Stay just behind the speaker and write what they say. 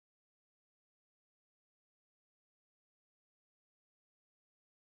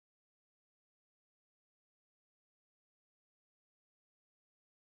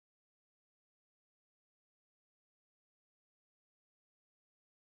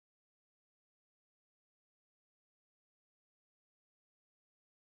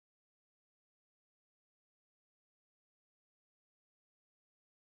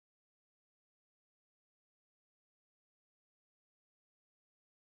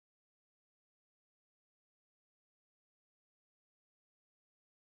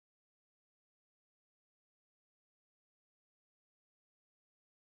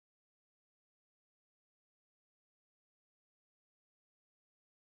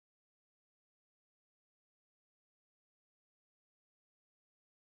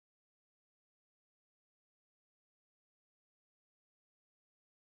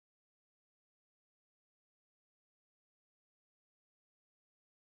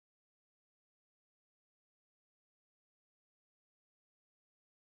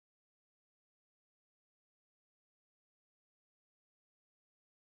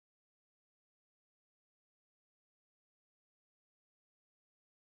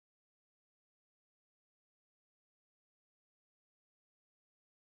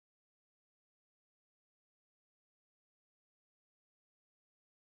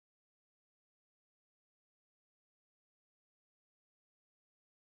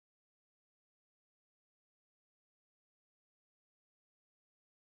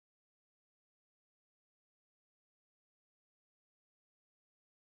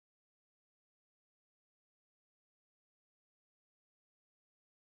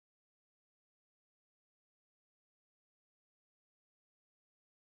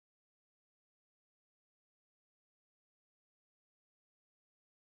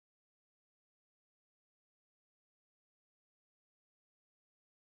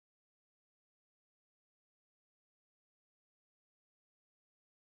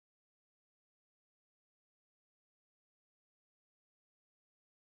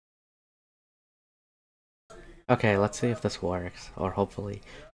Okay, let's see if this works, or hopefully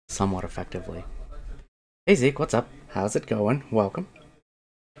somewhat effectively. Hey Zeke, what's up? How's it going? Welcome.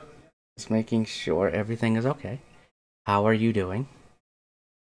 Just making sure everything is okay. How are you doing?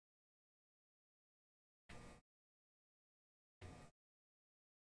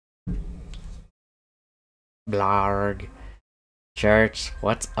 Blarg. Church,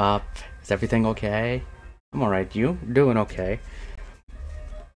 what's up? Is everything okay? I'm alright, you? Doing okay.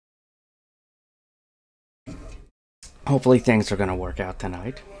 Hopefully things are gonna work out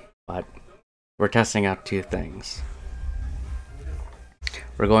tonight, but we're testing out two things.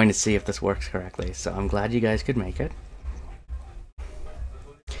 We're going to see if this works correctly, so I'm glad you guys could make it.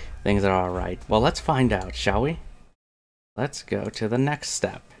 Things are alright. Well, let's find out, shall we? Let's go to the next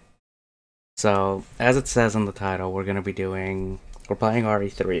step. So, as it says in the title, we're playing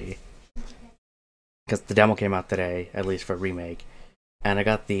RE3. Because the demo came out today, at least for Remake. And I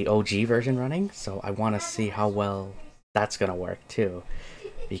got the OG version running, so I want to see how well that's gonna work too.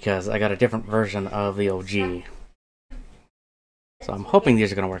 Because I got a different version of the OG. So I'm hoping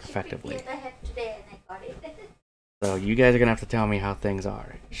these are gonna work effectively. So you guys are gonna have to tell me how things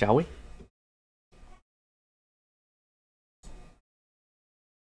are, shall we?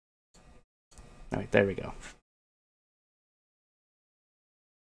 Alright, there we go.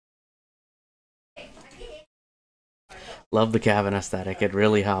 Love the cabin aesthetic, it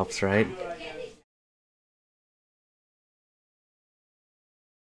really helps, right?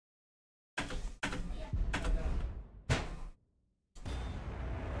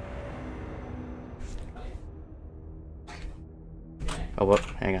 Oh, whoop,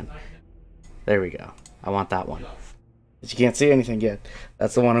 hang on. There we go. I want that one. But you can't see anything yet.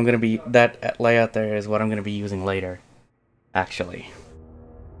 That's the one I'm gonna be, that layout there is what I'm gonna be using later. Actually.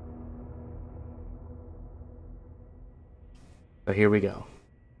 So here we go.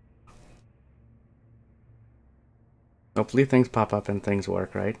 Hopefully things pop up and things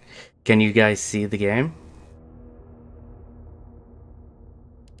work, right? Can you guys see the game?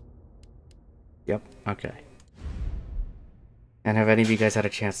 Yep, okay. And have any of you guys had a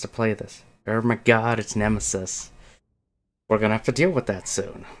chance to play this? Oh my god, it's Nemesis. We're gonna have to deal with that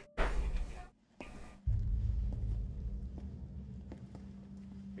soon.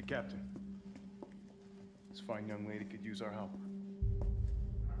 Hey, Captain. This fine young lady could use our help.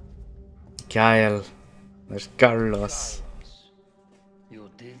 Kyle. There's Carlos. You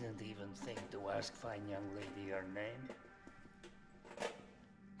didn't even think to ask fine young lady her name?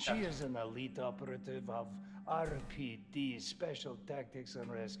 She is an elite operative of RPD, Special Tactics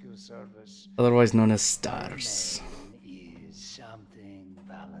and Rescue Service. Otherwise known as Stars. Her name is something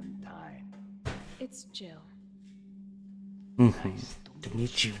Valentine. It's Jill. Nice to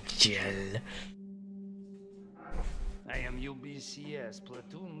meet you, Jill. I am UBCS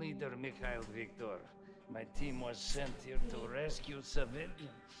Platoon Leader Mikhail Victor. My team was sent here to rescue civilians.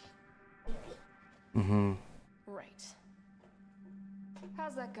 Right.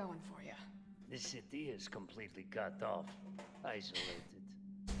 How's that going for you? The city is completely cut off, isolated.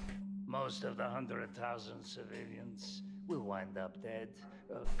 Most of the 100,000 civilians will wind up dead.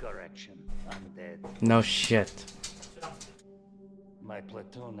 Correction, undead. No shit. My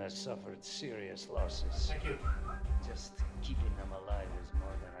platoon has suffered serious losses. Just keeping them alive is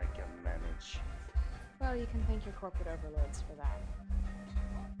more than I can manage. Well, you can thank your corporate overlords for that.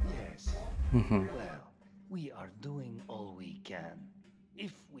 Yes. Well, we are doing all we can.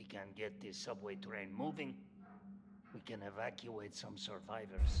 If we can get this subway train moving, we can evacuate some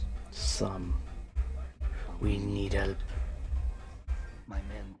survivors. Some. We need help. My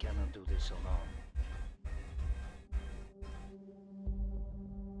men cannot do this alone.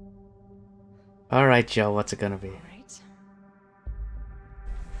 Alright, Joe, what's it gonna be? Right.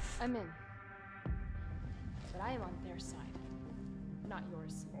 I'm in. But I am on their side, not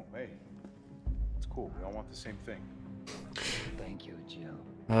yours. Oh, hey. It's cool. We all want the same thing. Thank you, Jill.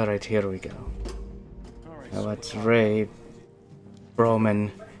 Alright, here we go. Alright, Now so let's Ray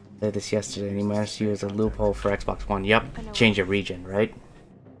Broman did this yesterday and he managed to use a loophole for Xbox One. Yep, change your region, right?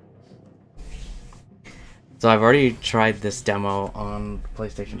 So I've already tried this demo on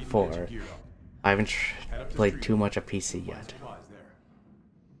PlayStation 4. I haven't played too much of PC yet.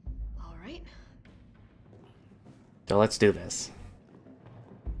 All right. So let's do this.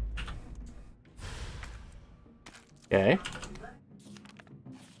 Okay.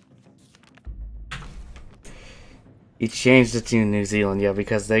 He changed it to New Zealand, yeah,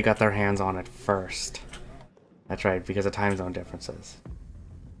 because they got their hands on it first. That's right, because of time zone differences.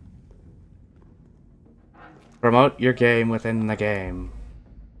 Promote your game within the game.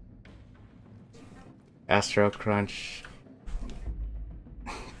 Astro Crunch.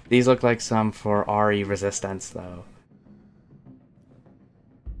 These look like some for RE resistance, though.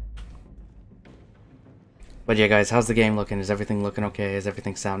 But yeah, guys, how's the game looking? Is everything looking okay? Is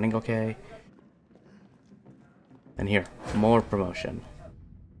everything sounding okay? And here, more promotion.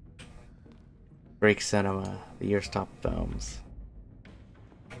 Break Cinema, the year's top films.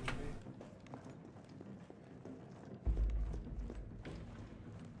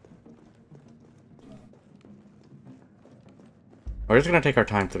 We're just gonna take our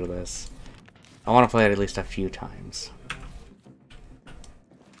time through this. I want to play it at least a few times.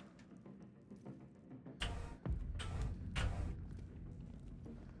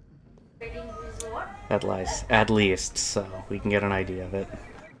 At least, so we can get an idea of it.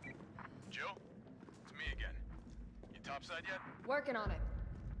 Jill? It's me again. You topside yet? Working on it.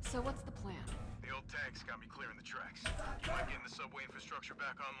 So what's the plan? The old tanks got me clearing the tracks. You mind getting the subway infrastructure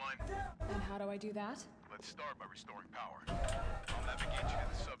back online? And how do I do that? Let's start by restoring power. I'll navigate you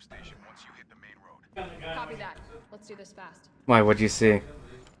to the substation once you hit the main road. Copy that. Let's do this fast. Why, what'd you see?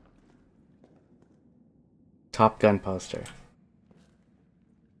 Top Gun poster.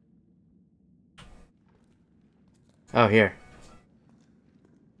 Oh, here.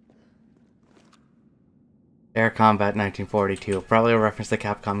 Air Combat 1942. Probably a reference to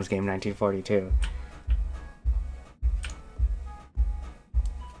Capcom's game 1942.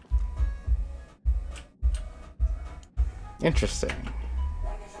 Interesting.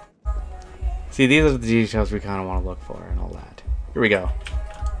 See, these are the details we kind of want to look for and all that. Here we go.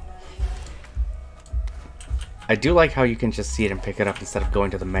 I do like how you can just see it and pick it up instead of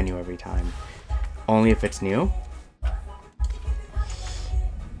going to the menu every time. Only if it's new.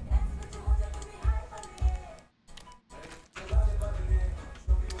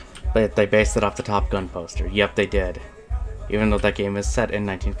 But they based it off the Top Gun poster. Yep, they did. Even though that game is set in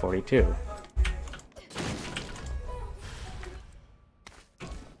 1942.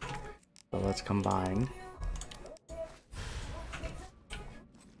 So let's combine.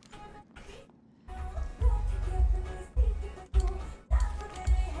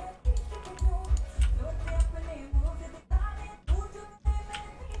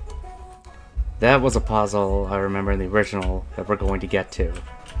 That was a puzzle I remember in the original that we're going to get to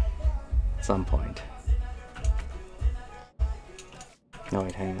at some point. No,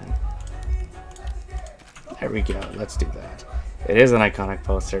 wait, hang on. There we go, let's do that. It is an iconic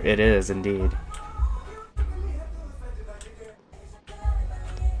poster, it is indeed.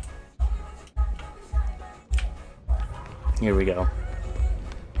 Here we go.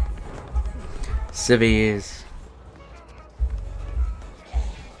 Civvies.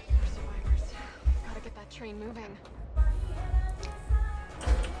 Survivors. Gotta get that train moving.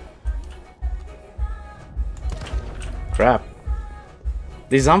 Crap.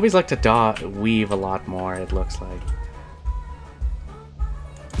 These zombies like to weave a lot more, it looks like.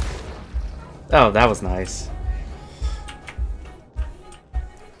 Oh, that was nice.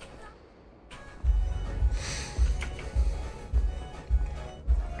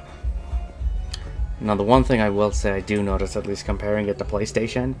 Now, the one thing I will say I do notice, at least comparing it to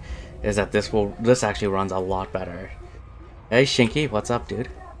PlayStation, is that this actually runs a lot better. Hey, Shinky, what's up, dude?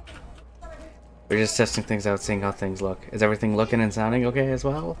 We're just testing things out, seeing how things look. Is everything looking and sounding okay as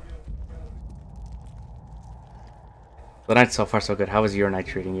well? The night so far so good. How is your night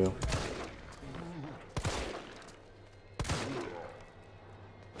treating you?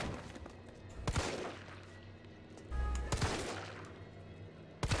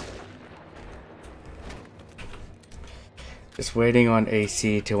 Just waiting on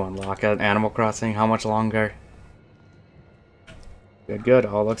AC to unlock an Animal Crossing. How much longer? Good, good.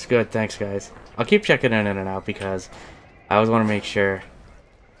 All looks good. Thanks, guys. I'll keep checking in and out because I always want to make sure.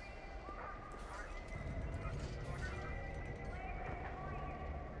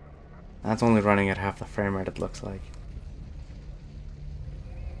 That's only running at half the frame rate, it looks like.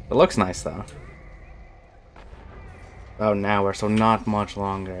 It looks nice, though. About an hour, so not much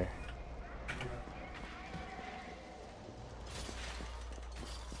longer.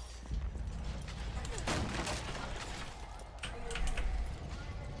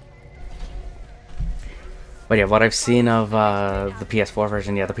 But yeah, what I've seen of the PS4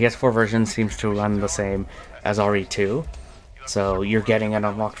 version, yeah, the PS4 version seems to run the same as RE2. So you're getting an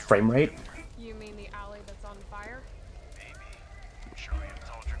unlocked frame rate. You mean the alley that's on fire? Maybe. Surely a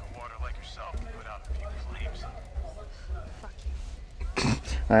tall drink of water like yourself can put out a few flames. Fuck you.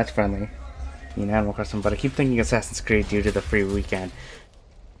 That's friendly. You know, Animal Crossing, but I keep thinking Assassin's Creed due to the free weekend.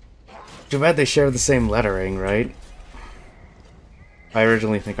 Too bad they share the same lettering, right? I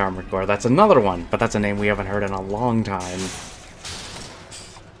originally think Armored Core. That's another one, but that's a name we haven't heard in a long time.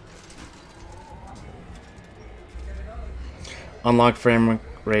 Unlocked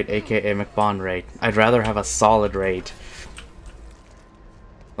rate, aka McBond rate. I'd rather have a solid rate.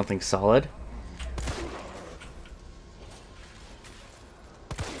 Something solid.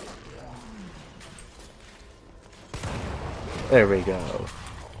 There we go.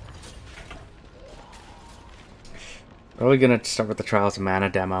 Are we gonna start with the Trials of Mana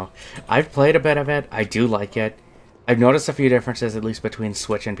demo? I've played a bit of it. I do like it. I've noticed a few differences, at least between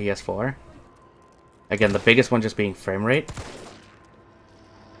Switch and PS4. Again, the biggest one just being frame rate.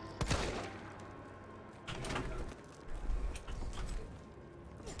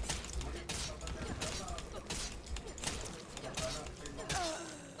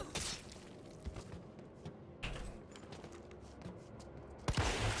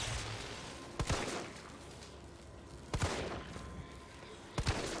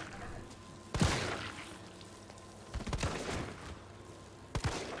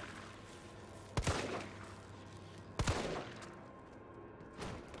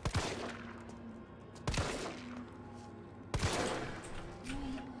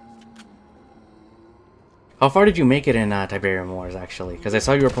 How far did you make it in Tiberium Wars, actually? Because I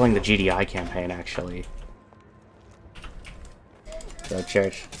saw you were playing the GDI campaign, actually. So,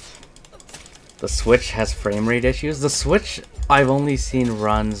 Church. The Switch has frame rate issues. The Switch, I've only seen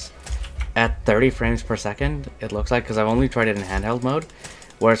runs at 30 frames per second, it looks like, because I've only tried it in handheld mode.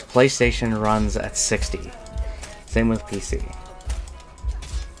 Whereas PlayStation runs at 60. Same with PC.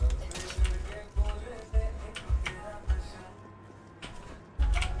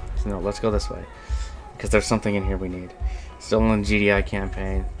 So, no, let's go this way. Because there's something in here we need. Still in the GDI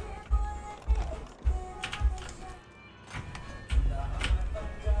campaign.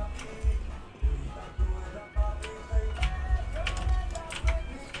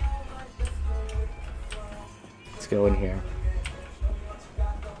 Let's go in here.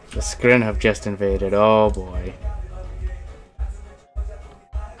 The Skrin have just invaded. Oh boy.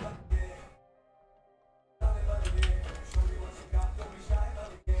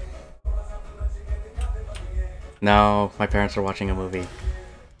 No, my parents are watching a movie.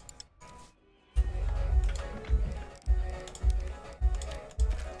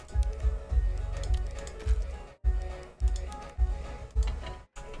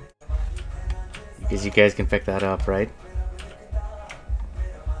 Because you guys can pick that up, right?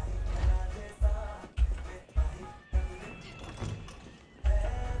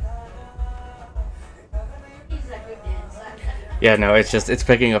 Yeah, no, it's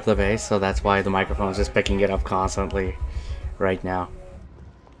picking up the bass, so that's why the microphone's just picking it up constantly right now.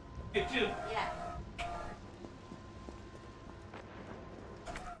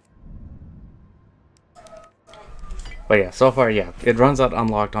 But yeah, so far, yeah, it runs out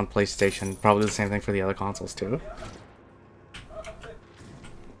unlocked on PlayStation. Probably the same thing for the other consoles too.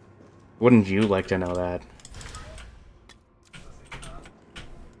 Wouldn't you like to know that?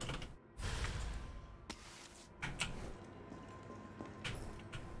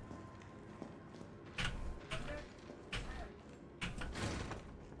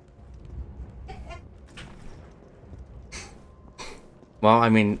 Well, I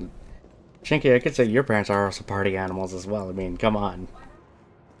mean, Shinky, I could say your parents are also party animals as well. I mean, come on.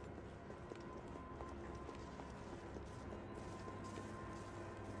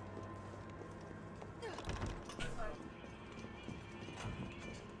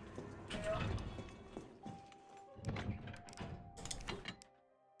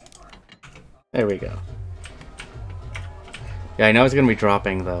 There we go. Yeah, I know it's going to be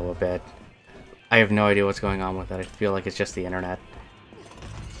dropping, though, a bit. I have no idea what's going on with it. I feel like it's just the internet.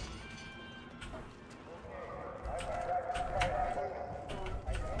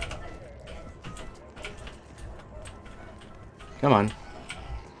 Come on.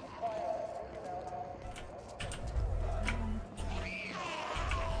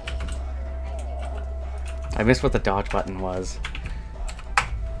 I missed what the dodge button was.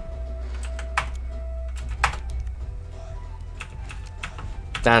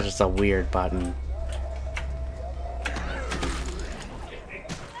 That is a weird button.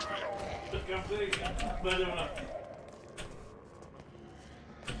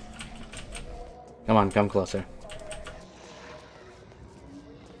 Come on, come closer.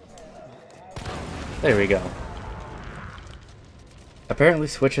 There we go. Apparently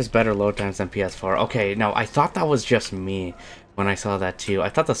Switch has better load times than PS4. Okay, no, I thought that was just me when I saw that too. I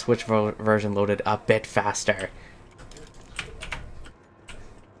thought the Switch version loaded a bit faster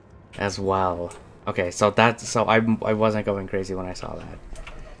as well. Okay, so I wasn't going crazy when I saw that.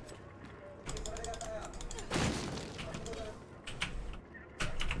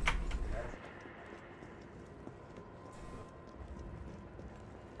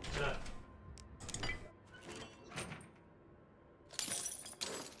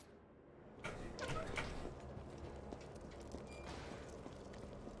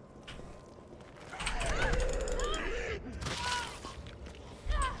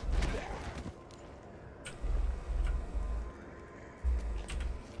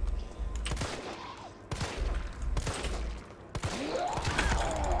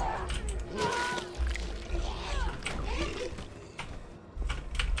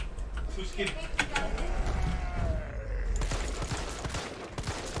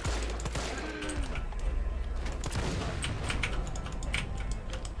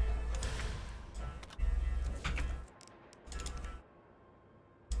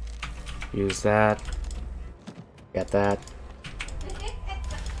 Use that. Get that.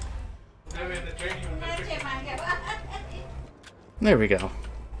 There we go.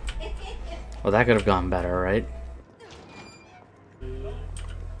 Well, that could have gone better, right?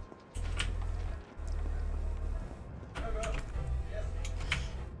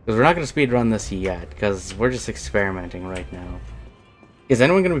 Because we're not going to speedrun this yet, because we're just experimenting right now. Is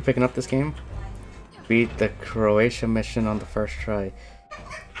anyone going to be picking up this game? Beat the Croatia mission on the first try.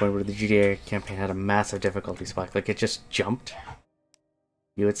 Point where the GTA campaign had a massive difficulty spike. Like, it just jumped?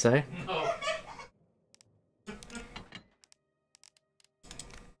 You would say? No.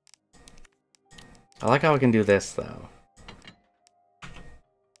 I like how we can do this, though.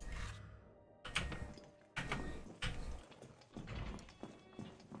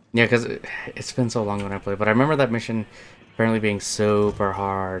 Yeah, because it's been so long when I played, but I remember that mission apparently being super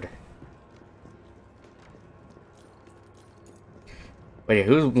hard. But yeah,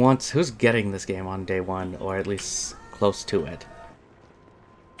 who's getting this game on day one, or at least close to it?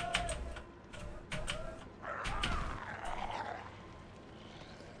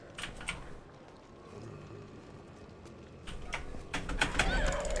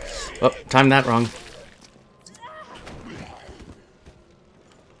 Oh, timed that wrong.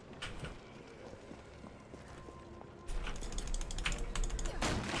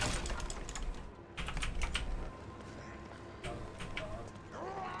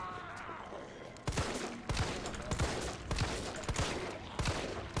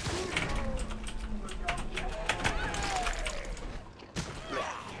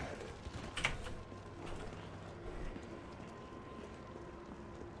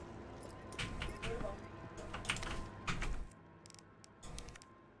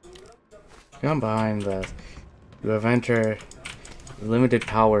 Come behind this. You have entered limited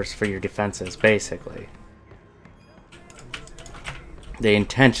powers for your defenses, basically. They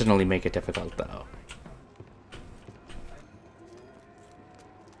intentionally make it difficult, though.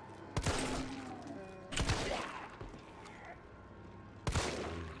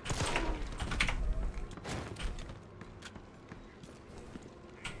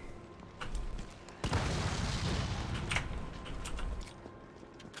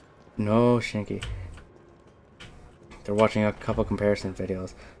 No, Shinky. They're watching a couple comparison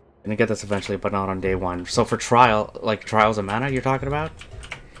videos. Gonna get this eventually, but not on day one. So for trial, like Trials of Mana you're talking about?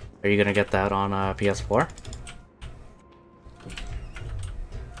 Are you gonna get that on PS4?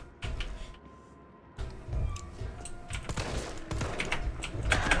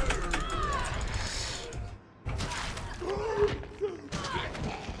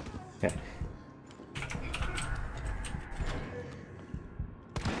 Okay.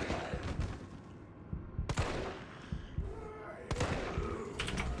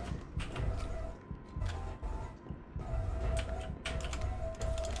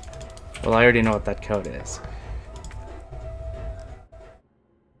 Well, I already know what that code is.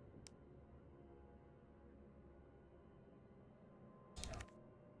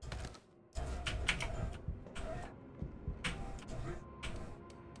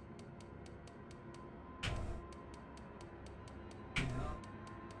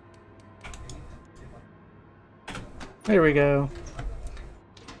 There we go.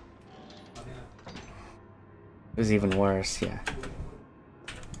 It was even worse, yeah.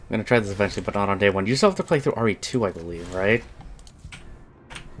 I'm gonna try this eventually, but not on day one. You still have to play through RE2, I believe, right?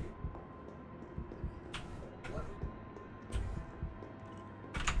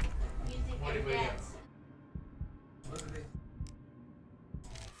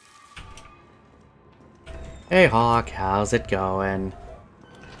 Hey Hawk, how's it going?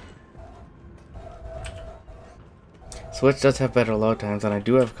 Switch does have better load times, and I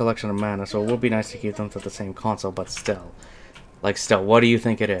do have a collection of mana, so it would be nice to keep them to the same console, but still. Like, still, what do you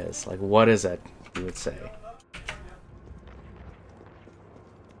think it is? Like, what is it, you would say?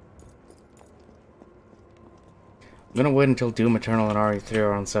 I'm gonna wait until Doom Eternal and RE3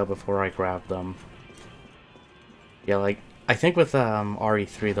 are on sale before I grab them. Yeah, like, I think with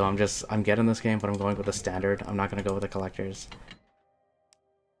RE3, though, I'm getting this game, but I'm going with the standard. I'm not gonna go with the collectors.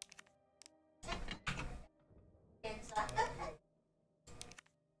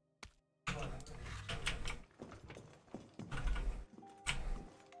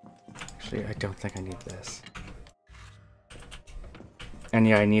 Actually, I don't think I need this. And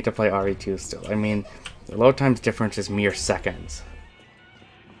yeah, I need to play RE2 still. I mean, the load times difference is mere seconds.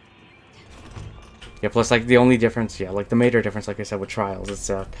 Yeah, plus, like, the only difference, yeah, like, the major difference, like I said, with Trials,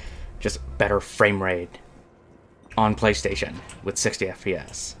 is just better frame rate on PlayStation with 60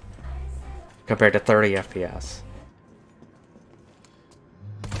 FPS compared to 30 FPS.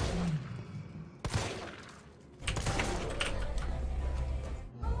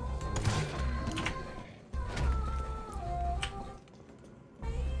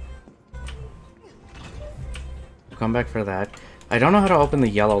 come back for that. I don't know how to open the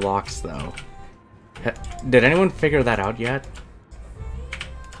yellow locks, though. Did anyone figure that out yet?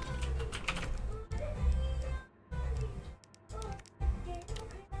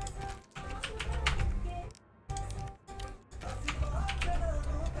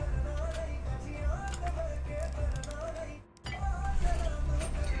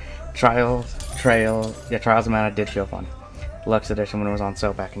 Trials of Mana did feel fun. Deluxe edition when it was on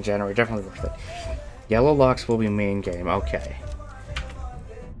sale back in January, definitely worth it. Yellow locks will be main game, okay.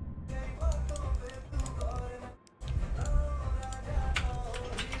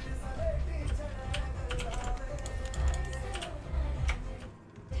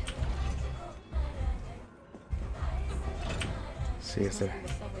 See, is there...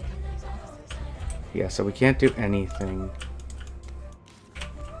 Yeah, so we can't do anything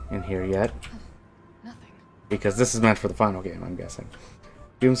in here yet. Nothing. Because this is meant for the final game, I'm guessing.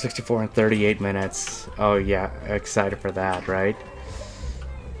 Doom 64 in 38 minutes. Oh yeah, excited for that, right?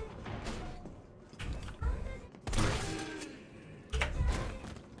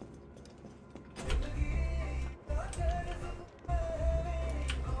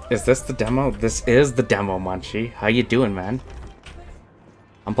 Is this the demo? This is the demo, Munchie. How you doing, man?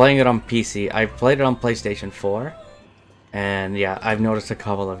 I'm playing it on PC. I played it on PlayStation 4. And yeah, I've noticed a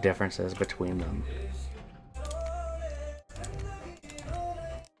couple of differences between them.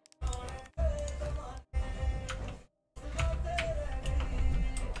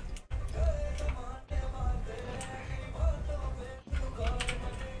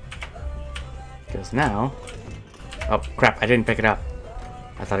 Because now... Oh, crap, I didn't pick it up.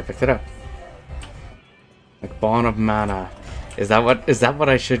 I thought I picked it up. Like Bond of Mana. Is that what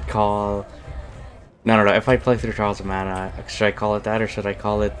I should call... No. If I play through Trials of Mana, should I call it that, or should I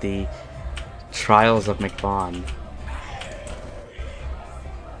call it the Trials of McBond?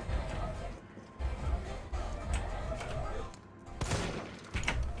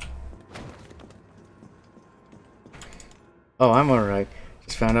 Oh, I'm alright.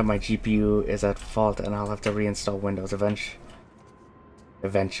 Just found out my GPU is at fault and I'll have to reinstall Windows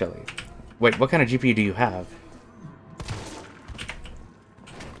eventually. Wait, what kind of GPU do you have?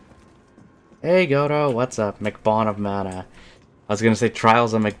 Hey Goto, what's up? McBond of Mana. I was gonna say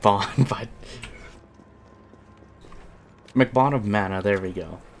Trials of McBond, but... McBond of Mana, there we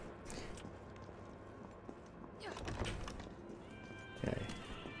go. Okay.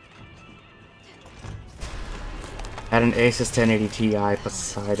 Had an Asus 1080 Ti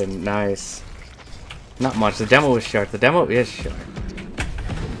Poseidon, nice. Not much, the demo was short. The demo is short.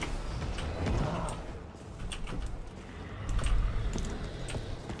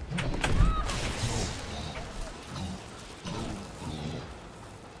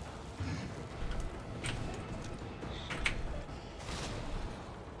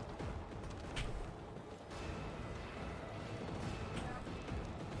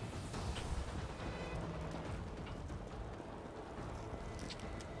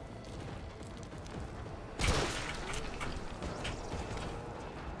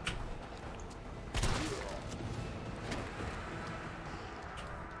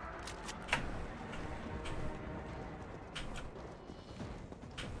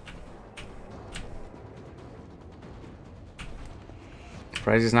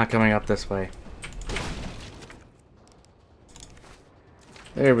 Surprised he's not coming up this way.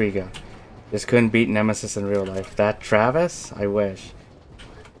 There we go. Just couldn't beat Nemesis in real life. That Travis? I wish.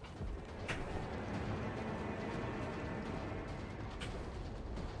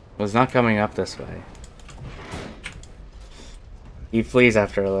 Was not coming up this way. He flees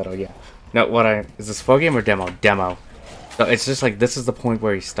after a little, yeah. No, is this full game or demo? Demo. So it's just like, this is the point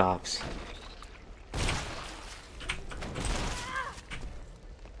where he stops.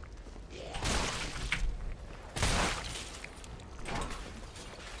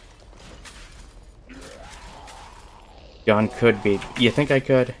 John could beat. You think I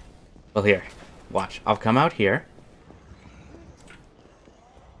could? Well, here. Watch. I'll come out here.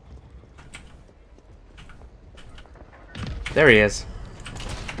 There he is.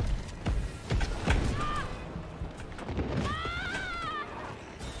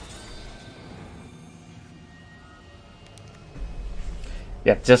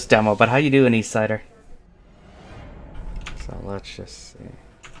 Yep, just demo. But how you doing, Eastsider? So let's just see.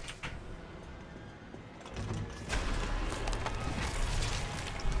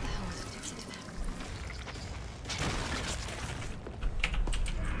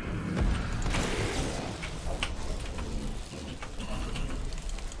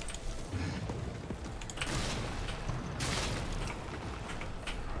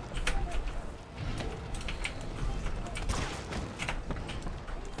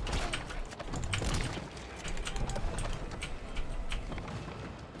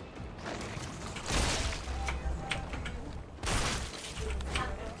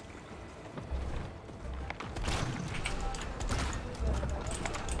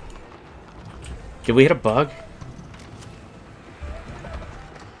 Did we hit a bug?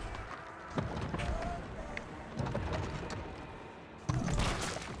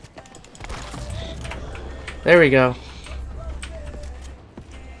 There we go.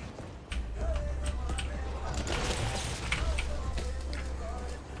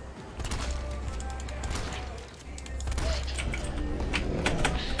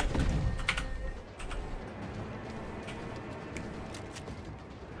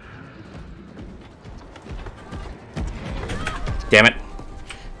 Damn it.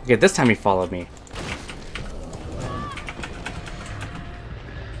 Okay, this time he followed me.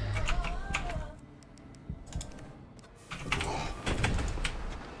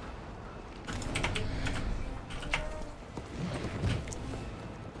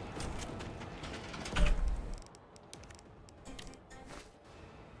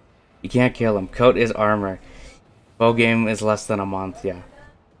 You can't kill him. Coat is armor. Bow game is less than a month, yeah.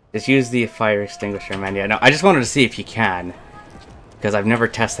 Just use the fire extinguisher, man. Yeah, no, I just wanted to see if you can. Because I've never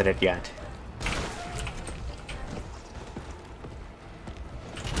tested it yet.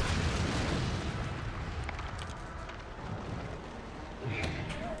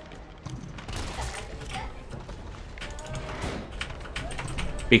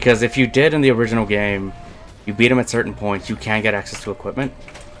 Because if you did in the original game, you beat him at certain points, you can get access to equipment.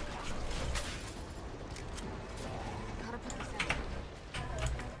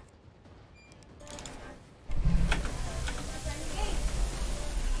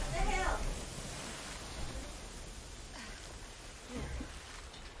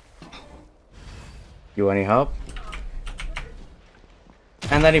 You want any help?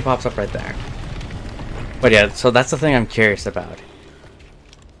 And then he pops up right there. But yeah, so that's the thing I'm curious about.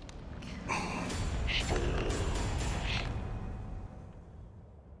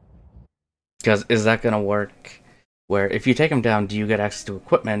 Because is that going to work where if you take him down, do you get access to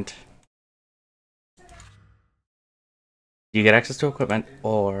equipment? Do you get access to equipment,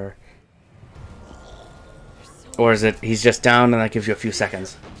 or is it he's just down and that gives you a few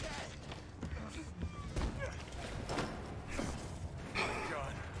seconds?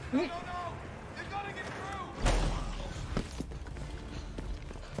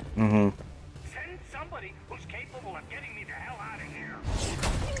 Mm-hmm. Send somebody who's capable of getting me the hell out of here.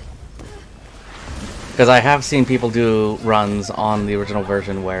 Because I have seen people do runs on the original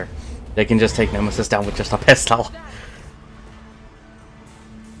version where they can just take Nemesis down with just a pistol.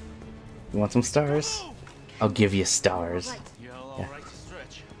 You want some stars? I'll give you stars. You all Yeah. right to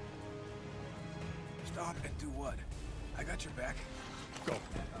stretch? Stop and do what? I got your back. Go.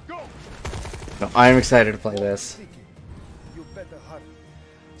 Go! No, I'm excited to play this. You better hurry.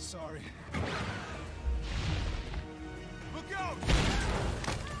 Sorry. Look out!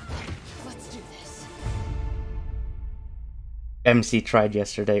 Let's do this. MC tried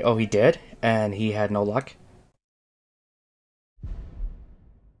yesterday. Oh, he did? And he had no luck?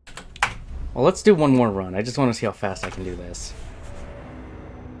 Well, let's do one more run. I just want to see how fast I can do this.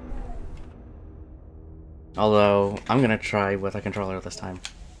 Although, I'm going to try with a controller this time.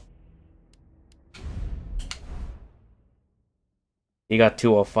 He got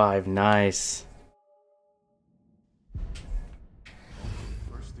 205. Nice.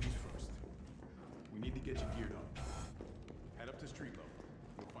 First things first. We need to get you geared up. Head up to street level.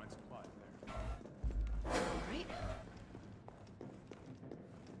 You'll find supplies there. Right?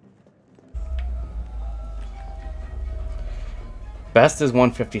 Best is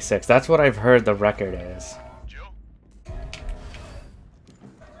 156. That's what I've heard the record is. Joe?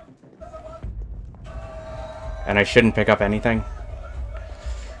 And I shouldn't pick up anything.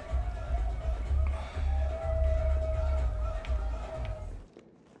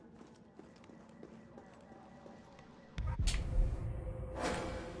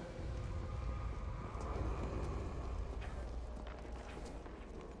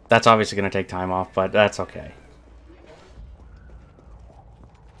 That's obviously going to take time off, but that's okay.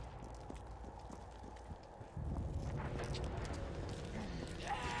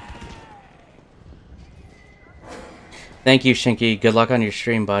 Thank you, Shinky. Good luck on your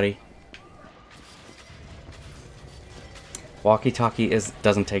stream, buddy. Walkie-talkie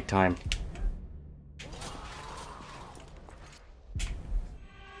doesn't take time.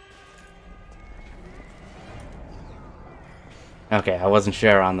 Okay, I wasn't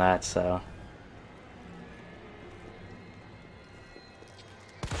sure on that, so...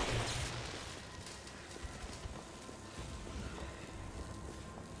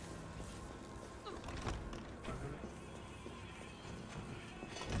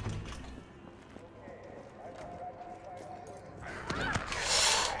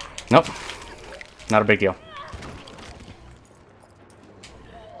 Nope. Not a big deal.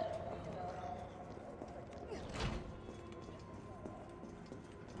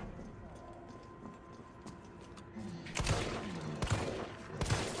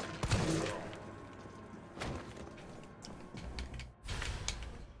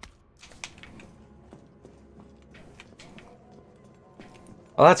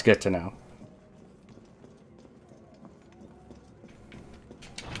 Well, that's good to know.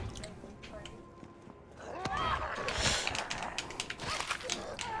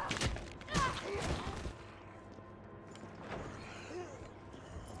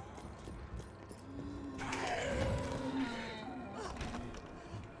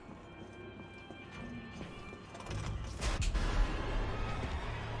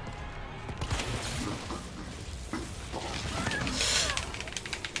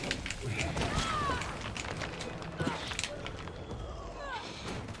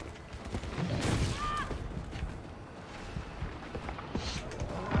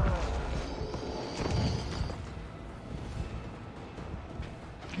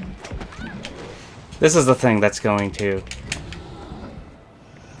 This is the thing that's going to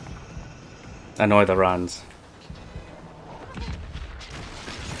annoy the runs.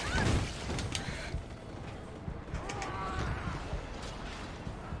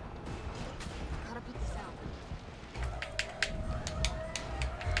 Gotta put this out.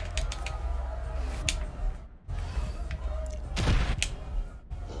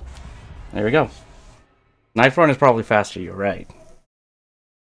 There we go. Knife run is probably faster, you're right.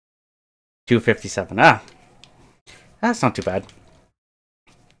 257. Ah, that's not too bad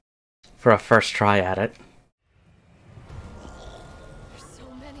for a first try at it. There's so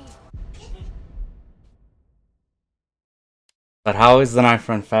many. But how is the knife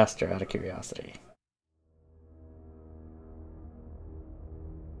run faster, out of curiosity?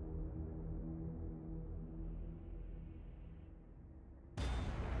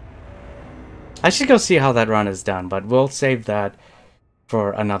 I should go see how that run is done, but we'll save that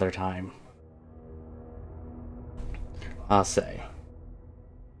for another time. I'll say.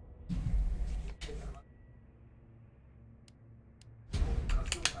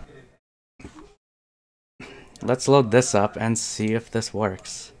 Let's load this up and see if this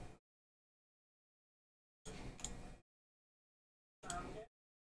works.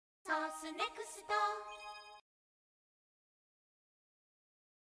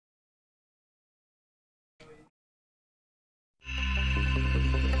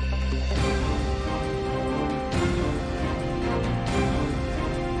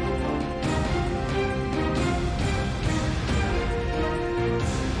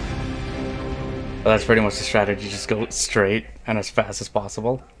 But that's pretty much the strategy, just go straight and as fast as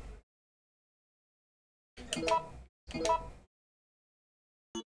possible.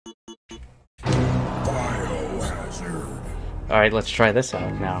 Alright, let's try this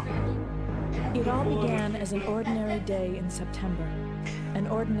out now. It all began as an ordinary day in September. An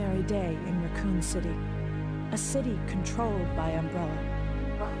ordinary day in Raccoon City. A city controlled by Umbrella.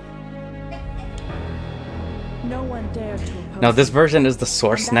 No one dared to oppose. Now this version is the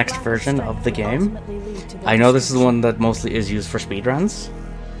source next version of the game. I know this is the one that mostly is used for speedruns.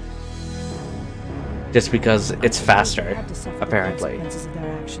 Just because it's faster, apparently.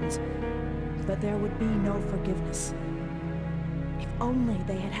 But there would be no forgiveness. If only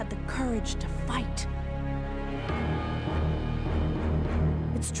they had had the courage to fight.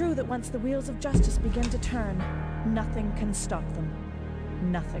 It's true that once the wheels of justice begin to turn, nothing can stop them.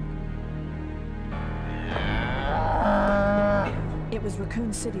 Nothing. It was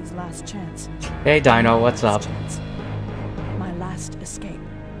Raccoon City's last chance. Hey Dino, what's up? My last escape.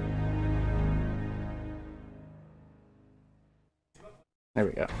 There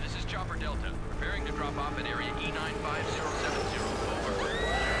we go. This is Chopper Delta, preparing to drop off at area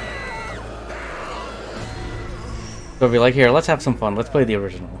E95070. So if you're like, here, let's have some fun. Let's play the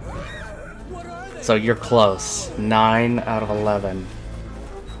original. So you're close. 9 out of 11.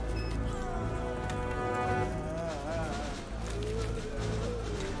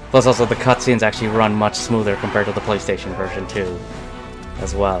 Plus also the cutscenes actually run much smoother compared to the PlayStation version too,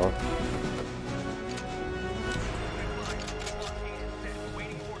 as well.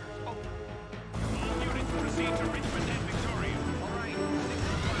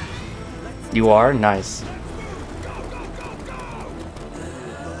 You are? Nice.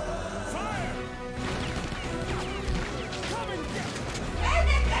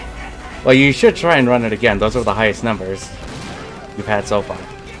 Well, you should try and run it again. Those are the highest numbers you've had so far.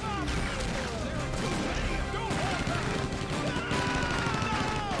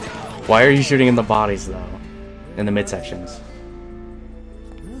 Why are you shooting in the bodies, though? In the midsections?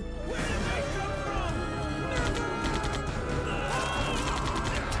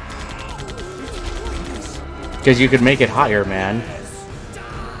 Because you could make it higher, man.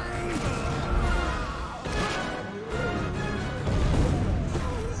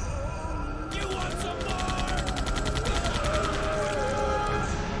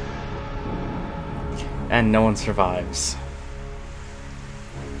 And no one survives.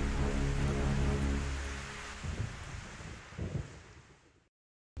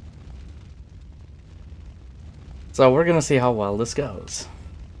 So we're gonna see how well this goes.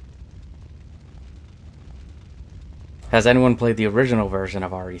 Has anyone played the original version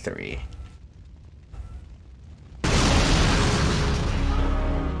of RE3?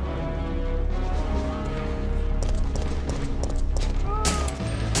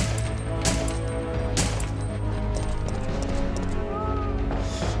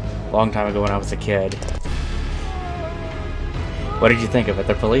 Long time ago when I was a kid. What did you think of it?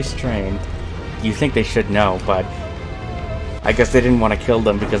 They're police trained. You think they should know, but I guess they didn't want to kill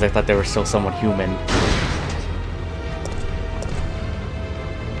them because they thought they were still somewhat human.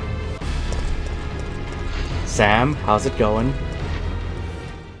 Sam, how's it going?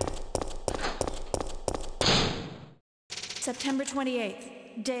 September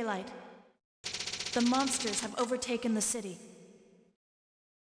 28th, daylight. The monsters have overtaken the city.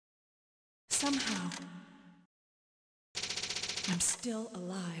 Somehow, I'm still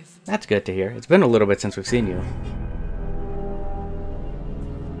alive. That's good to hear. It's been a little bit since we've seen you.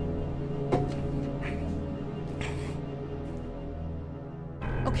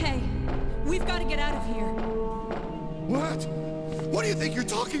 Okay, we've got to get out of here. What? What do you think you're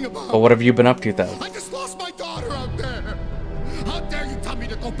talking about? But what have you been up to, though? I just lost my daughter out there! How dare you tell me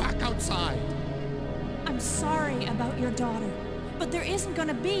to go back outside? I'm sorry about your daughter, but there isn't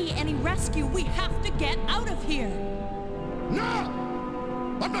gonna be any rescue. We have to get out of here. No!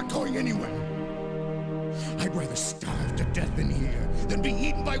 I'm not going anywhere. I'd rather starve to death in here than be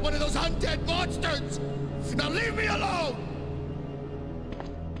eaten by one of those undead monsters! Now leave me alone!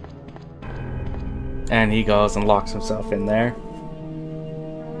 And he goes and locks himself in there.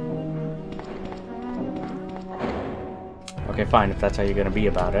 Okay, fine, if that's how you're gonna be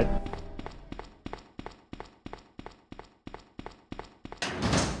about it.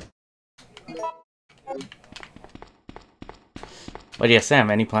 But yeah,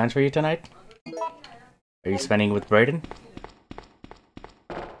 Sam, any plans for you tonight? Are you spending with Brayden?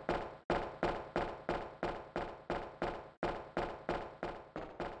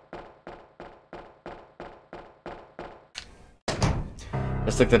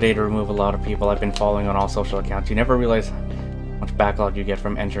 Just took the day to remove a lot of people I've been following on all social accounts. You never realize how much backlog you get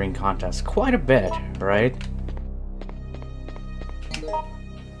from entering contests. Quite a bit, right?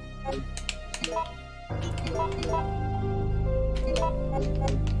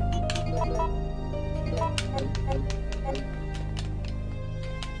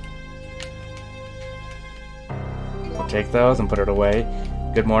 We'll take those and put it away.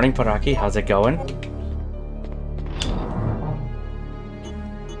 Good morning, Paraki. How's it going?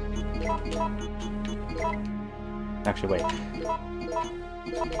 Actually, wait.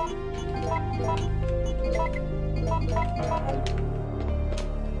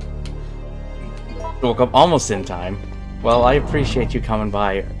 Woke up almost in time. Well, I appreciate you coming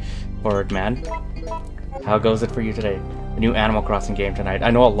by, Forward Man. How goes it for you today? The new Animal Crossing game tonight. I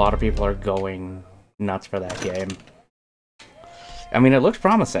know a lot of people are going nuts for that game. I mean, it looks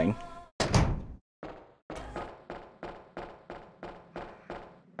promising.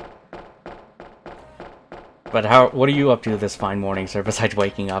 But what are you up to this fine morning, sir, besides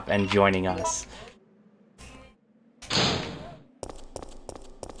waking up and joining us?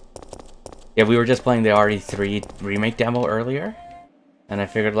 Yeah, we were just playing the RE3 Remake demo earlier. And I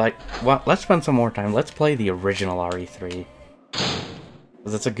figured, like, well, let's spend some more time. Let's play the original RE3.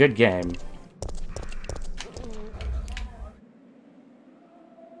 Because it's a good game.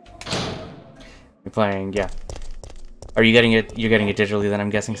 You're playing, yeah. Are you getting it? You're getting it digitally then, I'm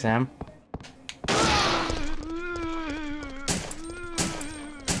guessing, Sam?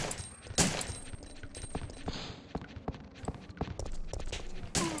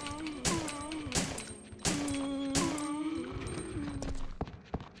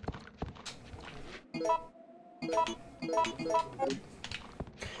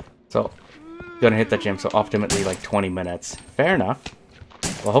 So, gonna hit the gym, so ultimately like 20 minutes. Fair enough.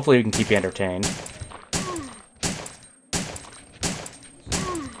 Well, hopefully we can keep you entertained.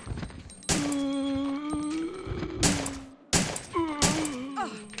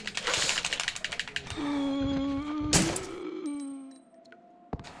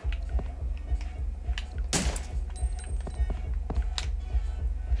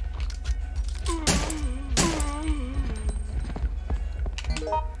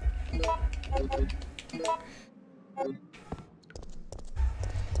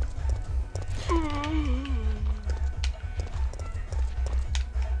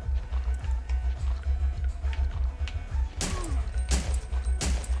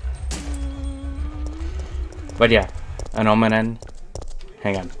 But yeah, Anomanen.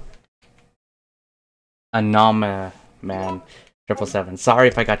 Hang on. Anomaman 777. Sorry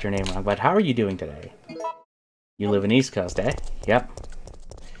if I got your name wrong, but how are you doing today? You live in East Coast, eh? Yep.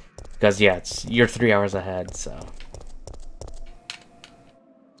 Because, yeah, you're 3 hours ahead, so...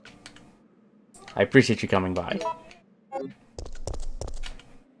 I appreciate you coming by.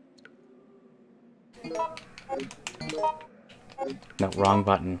 No, wrong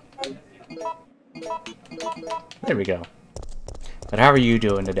button. There we go. But how are you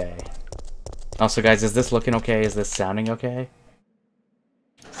doing today? Also, guys, is this looking okay? Is this sounding okay?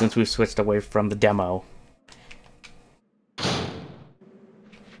 Since we've switched away from the demo.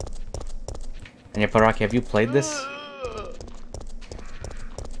 And yeah, Paraki, have you played this?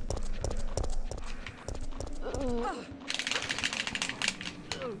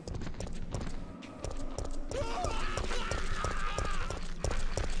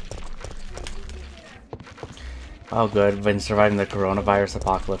 Oh good, been surviving the coronavirus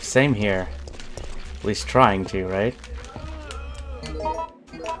apocalypse. Same here. At least trying to, right?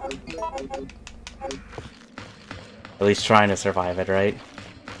 At least trying to survive it, right?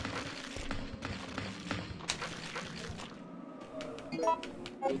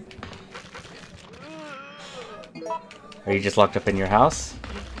 Are you just locked up in your house?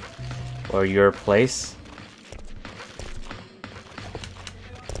 Or your place?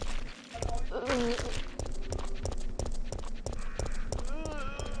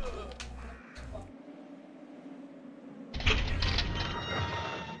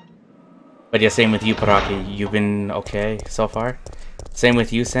 But yeah, same with you, Paraki. You've been okay so far? Same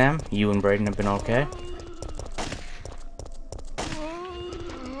with you, Sam? You and Brayden have been okay?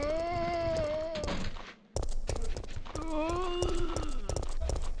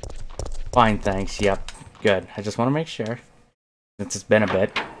 Fine, thanks. Yep. Good. I just want to make sure. Since it's been a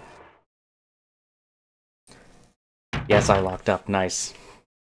bit. Yes, I locked up. Nice.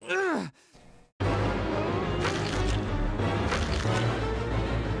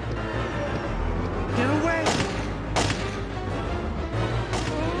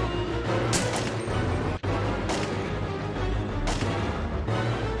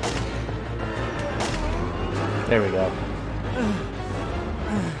 There we go.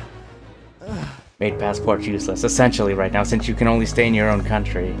 Made passports useless, essentially right now, since you can only stay in your own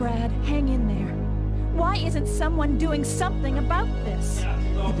country. Brad, hang in there. Why isn't someone doing something about this?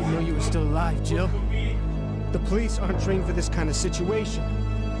 I didn't know you were still alive, Jill. The police aren't trained for this kind of situation.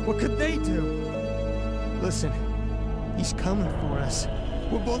 What could they do? Listen, he's coming for us.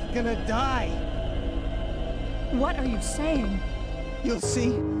 We're both gonna die. What are you saying? You'll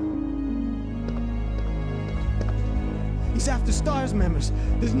see. He's after STARS members.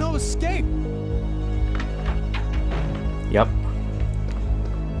 There's no escape. Yep.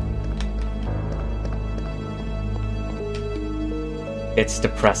 It's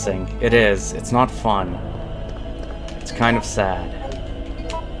depressing. It is. It's not fun. It's kind of sad.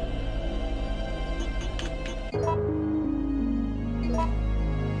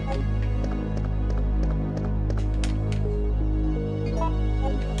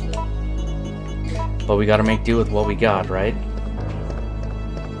 But we gotta make do with what we got, right?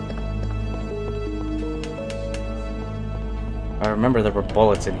 I remember there were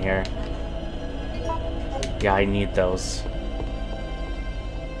bullets in here. Yeah, I need those.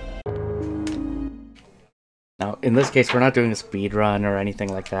 Now, in this case, we're not doing a speed run or anything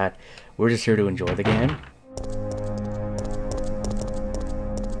like that. We're just here to enjoy the game.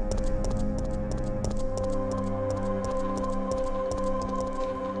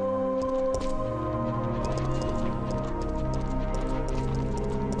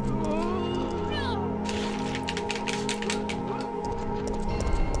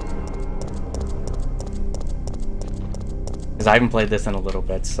 Because I haven't played this in a little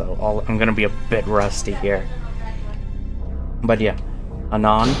bit, so I'm gonna be a bit rusty here. But yeah,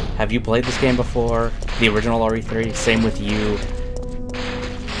 Anon, have you played this game before? The original RE3? Same with you.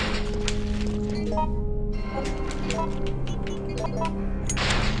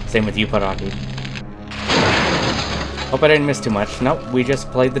 Same with you, Paraki. Hope I didn't miss too much. Nope, we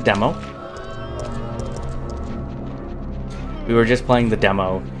just played the demo. We were just playing the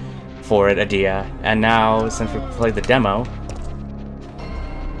demo for it, Adia, and now, since we played the demo,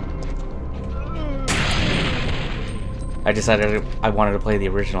 I decided I wanted to play the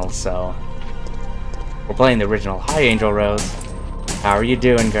original, so we're playing the original. Hi, Angel Rose. How are you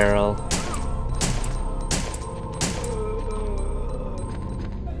doing, girl?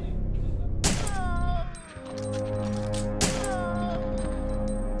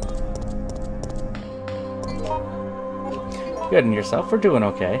 Good, and yourself? We're doing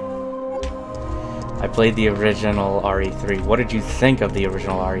okay. I played the original RE3. What did you think of the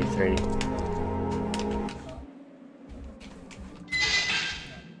original RE3?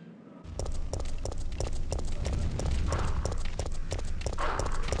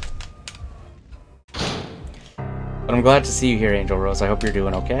 But I'm glad to see you here, Angel Rose. I hope you're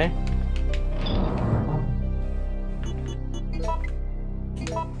doing okay.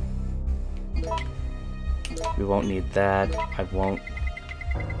 We won't need that. I won't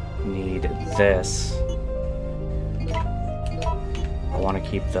need this. I want to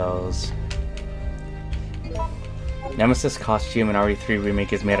keep those. Nemesis costume in RE3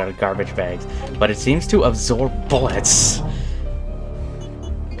 Remake is made out of garbage bags, but it seems to absorb bullets.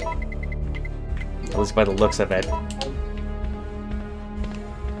 At least by the looks of it.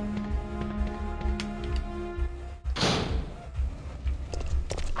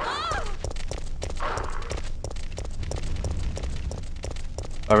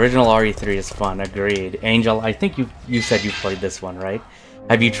 Original RE3 is fun, agreed. Angel, I think you said you played this one, right?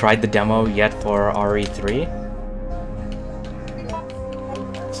 Have you tried the demo yet for RE3?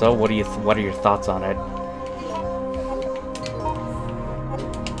 So, what are your thoughts on it?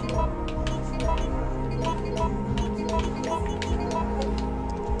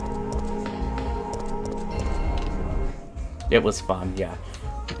 It was fun, yeah.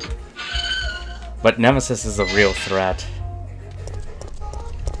 But Nemesis is a real threat.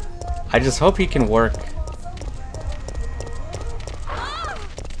 I just hope he can work.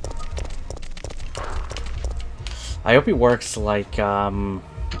 I hope he works like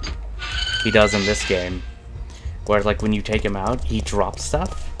he does in this game, where like when you take him out, he drops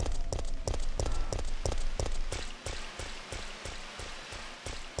stuff.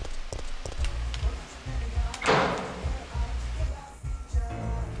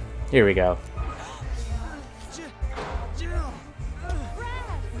 Here we go.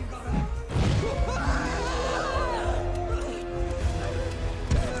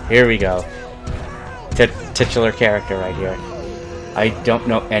 Here we go. Titular character right here. I don't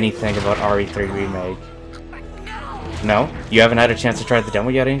know anything about RE3 Remake. No? You haven't had a chance to try the demo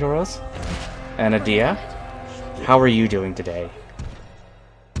yet, Angel Rose? And Adia? How are you doing today?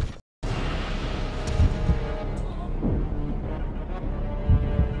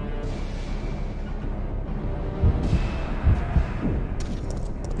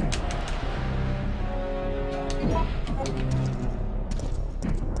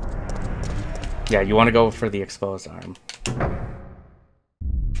 Yeah, you want to go for the exposed arm.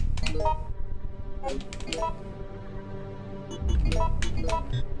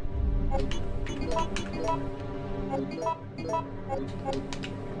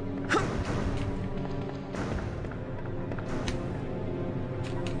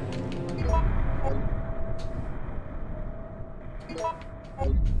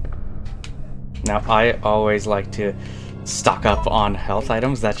 Now, I always like to stock up on health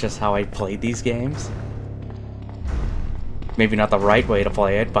items. That's just how I play these games. Maybe not the right way to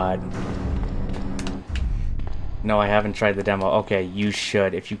play it, but... No, I haven't tried the demo. Okay, you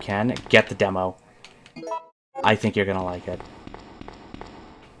should. If you can, get the demo. I think you're gonna like it.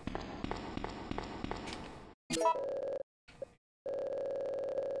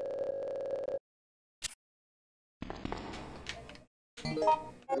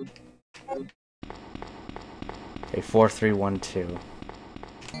 Okay, 4312.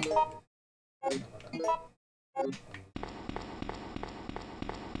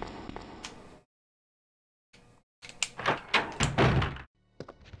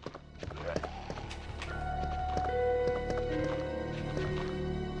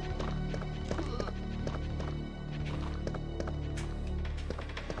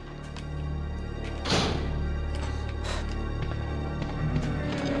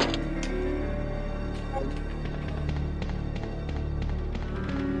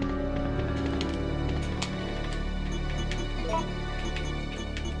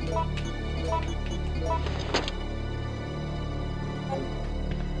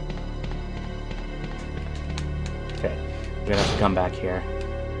 Okay, we're gonna have to come back here.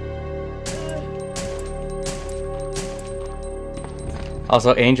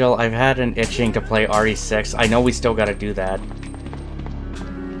 Also, Angel, I've had an itching to play RE6. I know we still gotta do that.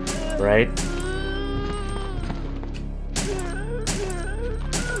 Right?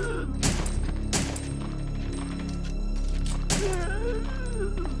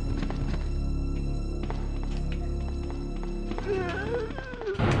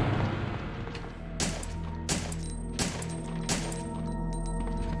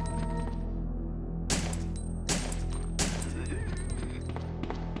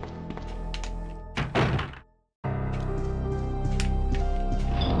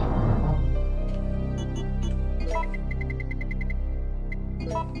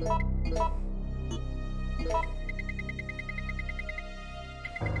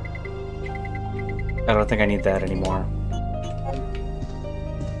 I don't think I need that anymore.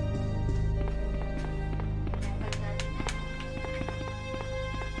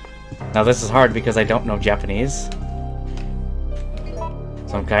 Now this is hard because I don't know Japanese.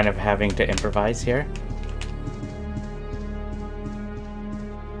 So I'm kind of having to improvise here.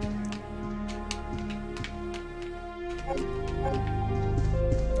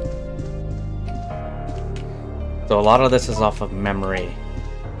 So a lot of this is off of memory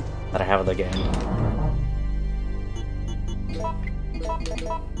that I have of the game.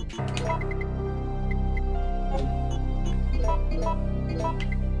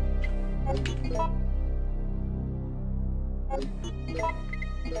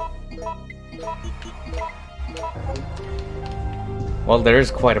 Well, there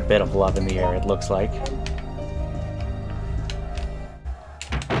is quite a bit of love in the air, it looks like.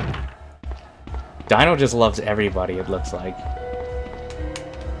 Dino just loves everybody, it looks like.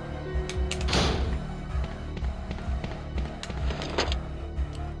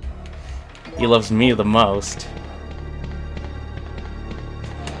 He loves me the most.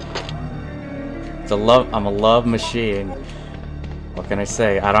 I'm a love machine. What can I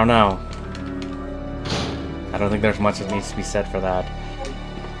say? I don't know. I don't think there's much that needs to be said for that.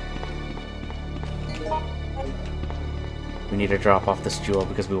 We need to drop off this jewel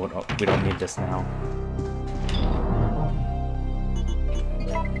because we don't need this now.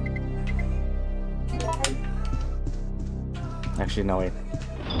 Actually, no, wait.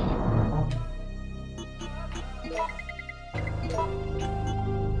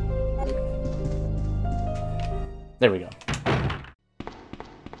 There we go.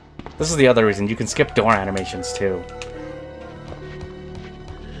 This is the other reason. You can skip door animations, too.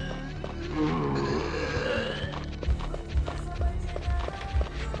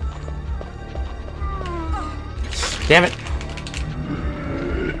 Damn it!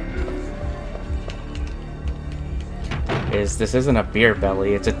 This isn't a beer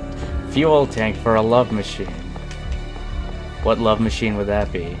belly, it's a fuel tank for a love machine. What love machine would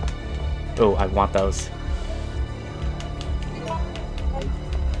that be? Oh, I want those.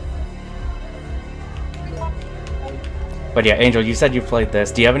 But yeah, Angel, you said you played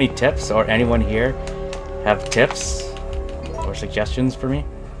this. Do you have any tips, or anyone here have tips or suggestions for me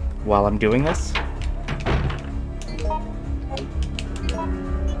while I'm doing this?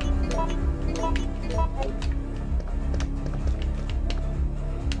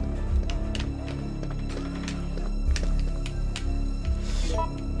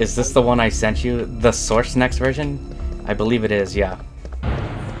 Is this the one I sent you? The Source Next version? I believe it is, yeah.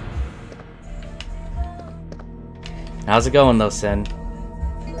 How's it going though, Sin?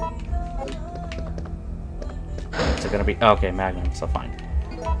 Is it gonna be... Oh, okay, Magnum, so fine.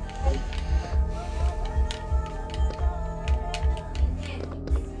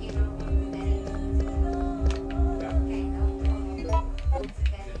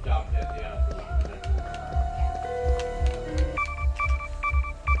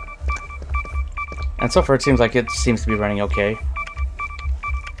 And so far it seems like it seems to be running okay.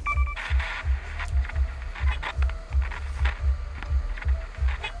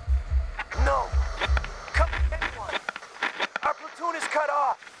 No! Come anyone! Our platoon is cut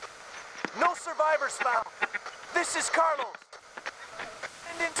off! No survivors found! This is Carlos!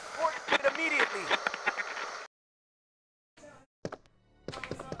 Send in support immediately!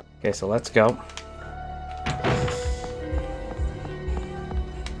 Okay, so let's go.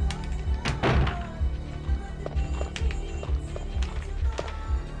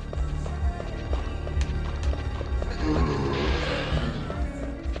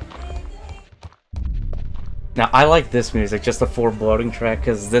 Now, I like this music, just the foreboding track,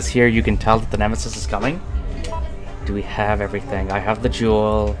 because this here you can tell that the Nemesis is coming. Do we have everything? I have the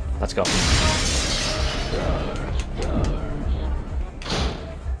jewel. Let's go.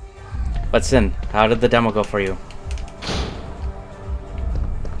 But Sin, how did the demo go for you?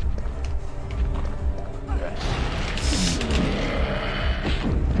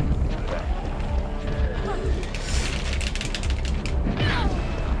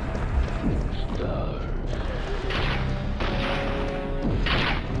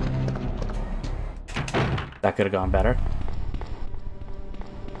 That could have gone better.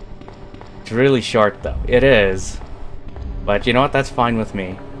 It's really short though. It is. But you know what? That's fine with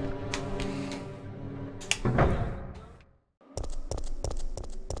me.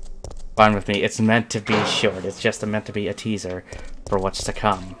 Fine with me. It's meant to be short. It's just meant to be a teaser for what's to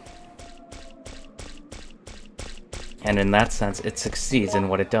come. And in that sense, it succeeds in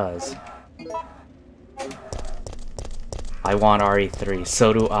what it does. I want RE3.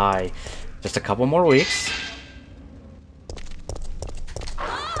 So do I. Just a couple more weeks.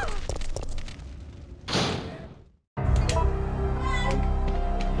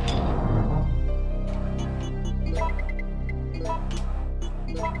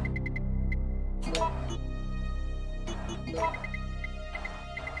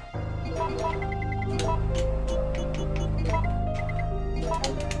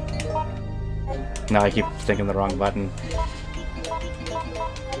 No, I keep thinking the wrong button.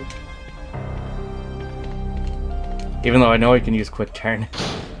 Even though I know I can use quick turn,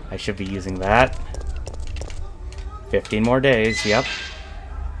 I should be using that. 15 more days, yep.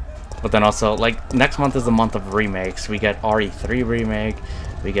 But then also, like, next month is the month of remakes. We get RE3 Remake,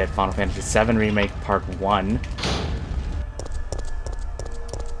 we get Final Fantasy VII Remake Part 1.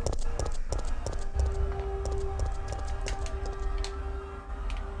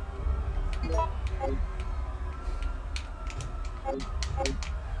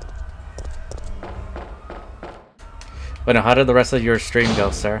 But now, how did the rest of your stream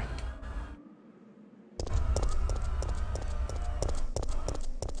go, sir?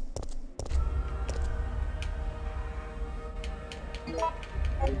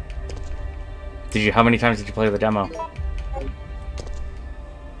 How many times did you play the demo?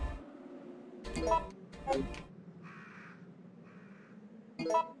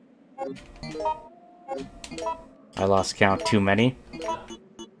 I lost count. Too many?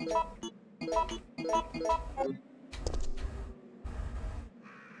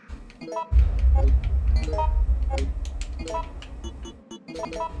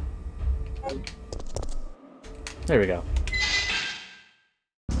 There we go.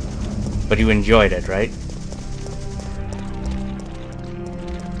 But you enjoyed it, right?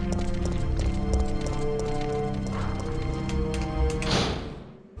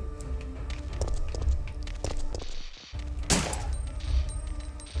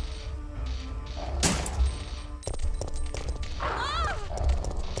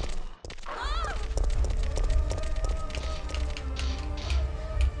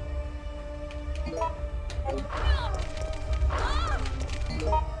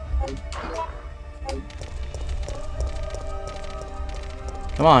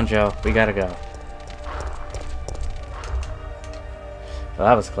 Come on, Joe. We gotta go. Well,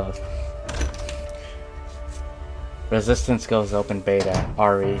 that was close. Resistance goes open beta.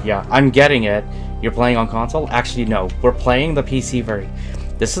 RE. Yeah, I'm getting it. You're playing on console? Actually, no. We're playing the PC version.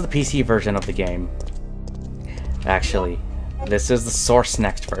 This is the PC version of the game. Actually. This is the Source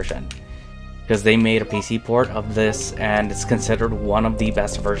Next version. Because they made a PC port of this, and it's considered one of the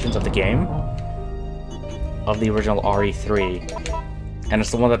best versions of the game. Of the original RE3. And it's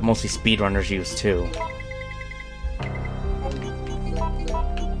the one that mostly speedrunners use, too.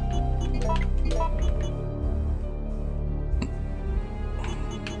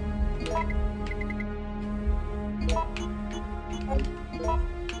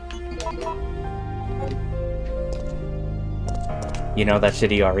 You know that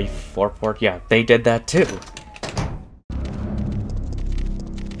shitty RE4 port? Yeah, they did that, too.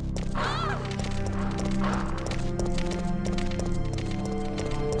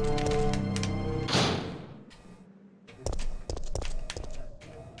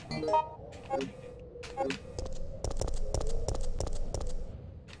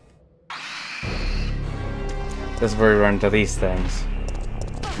 This is where we run into these things.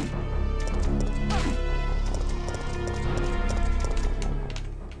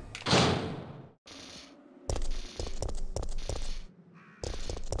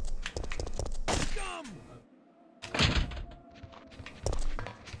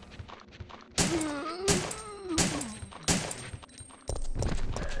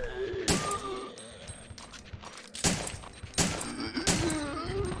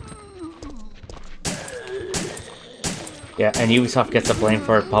 Yeah, and Ubisoft gets the blame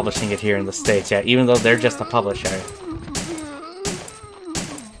for publishing it here in the States, yeah, even though they're just a publisher.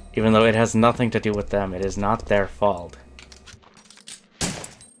 Even though it has nothing to do with them, it is not their fault.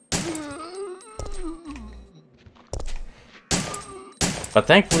 But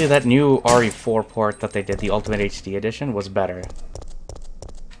thankfully that new RE4 port that they did, the Ultimate HD Edition, was better.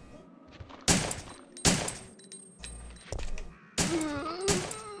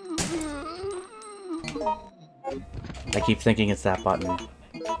 I keep thinking it's that button.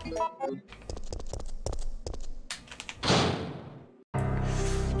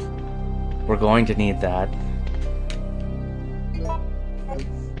 We're going to need that.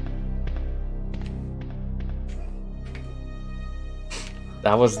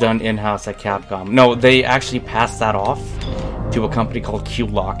 That was done in-house at Capcom. No, they actually passed that off to a company called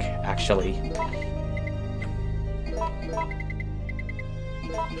Q-Lock, actually.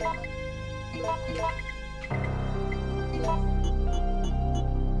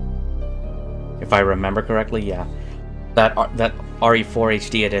 If I remember correctly, yeah. That RE4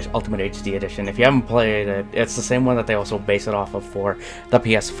 HD edition, Ultimate HD Edition, if you haven't played it, it's the same one that they also base it off of for the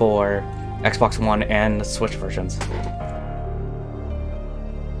PS4, Xbox One and Switch versions.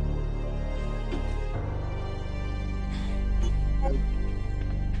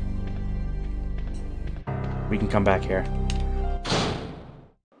 We can come back here.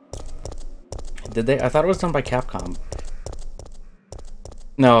 Did they? I thought it was done by Capcom.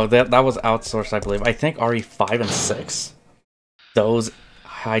 No, that was outsourced, I believe. I think RE5 and 6. Those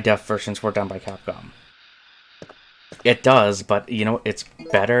high-def versions were done by Capcom. It does, but, you know, it's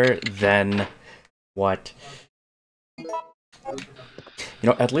better than what... You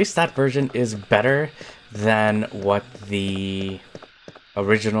know, at least that version is better than what the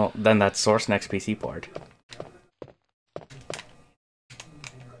original... than that Source Next PC port.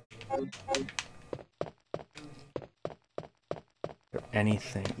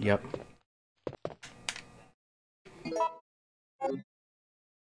 Anything, yep.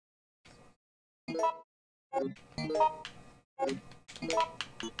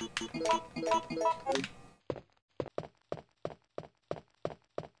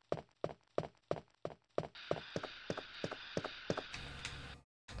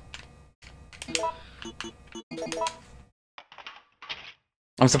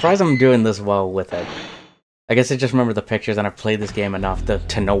 I'm surprised I'm doing this well with it. I guess I just remember the pictures and I've played this game enough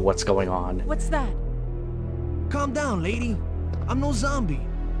to know what's going on. What's that? Calm down, lady. I'm no zombie.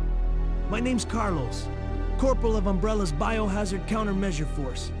 My name's Carlos, Corporal of Umbrella's Biohazard Countermeasure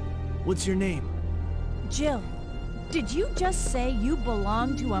Force. What's your name? Jill, did you just say you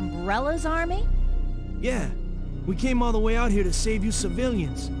belong to Umbrella's army? Yeah. We came all the way out here to save you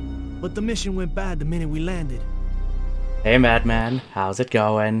civilians. But the mission went bad the minute we landed. Hey, Madman. How's it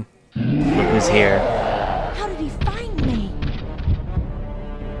going? Look who's here. How did he find me?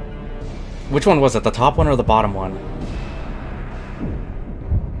 Which one was it? The top one or the bottom one?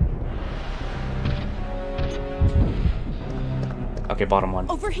 Okay, bottom one.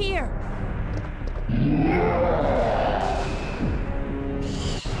 Over here.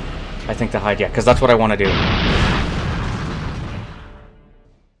 I think to hide, yeah, because that's what I want to do.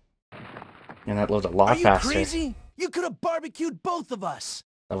 And that loads a lot faster. Are you crazy? You could have barbecued both of us.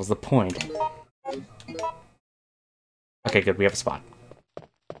 That was the point. Okay, good. We have a spot.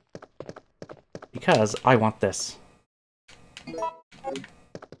 Because I want this.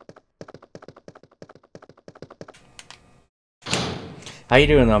 How you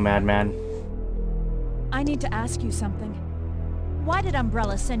doing though, Madman? I need to ask you something. Why did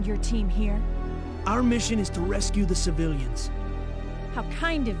Umbrella send your team here? Our mission is to rescue the civilians. How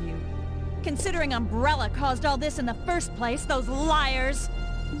kind of you. Considering Umbrella caused all this in the first place, those liars!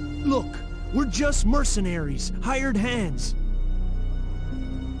 Look, we're just mercenaries, hired hands.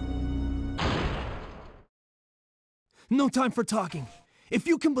 No time for talking. If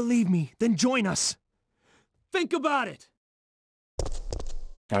you can believe me, then join us. Think about it!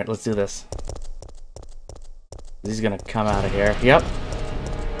 Alright, let's do this. He's gonna come out of here. Yep.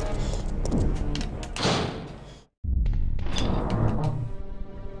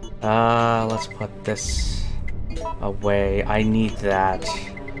 Let's put this away. I need that.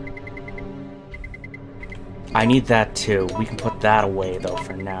 I need that too. We can put that away though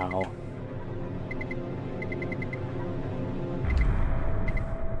for now.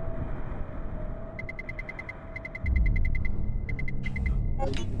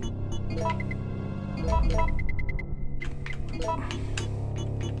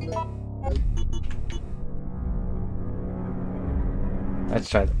 Let's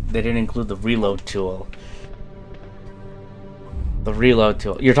try. They didn't include the reload tool. The reload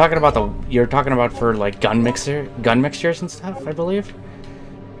tool. You're talking about for like gun mixtures and stuff, I believe.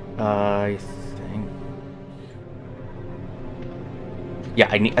 I think. Yeah,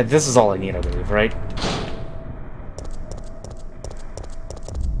 I need. This is all I need, I believe, right?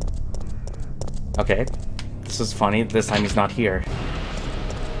 Okay. This is funny. This time he's not here.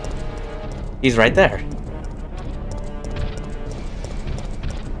 He's right there.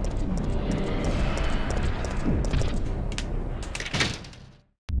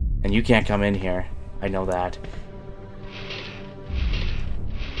 And you can't come in here. I know that.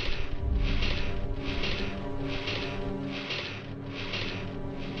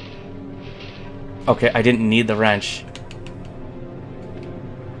 Okay, I didn't need the wrench.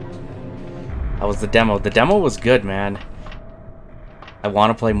 That was the demo. The demo was good, man. I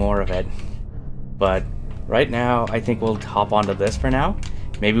want to play more of it. But right now, I think we'll hop onto this for now.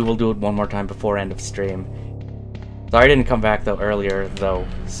 Maybe we'll do it one more time before end of stream. Sorry I didn't come back though earlier though,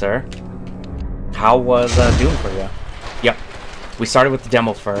 sir. How was Doom for you? Yep. We started with the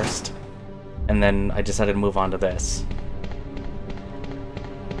demo first, and then I decided to move on to this.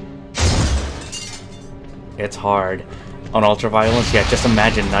 It's hard. On ultra violence, yeah, just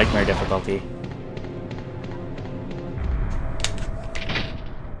imagine nightmare difficulty.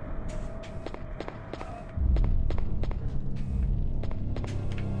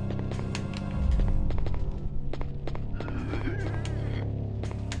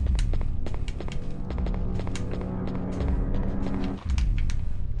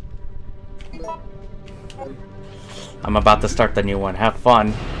 I'm about to start the new one. Have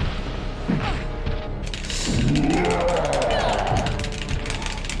fun.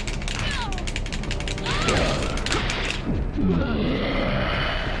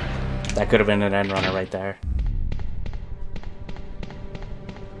 That could have been an end runner right there.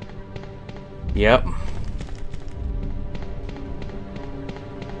 Yep.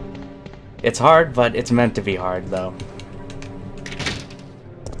 It's hard, but it's meant to be hard, though.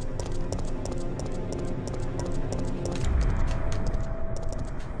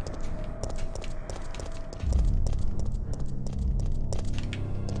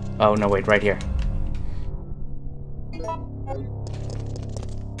 Oh, no, wait, right here.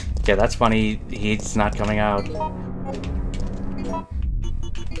 Yeah, that's funny. He's not coming out.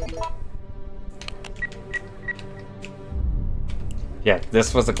 Yeah,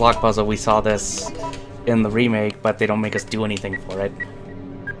 this was the clock puzzle. We saw this in the remake, but they don't make us do anything for it.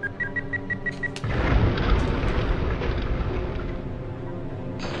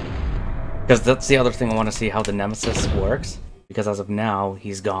 Because that's the other thing I want to see, how the Nemesis works. Because as of now,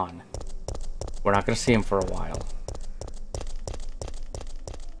 he's gone. We're not going to see him for a while.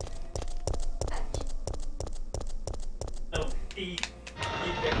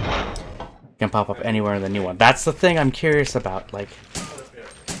 Can pop up anywhere in the new one. That's the thing I'm curious about. Like,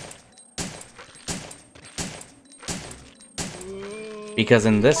 because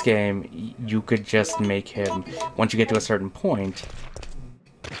in this game, you could just make him, once you get to a certain point,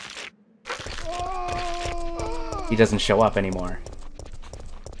 he doesn't show up anymore.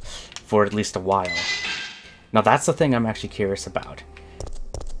 For at least a while. Now that's the thing I'm actually curious about.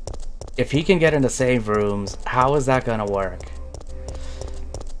 If he can get into save rooms, how is that gonna work?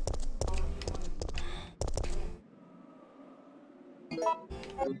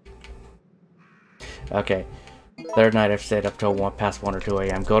 Okay. Third night I've stayed up till past 1 or 2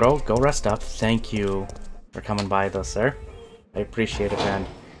 a.m. Go rest up. Thank you for coming by though, sir. I appreciate it, man.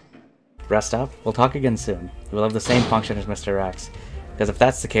 Rest up. We'll talk again soon. We'll have the same function as Mr. X. Because if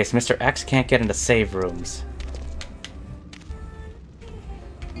that's the case, Mr. X can't get into save rooms.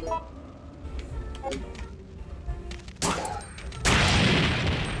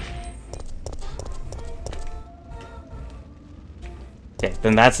 Okay,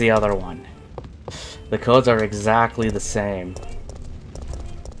 then that's the other one. The codes are exactly the same.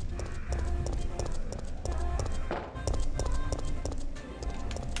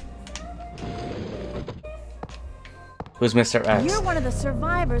 Who's Mr. X? You're one of the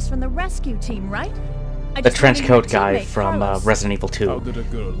survivors from the rescue team, right? The trench coat guy from Resident Evil 2. How did a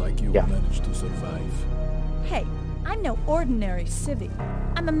girl like you manage to survive? Hey, I'm no ordinary civvy.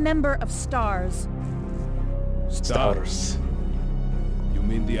 I'm a member of STARS. Stars? You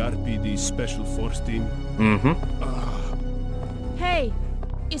mean the RPD Special Force Team? Mm-hmm. Hey,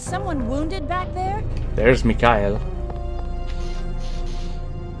 is someone wounded back there? There's Mikhail.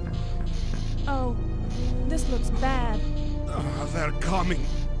 Oh, this looks bad. They're coming.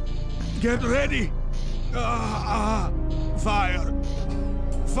 Get ready. Fire.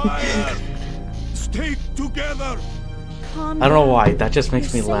 Fire. Stay together. Calm I don't know down. why, that just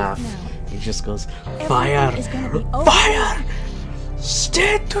makes You're me safe laugh. now. He just goes, Everything fire! is gonna be okay. Fire!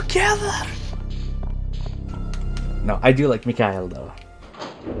 Stay together! No, I do like Mikhail though.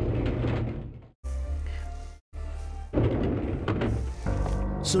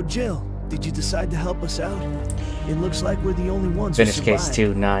 So Jill, did you decide to help us out? It looks like we're the only ones Finish who case survived.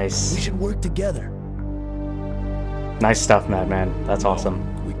 2, nice. We should work together. Nice stuff, Madman. That's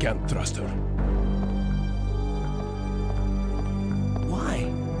awesome. We can't trust her.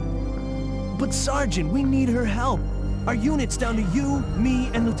 Why? But Sergeant, we need her help. Our unit's down to you, me,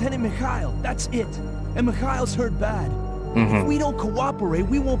 and Lieutenant Mikhail. That's it. And Mikhail's hurt bad. If we don't cooperate,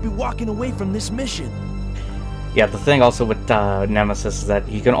 we won't be walking away from this mission. Yeah, the thing also with Nemesis is that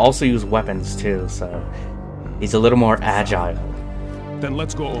he can also use weapons too, so he's a little more agile. Then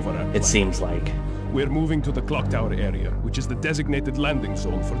let's go over our It plan. seems like. We're moving to the clock tower area, which is the designated landing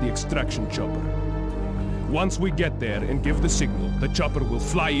zone for the extraction chopper. Once we get there and give the signal, the chopper will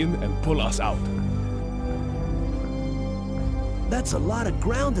fly in and pull us out. That's a lot of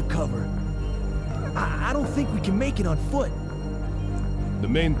ground to cover. I don't think we can make it on foot. The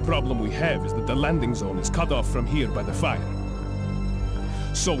main problem we have is that the landing zone is cut off from here by the fire.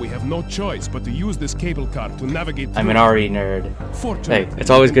 So we have no choice but to use this cable car to navigate. I'm an RE nerd. Hey, it's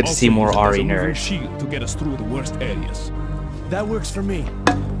always good to see more RE nerds. Shield to get us through the worst areas. That works for me.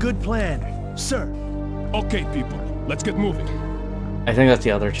 Good plan, sir. Okay, people, let's get moving. I think that's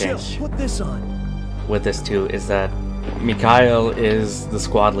the other Jill, change put this on. with this too, is that Mikhail is the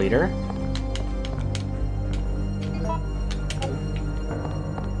squad leader.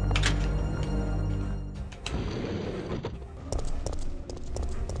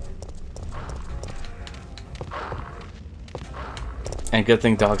 And good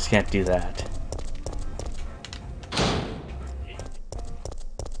thing dogs can't do that.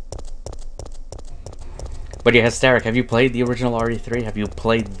 But yeah, Hysteric, have you played the original RE3? Have you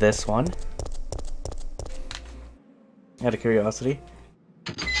played this one? Out of curiosity.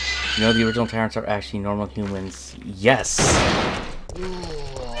 You know the original tyrants are actually normal humans. Yes!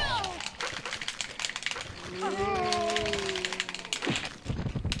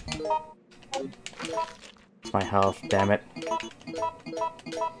 It's my health, damn it.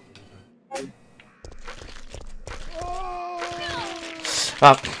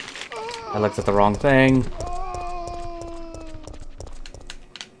 Oh! I looked at the wrong thing.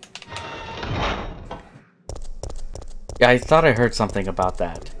 Yeah, I thought I heard something about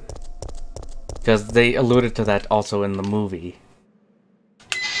that. Because they alluded to that also in the movie.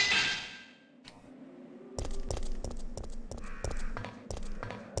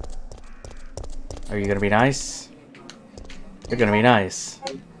 Are you gonna be nice? You're gonna be nice.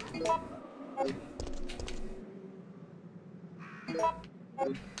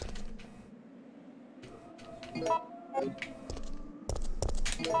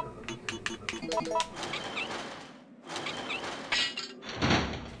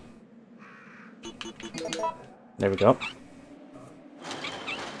 There we go.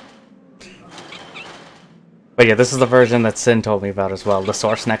 But yeah, this is the version that Sin told me about as well. The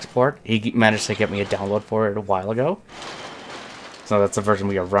source and export. He managed to get me a download for it a while ago. So that's the version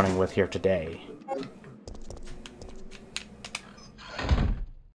we are running with here today.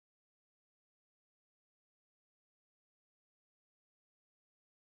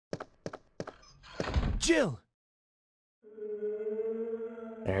 Jill!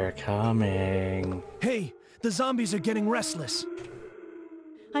 They're coming. Hey, the zombies are getting restless.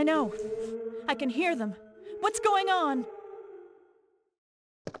 I know. I can hear them. What's going on?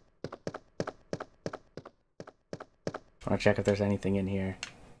 I want to check if there's anything in here.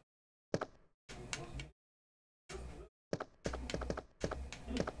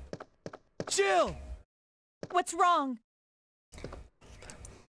 Jill! What's wrong?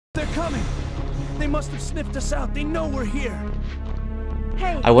 They're coming! They must have sniffed us out. They know we're here.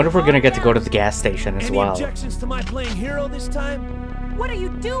 Hey, I wonder if we're gonna get to go to the gas station as Any well. objections to my playing hero this time? What are you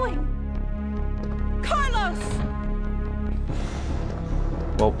doing? Carlos!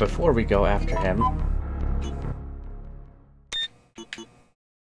 Well, before we go after him...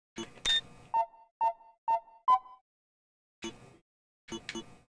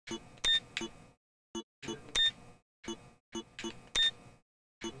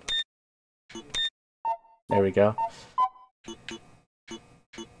 There we go.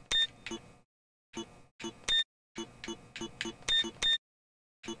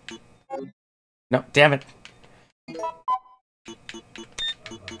 No, damn it.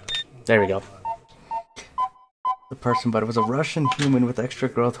 There we go. The person, but it was a Russian human with extra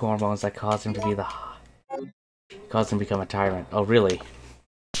growth hormones that caused him to be caused him to become a tyrant. Oh, really?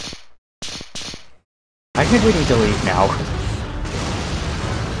 I think we need to leave now.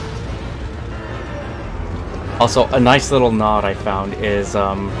 Also, a nice little nod I found is,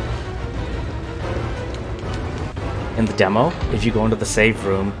 in the demo, if you go into the save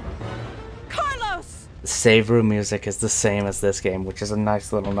room, Carlos! the save room music is the same as this game, which is a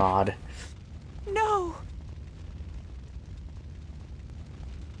nice little nod. No!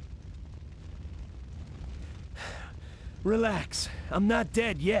 Relax. I'm not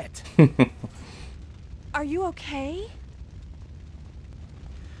dead yet. Are you okay?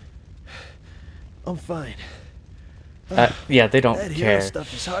 I'm fine. Yeah, they don't That care. hero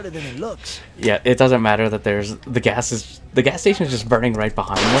stuff is harder than it looks. Yeah, it doesn't matter that there's the gas station is just burning right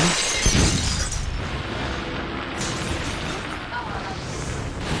behind them.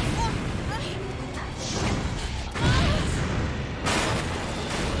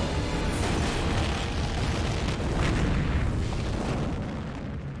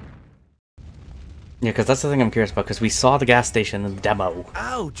 Yeah, because that's the thing I'm curious about, because we saw the gas station in the demo.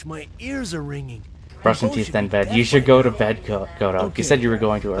 Ouch, my ears are ringing. Brush some teeth, then bed. You should go to bed, Godo. Okay. You said you were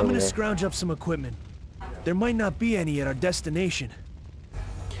going to I'm earlier. gonna scrounge up some equipment. There might not be any at our destination.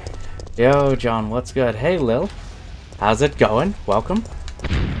 Yo, John, what's good? Hey, Lil. How's it going? Welcome.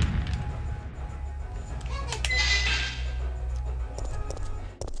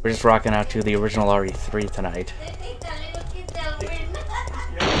 We're just rocking out to the original RE3 tonight.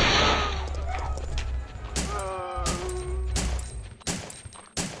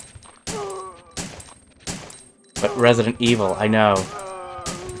 But Resident Evil, I know.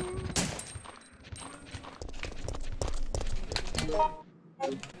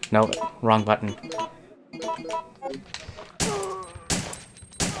 No, wrong button.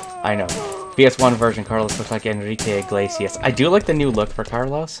 I know. PS1 version, Carlos looks like Enrique Iglesias. I do like the new look for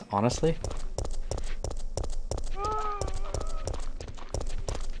Carlos, honestly.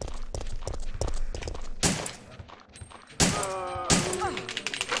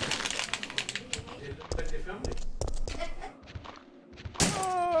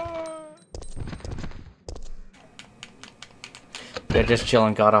 They're just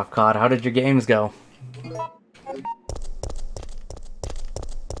chilling, got off COD. How did your games go?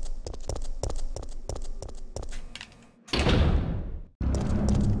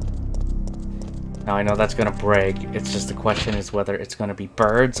 Now I know that's gonna break. It's just the question is whether it's gonna be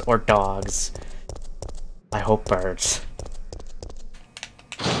birds or dogs. I hope birds.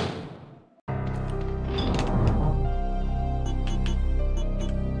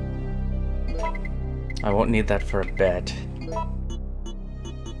 I won't need that for a bit.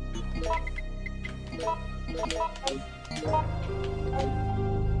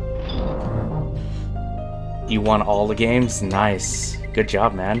 You won all the games? Nice. Good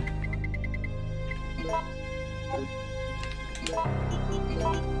job, man.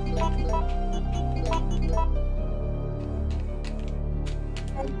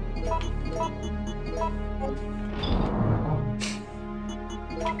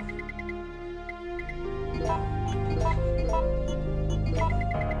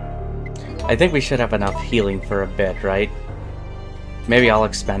 I think we should have enough healing for a bit, right? Maybe I'll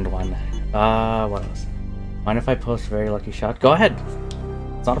expend one. What else? Mind if I post very lucky shot? Go ahead.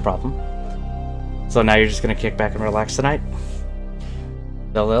 It's not a problem. So now you're just gonna kick back and relax tonight?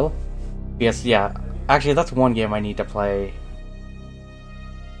 Lil? Yes, yeah. Actually, that's one game I need to play.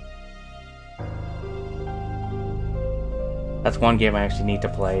 That's one game I actually need to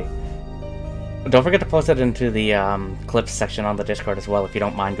play. Don't forget to post it into the clips section on the Discord as well, if you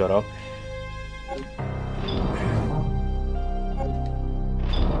don't mind, Goto.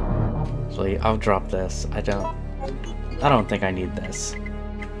 So I'll drop this. I don't think I need this.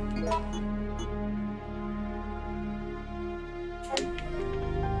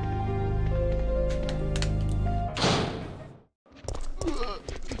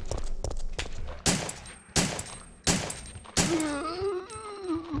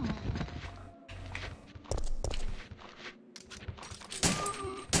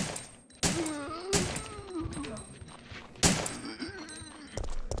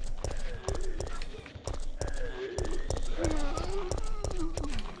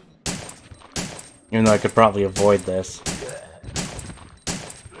 Even though I could probably avoid this.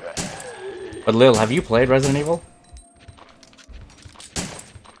 But Lil, have you played Resident Evil?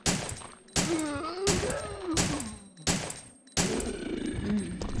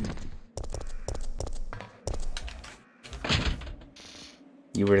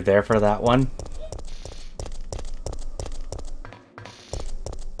 You were there for that one?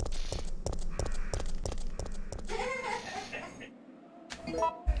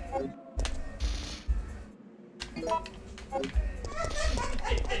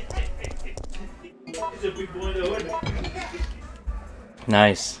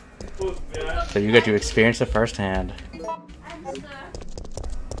 Nice. So you get to experience it firsthand.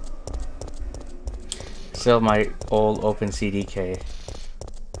 Still my old open CDK.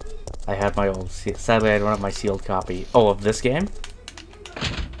 I had my old... Sadly, I don't have my sealed copy. Oh, of this game?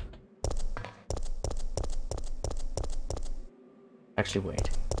 Actually, wait.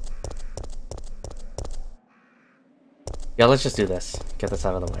 Yeah, let's just do this. Get this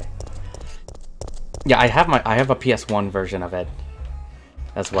out of the way. Yeah, I have a PS1 version of it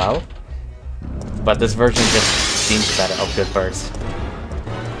as well, but this version just seems better. Oh, good birds.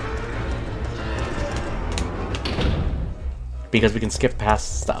 Because we can skip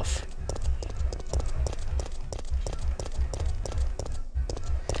past stuff.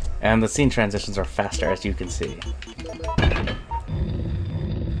 And the scene transitions are faster, as you can see.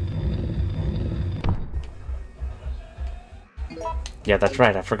 Yeah, that's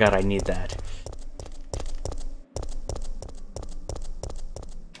right, I forgot I need that.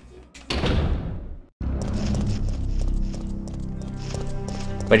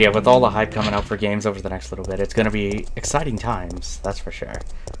 But yeah, with all the hype coming out for games over the next little bit, it's gonna be exciting times, that's for sure.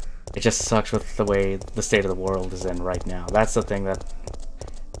 It just sucks with the way the state of the world is in right now. That's the thing that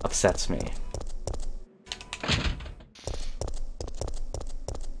upsets me.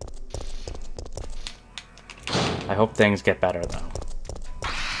 I hope things get better, though.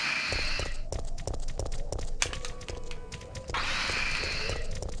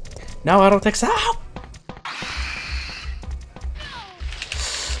 No, I don't think so!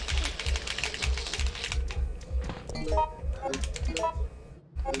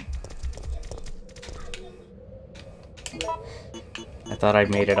 I thought I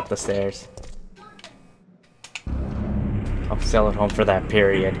made it up the stairs. I'm still at home for that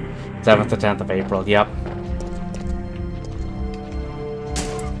period. 7th to 10th of April, yep.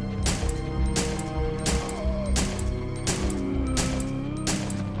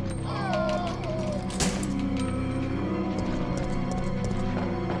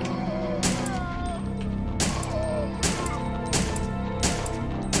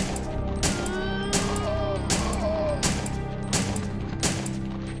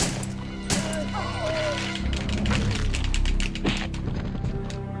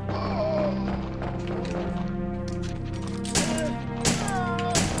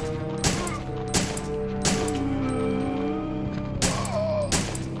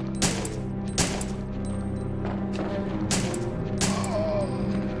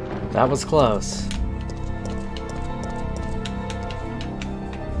 That was close.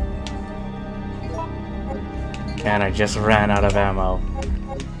 And I just ran out of ammo.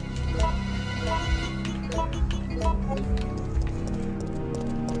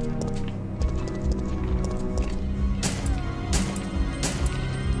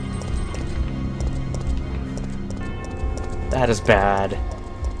 That is bad.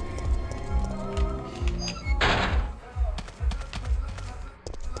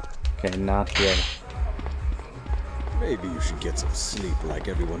 Okay, not here. Maybe you should get some sleep like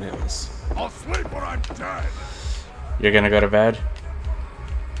everyone else. I'll sleep or I'm dead. You're gonna go to bed?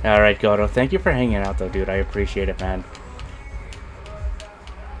 Alright, Goto. Thank you for hanging out, though, dude. I appreciate it, man.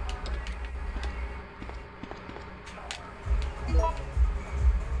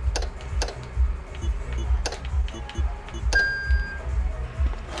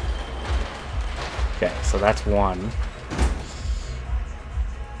 Okay, so that's one.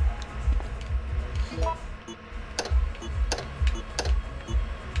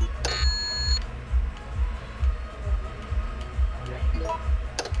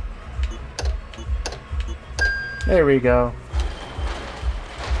 There we go.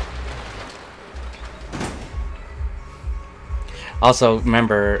 Also,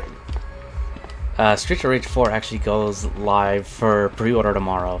 remember, Streets of Rage 4 actually goes live for pre-order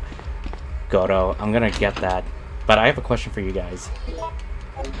tomorrow. Goto, I'm gonna get that. But I have a question for you guys.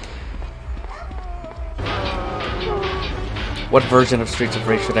 What version of Streets of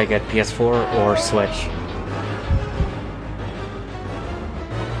Rage should I get, PS4 or Switch?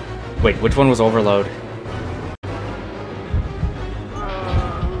 Wait, which one was Overload?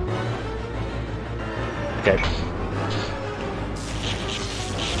 Okay.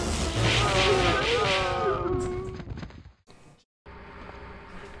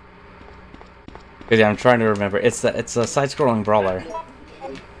 Yeah, I'm trying to remember. It's a side-scrolling brawler.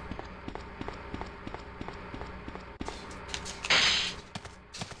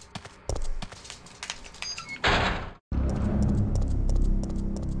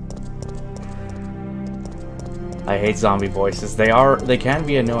 I hate zombie voices. They can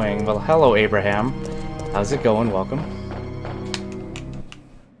be annoying. Well, hello, Abraham. How's it going? Welcome.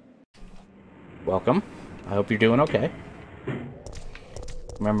 Welcome. I hope you're doing okay.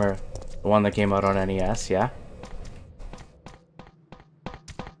 Remember the one that came out on NES, yeah?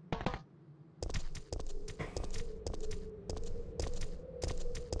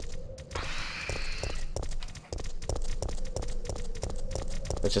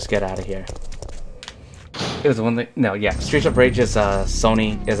 Let's just get out of here. It was the one that... No, yeah. Streets of Rage is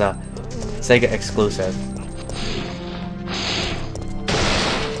Sony, is a Sega exclusive.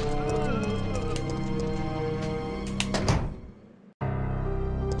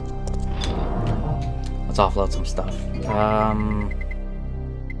 Let's offload some stuff.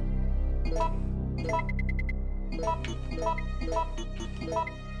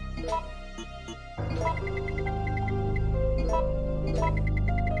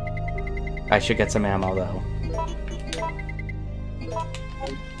 I should get some ammo though.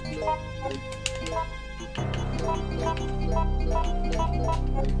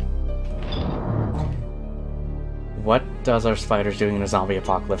 What does our spiders doing in a zombie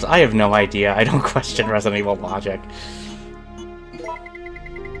apocalypse? I have no idea. I don't question Resident Evil logic.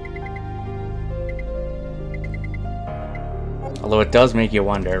 Although it does make you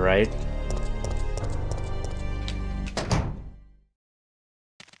wonder, right?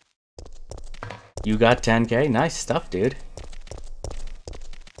 You got 10K? Nice stuff, dude.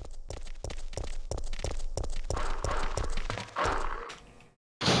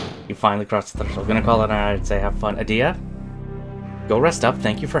 finally crossed the threshold. Gonna call it a night and say have fun. Adia? Go rest up.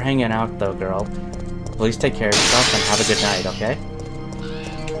 Thank you for hanging out, though, girl. Please take care of yourself and have a good night, okay?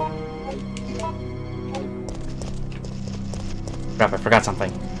 Crap, I forgot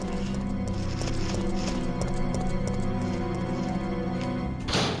something.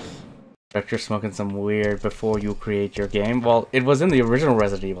 You're smoking some weird before you create your game. Well, it was in the original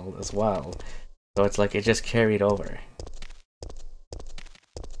Resident Evil as well. So it's like it just carried over.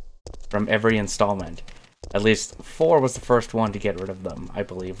 From every installment. At least 4 was the first one to get rid of them, I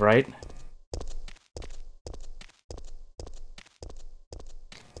believe, right?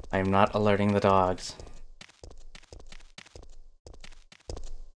 I am not alerting the dogs.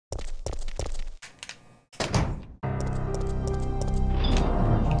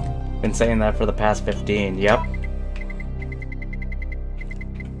 Been saying that for the past 15, yep.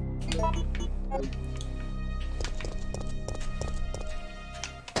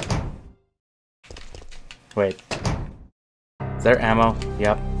 Wait. Is there ammo?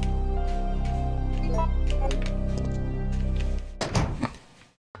 Yep.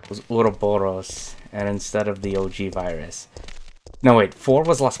 It was Ouroboros, and instead of the OG virus. No, wait. 4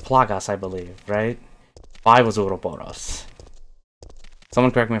 was Las Plagas, I believe, right? 5 was Ouroboros.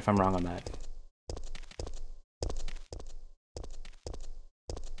 Someone correct me if I'm wrong on that.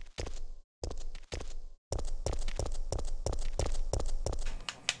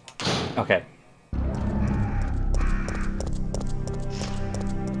 Okay.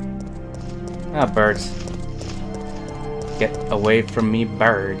 Ah, birds. Get away from me,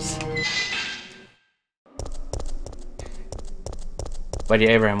 birds. Buddy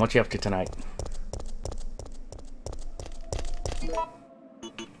Abraham, what you up to tonight?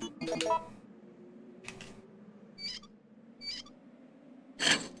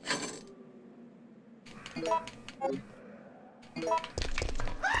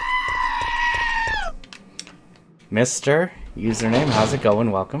 Mister, username, how's it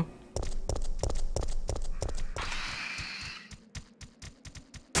going? Welcome.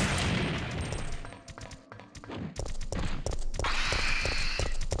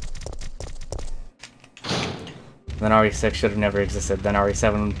 Then RE6 should have never existed. Then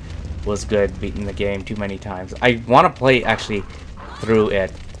RE7 was good, beating the game too many times. I want to play, actually, through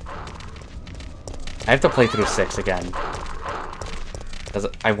it. I have to play through 6 again. Because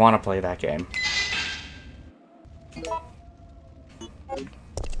I want to play that game.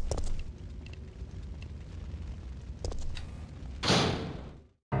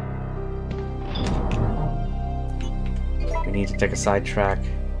 We need to take a sidetrack.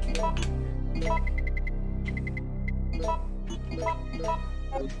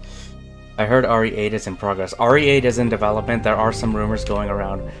 I heard RE8 is in progress. RE8 is in development. There are some rumors going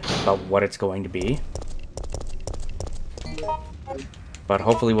around about what it's going to be. But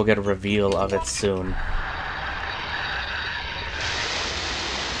hopefully we'll get a reveal of it soon.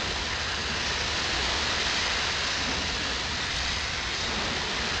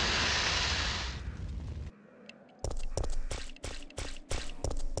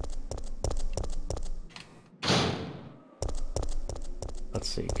 Let's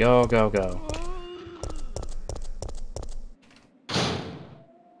see. Go, go, go.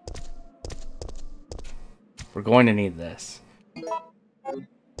 We're going to need this.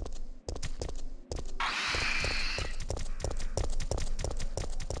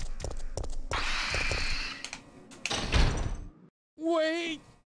 Wait!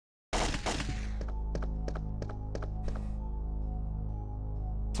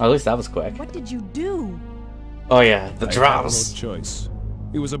 Oh, at least that was quick. What did you do? Oh yeah, the I drops. had no choice.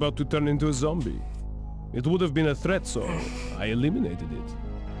 He was about to turn into a zombie. It would have been a threat, so I eliminated it.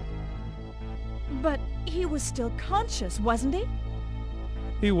 But he was still conscious, wasn't he?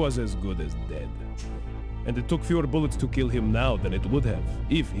 He was as good as dead. And it took fewer bullets to kill him now than it would have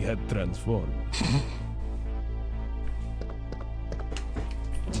if he had transformed.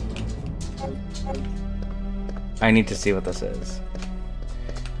 I need to see what this is.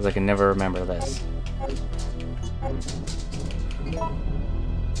 Because I can never remember this.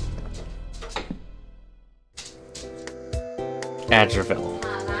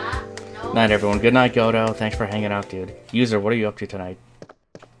 Adgerville. Night, everyone. Good night, Godo. Thanks for hanging out, dude. User, what are you up to tonight?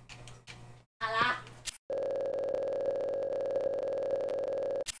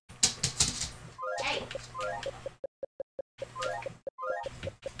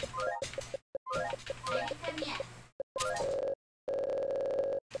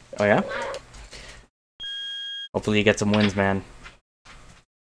 Oh yeah? Hopefully you get some wins, man.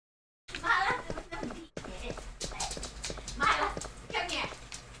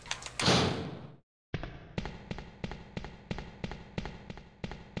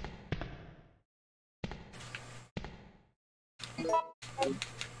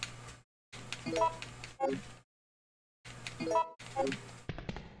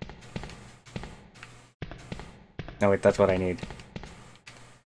 No, wait, that's what I need.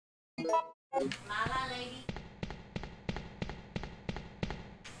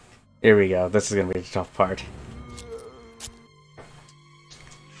 Here we go. This is gonna be the tough part.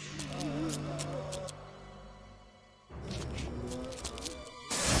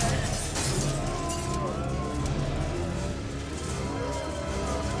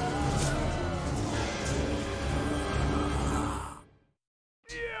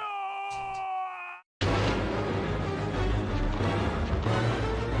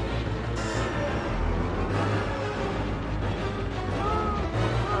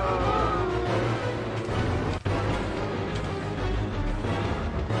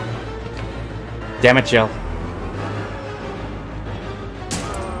 Damn it, Jill.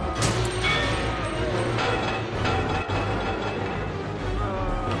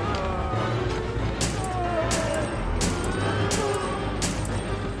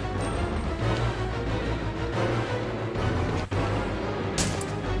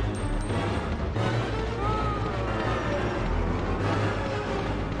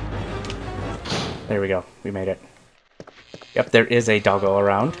 There we go. We made it. Yep, there is a doggo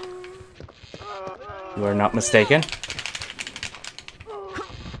around. You are not mistaken.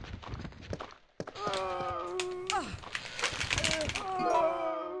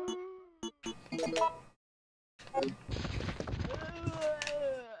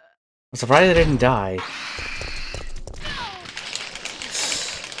 I'm surprised I didn't die.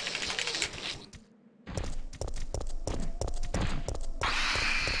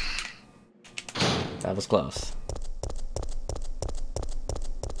 That was close.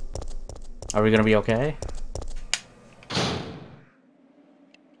 Are we gonna be okay?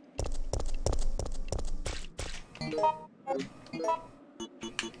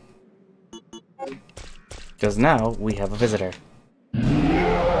 Because now we have a visitor.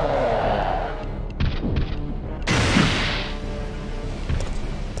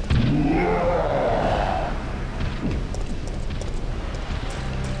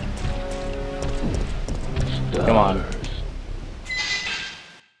 Come on.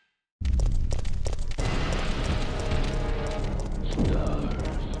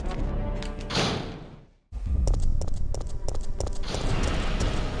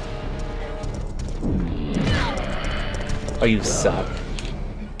 Oh, you suck.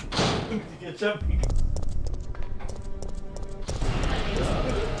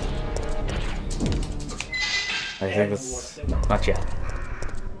 I think it's not yet.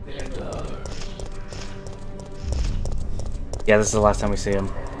 Yeah, this is the last time we see him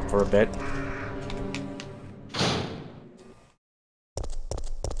for a bit.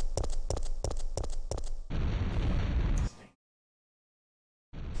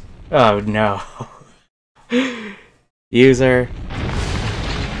 Oh no. User.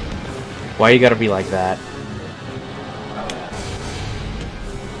 Why you gotta be like that?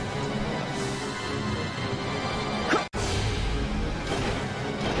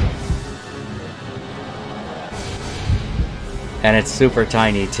 And it's super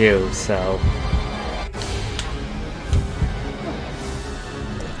tiny too, so...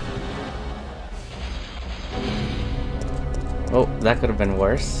 Oh, that could have been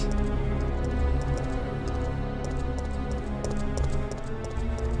worse.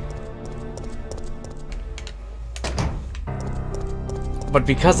 But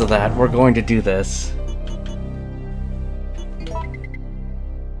because of that, we're going to do this.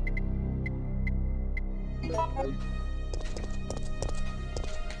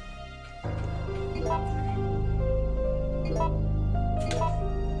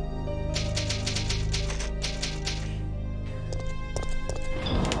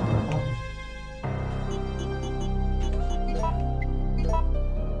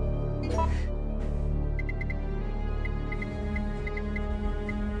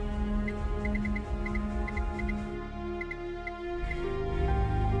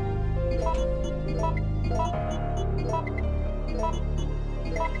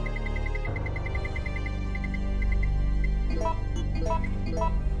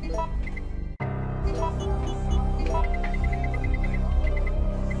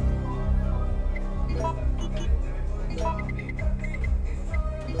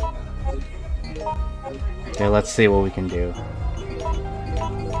 Okay, let's see what we can do.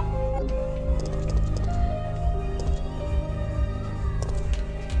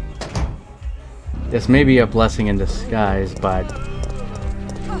 This may be a blessing in disguise, but...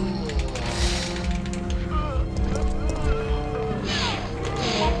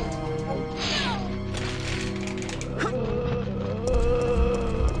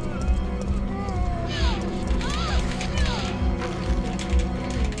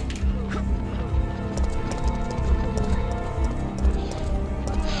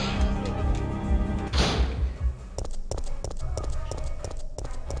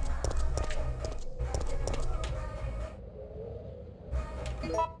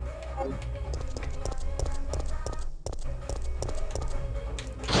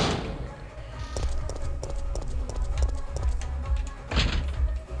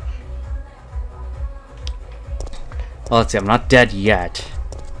 Well, let's see, I'm not dead yet.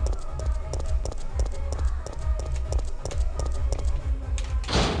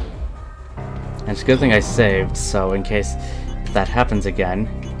 And it's a good thing I saved, so in case that happens again.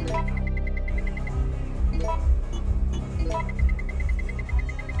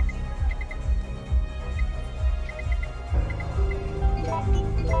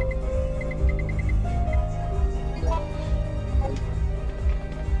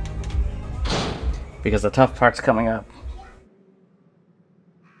 Because the tough part's coming up.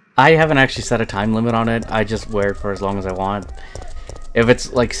 I haven't actually set a time limit on it, I just wear it for as long as I want. If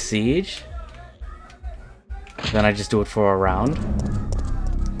it's like Siege, then I just do it for a round.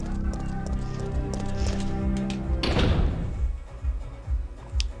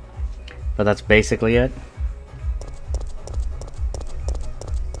 But that's basically it.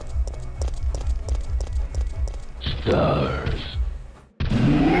 Stars.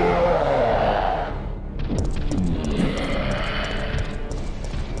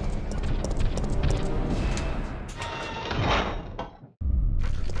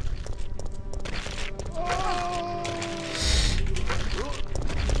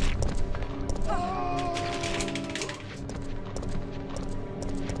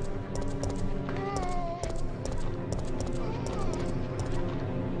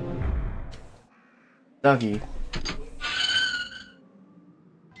 Dougie.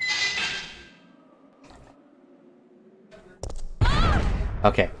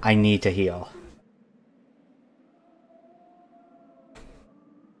 Okay, I need to heal.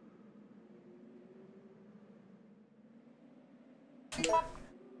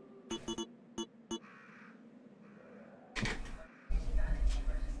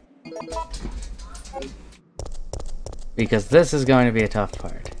 Because this is going to be a tough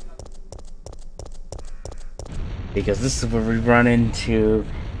part. Because this is where we run into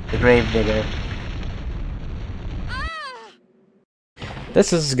the Gravedigger.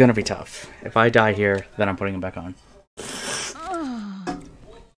 This is gonna be tough. If I die here, then I'm putting him back on.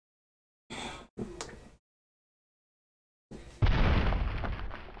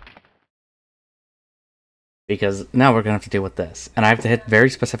 Because now we're gonna have to deal with this. And I have to hit very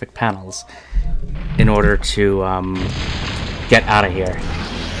specific panels in order to get out of here.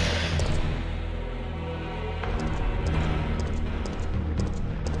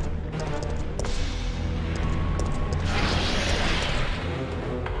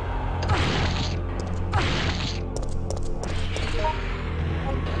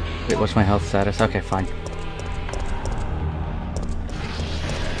 Wait, what's my health status? Okay, fine.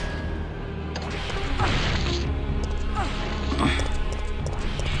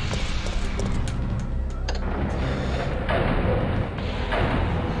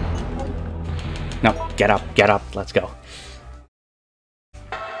 No, get up, let's go.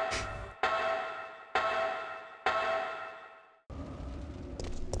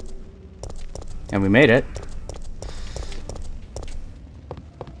 And we made it.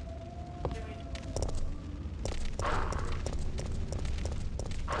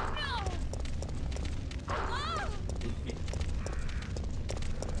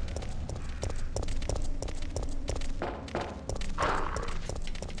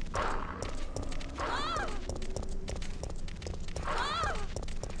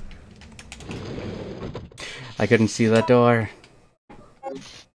 I couldn't see that door.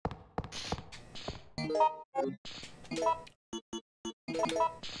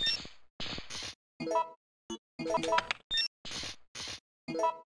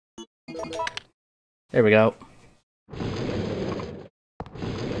 There we go.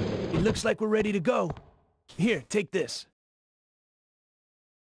 It looks like we're ready to go. Here, take this.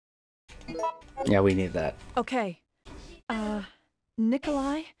 Yeah, we need that. Okay.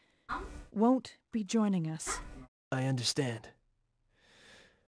 Nikolai won't be joining us. I understand.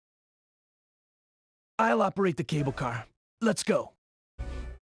 I'll operate the cable car. Let's go.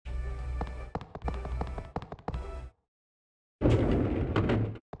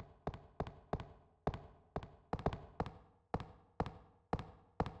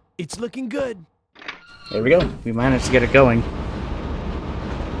 It's looking good. There we go. We managed to get it going.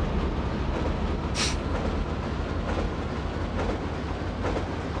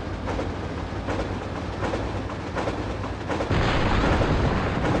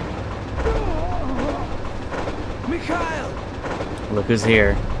 Look who's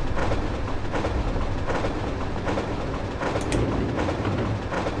here.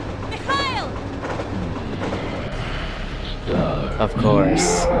 Stars. Of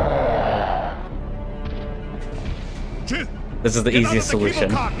course. Jill, This is the get out easiest of the cable solution.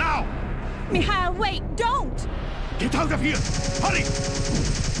 car now! Mikhail, wait, don't! Get out of here! Hurry!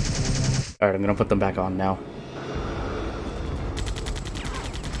 Alright, I'm gonna put them back on now.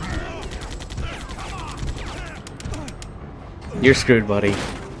 You're screwed, buddy.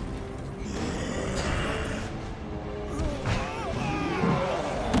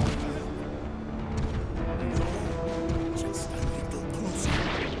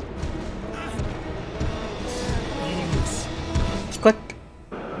 Click.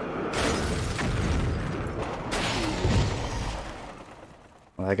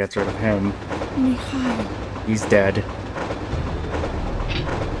 Well, that gets rid of him. Mikhail. He's dead.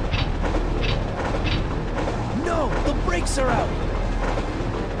 No, the brakes are out.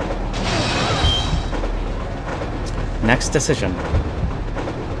 Next decision.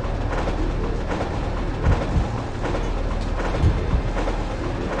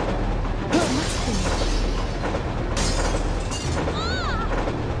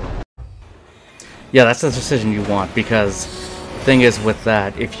 Yeah, that's the decision you want, because the thing is with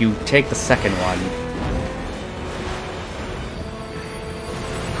that, if you take the second one,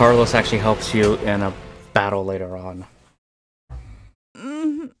 Carlos actually helps you in a battle later on.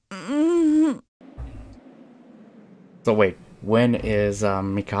 So wait, when is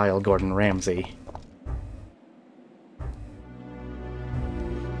Mikhail Gordon Ramsay?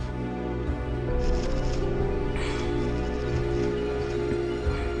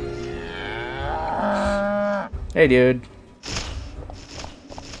 Hey, dude.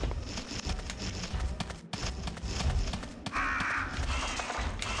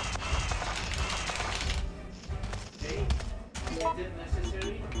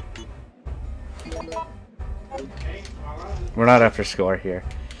 We're not after score here.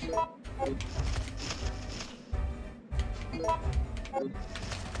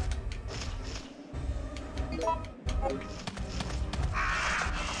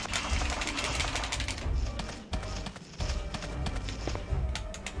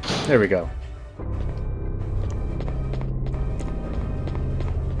 There we go.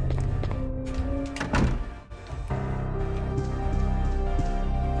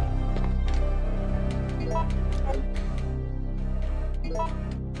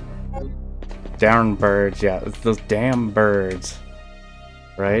 Down birds, yeah, it's those damn birds,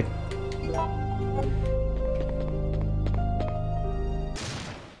 right?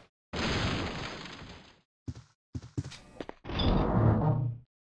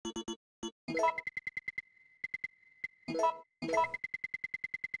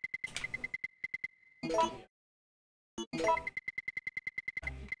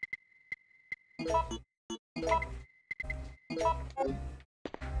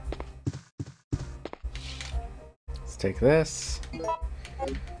 Let's take this.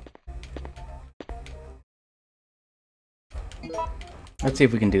 Let's see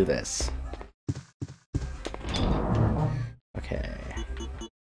if we can do this. Okay.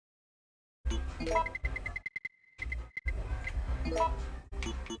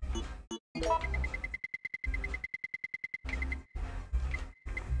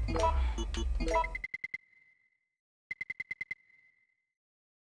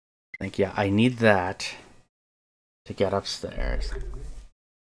 Yeah, I need that to get upstairs.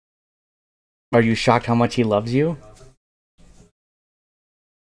 Are you shocked how much he loves you?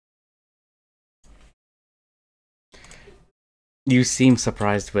 You seem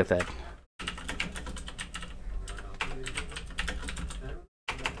surprised with it.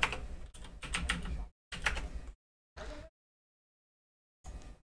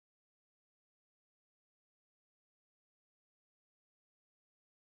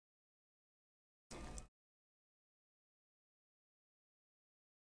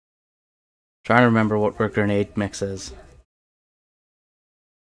 Trying to remember what her grenade mix is.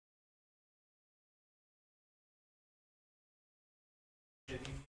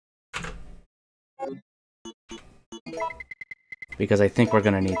 Because I think we're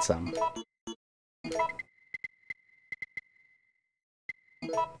gonna need some.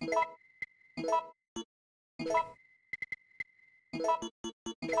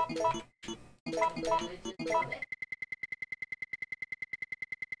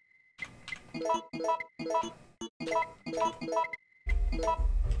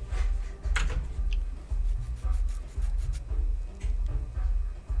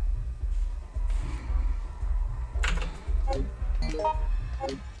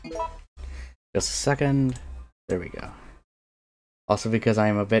 Just a second. There we go. Also because I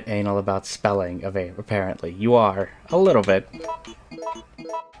am a bit anal about spelling of aim, apparently. You are. A little bit.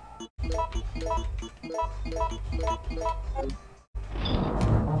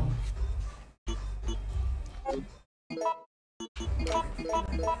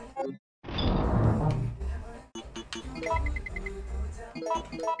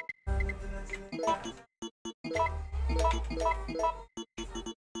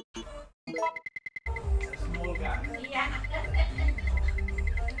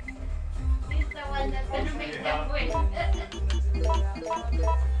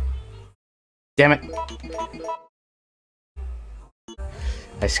 Damn it!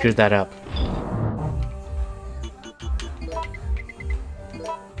 I screwed that up.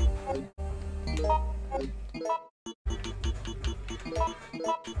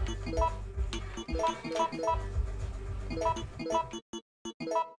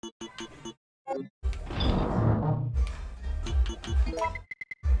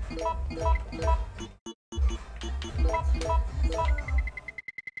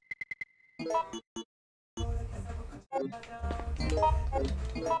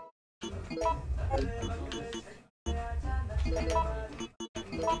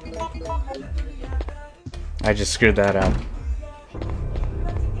 I just screwed that up.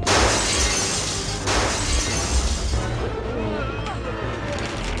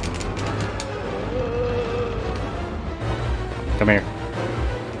 Come here.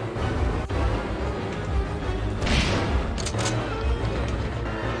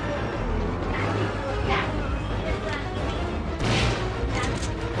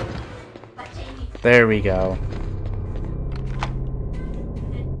 There we go.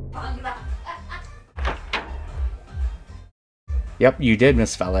 Yep, you did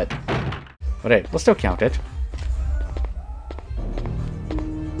misspell it. But hey, we'll still count it.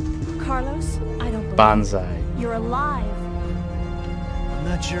 Carlos, I don't believe Bonsai. you're alive. I'm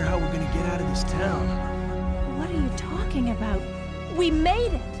not sure how we're gonna get out of this town. What are you talking about? We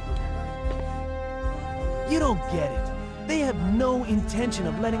made it! You don't get it. They have no intention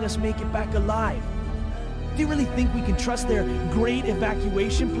of letting us make it back alive. Do you really think we can trust their great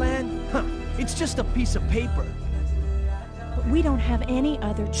evacuation plan? Huh, it's just a piece of paper. But we don't have any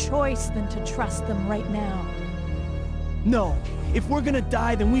other choice than to trust them right now. No, if we're gonna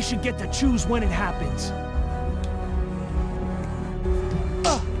die, then we should get to choose when it happens.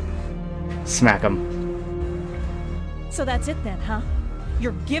 Smack him. So that's it then, huh?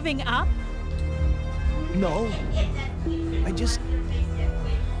 You're giving up? No. I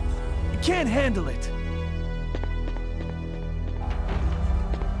can't handle it.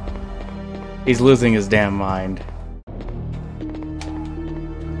 He's losing his damn mind.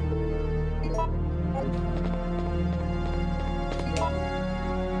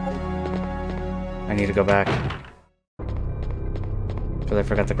 I need to go back. Because I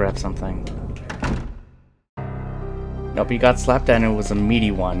forgot to grab something. Nope, he got slapped and it was a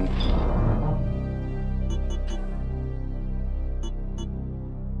meaty one.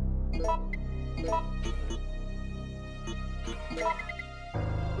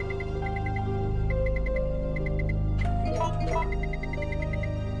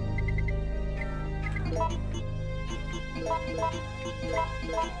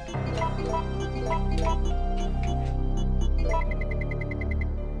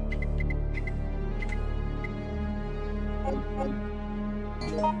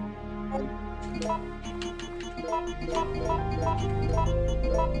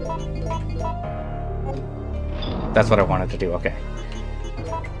 That's what I wanted to do, okay.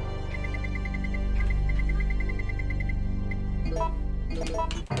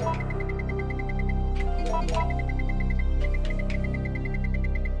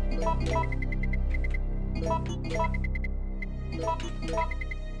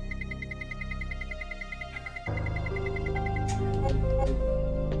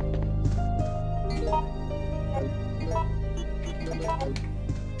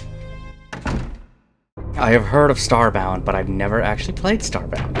 I have heard of Starbound, but I've never actually played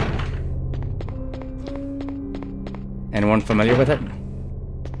Starbound. Anyone familiar with it?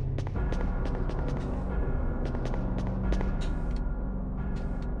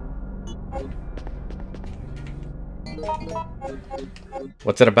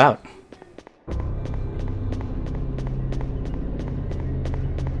 What's it about?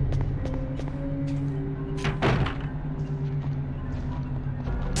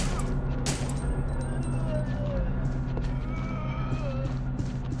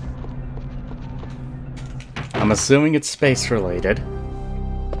 I'm assuming it's space related,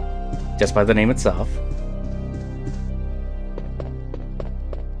 just by the name itself.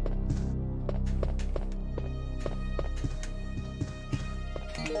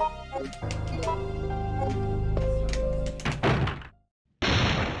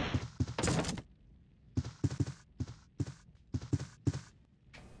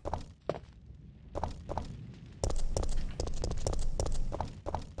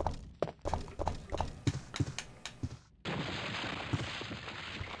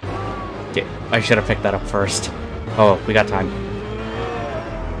 Yeah, I should have picked that up first. Oh, we got time.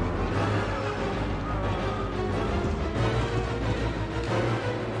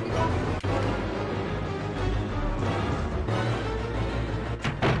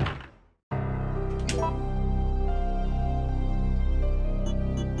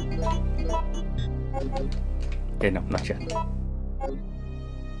 Okay, no, not yet.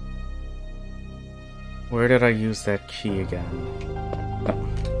 Where did I use that key again? No.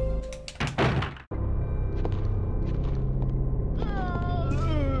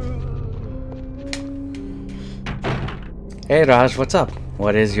 Hey Raj, what's up?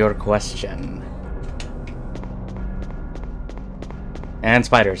 What is your question? And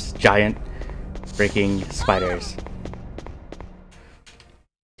spiders. Giant freaking spiders.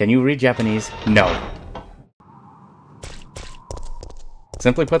 Can you read Japanese? No.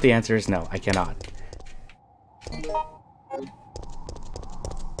 Simply put, the answer is no, I cannot.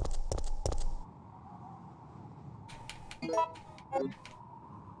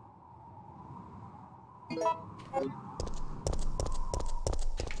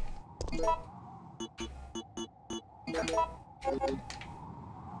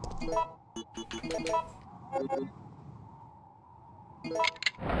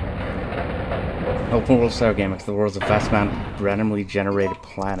 Open world style game. The world's a vast amount of randomly generated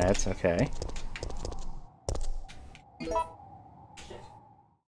planets. Okay.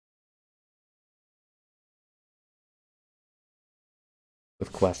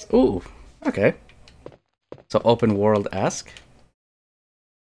 With quests. Ooh. Okay. So open world-esque.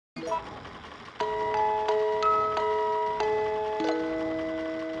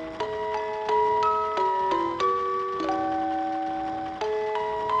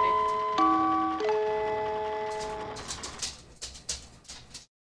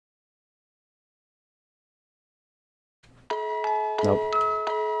 Nope.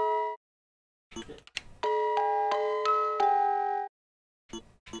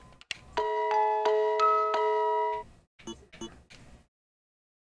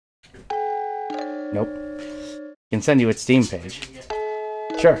 Nope. Can send you its Steam page.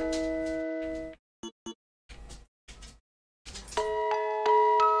 Sure.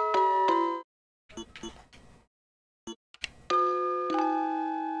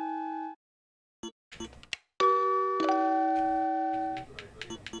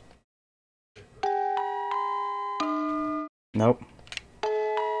 Nope.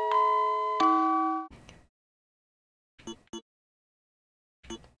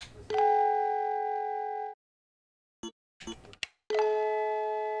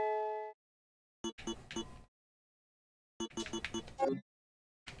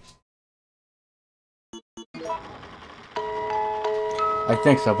 I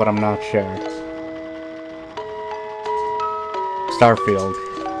think so, but I'm not sure. Starfield.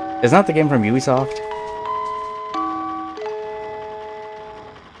 Isn't that the game from Ubisoft?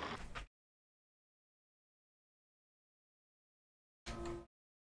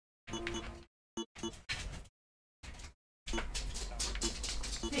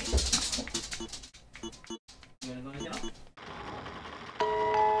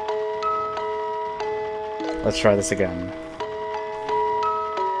 Let's try this again.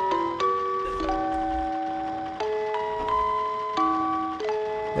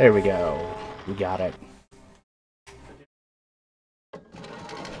 There we go. We got it.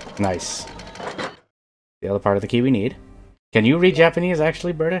 Nice. The other part of the key we need. Can you read Japanese,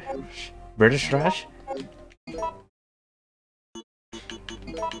 actually, British trash?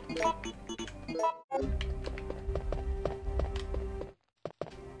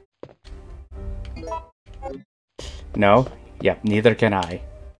 No? Yep, neither can I.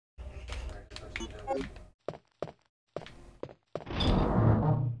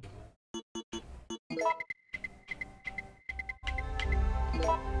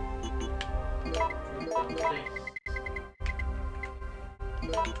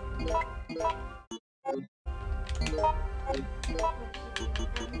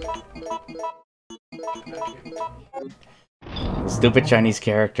 The stupid Chinese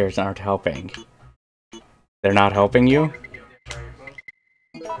characters aren't helping. They're not helping you?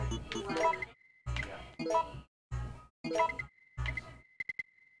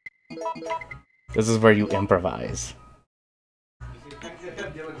 This is where you improvise.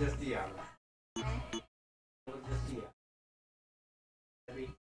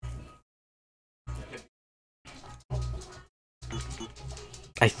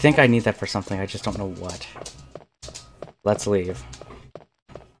 I think I need that for something, I just don't know what. Let's leave.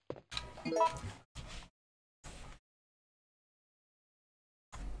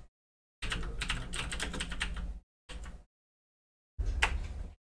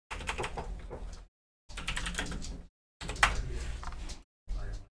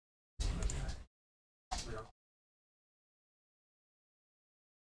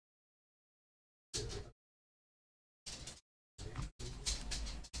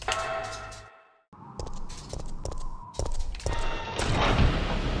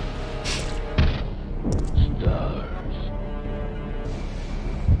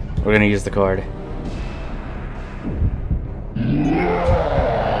 We're gonna use the cord.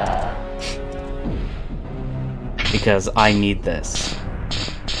 Because I need this.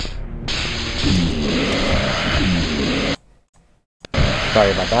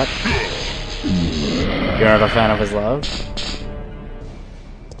 Sorry about that. You're not a fan of his love?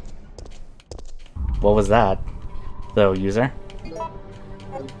 What was that? Though, user?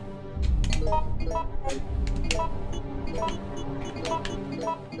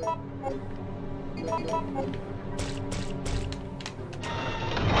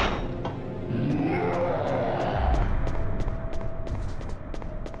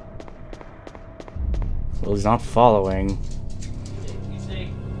 Well, he's not following.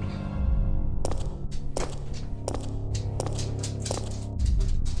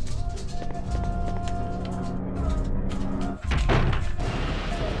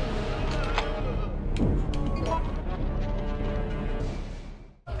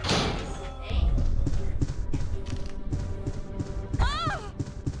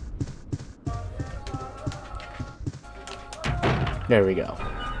 There we go.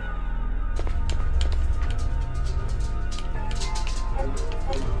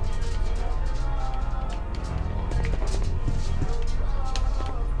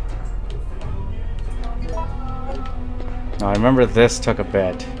 Now, I remember this took a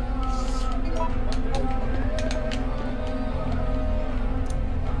bit.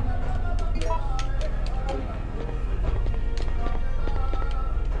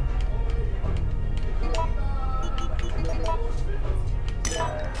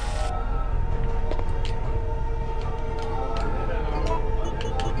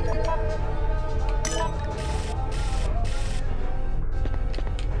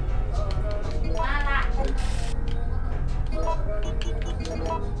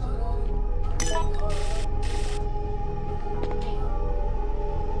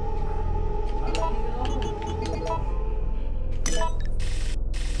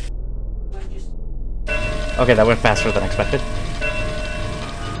 Okay, that went faster than expected.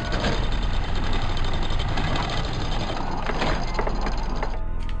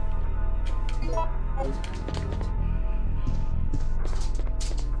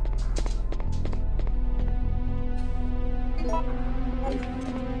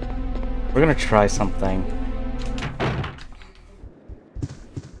 We're gonna try something.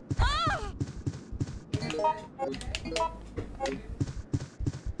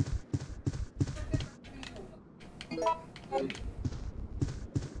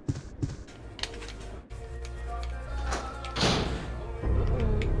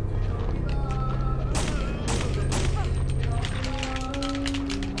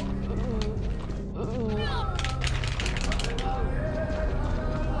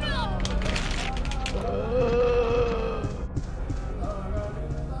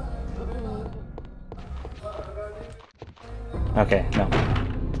 Okay, no.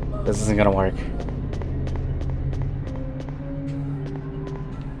 This isn't gonna work.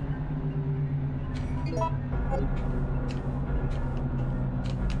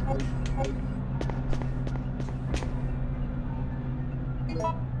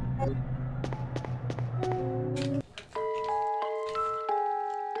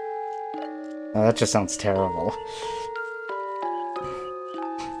 Oh, that just sounds terrible.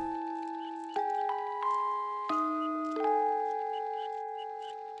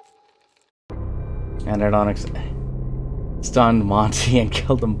 And it stunned Monty and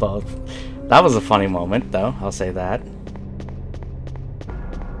killed them both. That was a funny moment, though, I'll say that.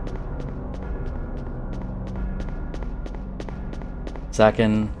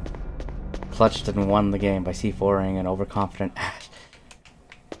 Second, clutched and won the game by C4ing an overconfident Ash.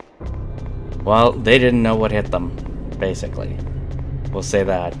 Well, they didn't know what hit them, basically. We'll say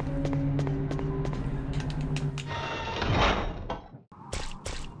that.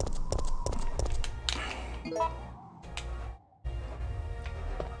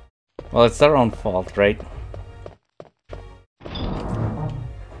 Well, it's their own fault, right?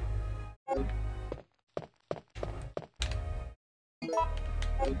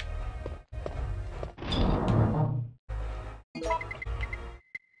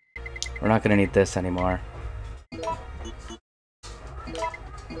 We're not gonna need this anymore.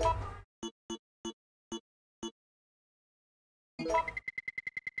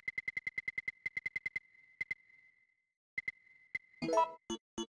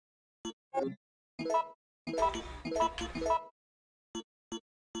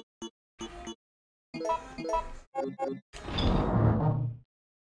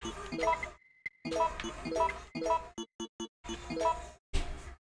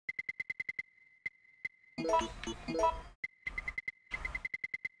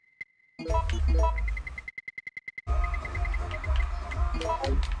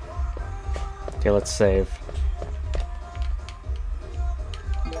 Okay, let's save.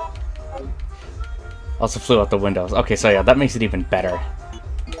 Also flew out the windows. Okay, so yeah, that makes it even better.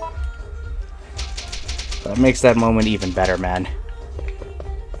 That makes that moment even better, man.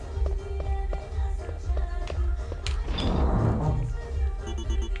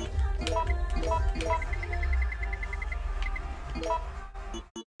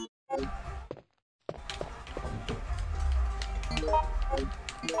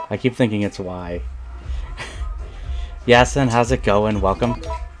 I keep thinking it's Y. Yasin, how's it going? Welcome.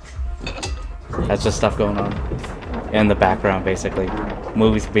 That's just stuff going on in the background, basically.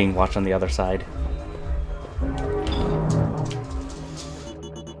 Movies being watched on the other side.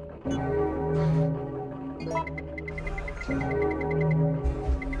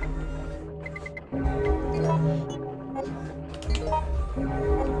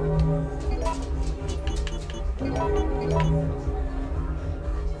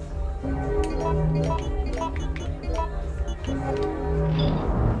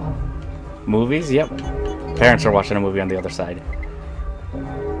 Movies? Yep. Parents are watching a movie on the other side.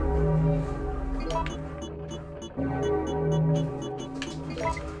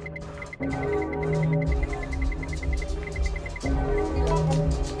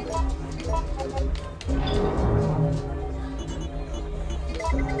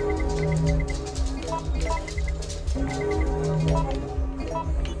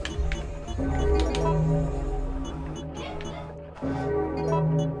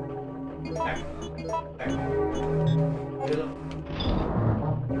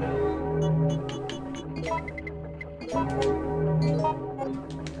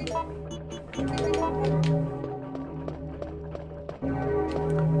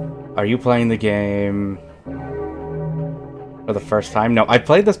 Are you playing the game for the first time? No, I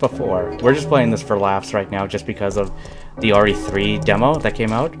played this before. We're just playing this for laughs right now just because of the RE3 demo that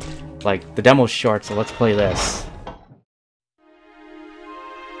came out. Like, the demo's short, so let's play this.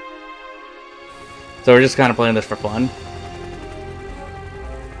 So we're just kind of playing this for fun.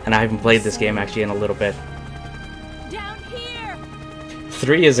 And I haven't played this game actually in a little bit. Down here.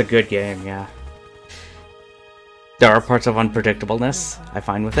 3 is a good game, yeah. There are parts of unpredictableness I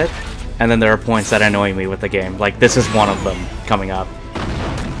find with it, and then there are points that annoy me with the game. Like, this is one of them coming up.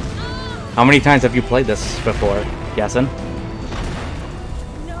 How many times have you played this before, Yasin?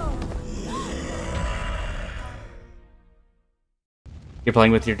 No. You're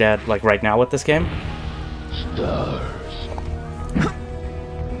playing with your dad, like, right now with this game? Stars.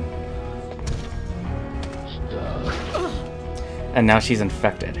 And now she's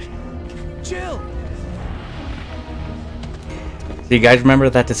infected. Jill! Do you guys remember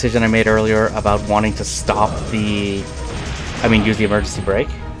that decision I made earlier about wanting to stop use the emergency brake?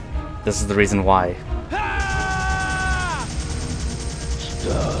 This is the reason why.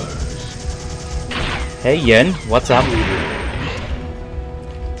 Stars. Hey Yin, what's up?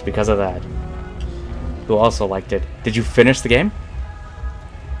 It's because of that. Who also liked it. Did you finish the game?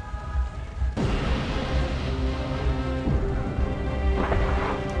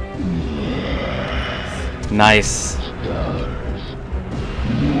 Nice.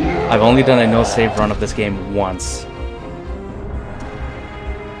 I've only done a no-save run of this game once.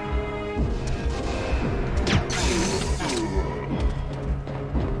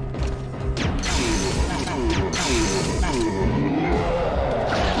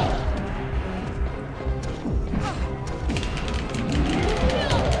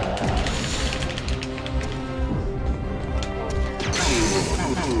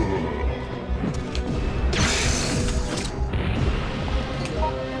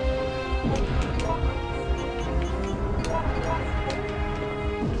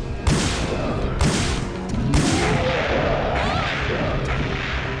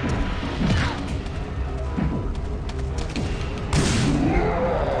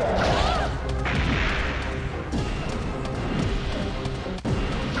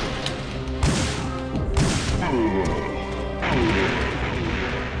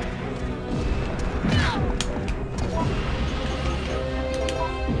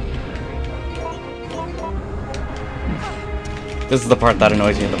 This is the part that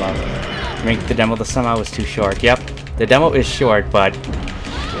annoys me the most. Make the demo the somehow is too short. Yep, the demo is short, but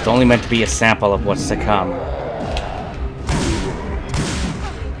it's only meant to be a sample of what's to come.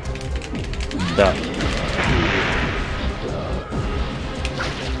 Duh.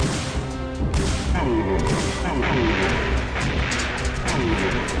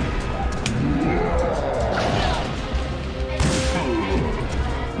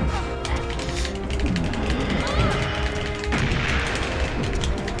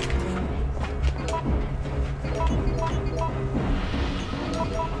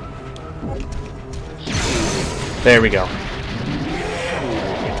 There we go.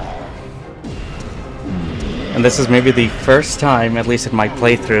 And this is maybe the first time, at least in my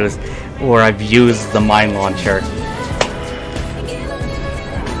playthroughs, where I've used the mine launcher.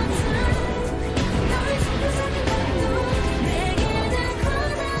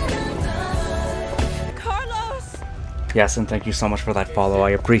 Carlos! Yes, and thank you so much for that follow. I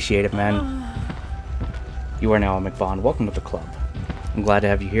appreciate it, man. You are now a McBond. Welcome to the club. I'm glad to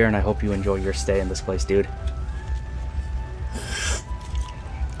have you here, and I hope you enjoy your stay in this place, dude.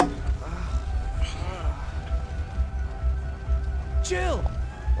 Jill!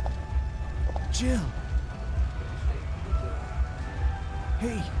 Jill!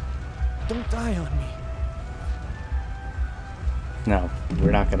 Hey, don't die on me. No,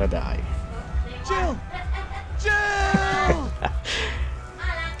 we're not gonna die. Jill! Jill!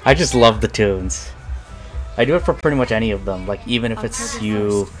 I just love the tunes. I do it for pretty much any of them. Like, even if it's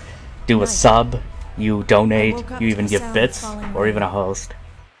you do a sub, you donate, you even give bits, or even a host.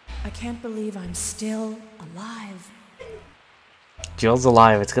 I can't believe I'm still alive. Jill's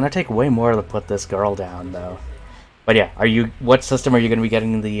alive. It's gonna take way more to put this girl down, though. But yeah, what system are you gonna be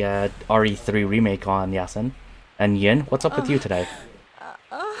getting the RE3 remake on, Yasin? And Yin, what's up with you today?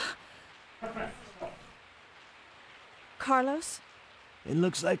 Carlos? It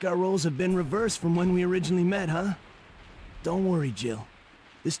looks like our roles have been reversed from when we originally met, huh? Don't worry, Jill.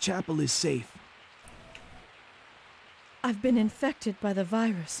 This chapel is safe. I've been infected by the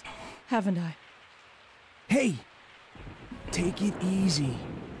virus, haven't I? Hey! Take it easy.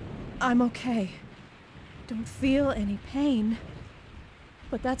 I'm okay. Don't feel any pain.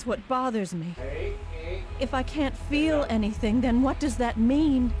 But that's what bothers me. If I can't feel anything, then what does that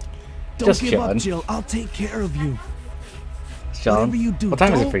mean? Don't give up, Jill. I'll take care of you. John, whatever you do, what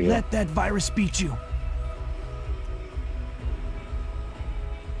time is it for you? Don't let that virus beat you.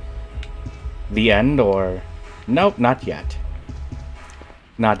 The end, or... Nope, not yet.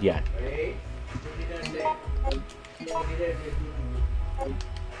 Not yet.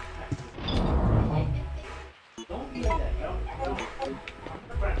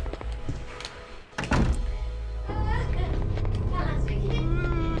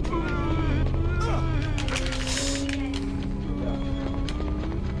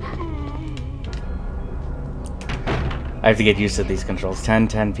 I have to get used to these controls.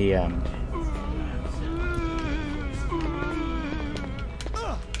 10 p.m.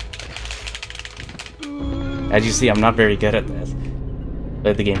 As you see, I'm not very good at this.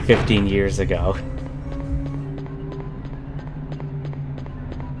 Played the game 15 years ago.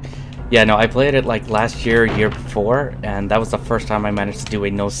 Yeah, no, I played it like last year, year before, and that was the first time I managed to do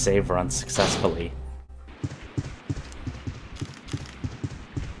a no-save run successfully.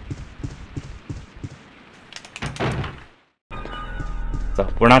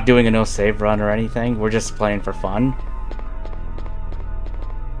 So, we're not doing a no-save run or anything, we're just playing for fun.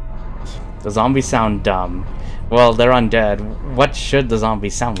 The zombies sound dumb. Well, they're undead. What should the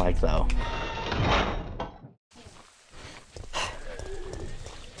zombies sound like, though?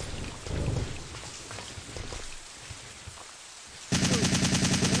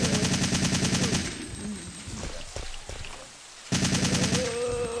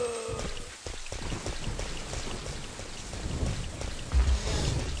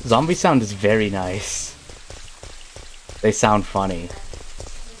 Zombie sound is very nice. They sound funny.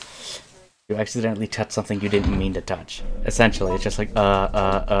 You accidentally touch something you didn't mean to touch. Essentially, it's just like,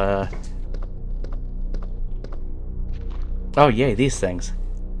 Oh, yay, these things.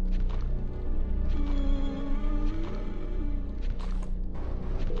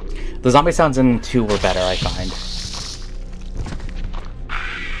 The zombie sounds in 2 were better, I find.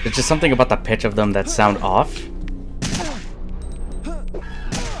 There's just something about the pitch of them that sound off.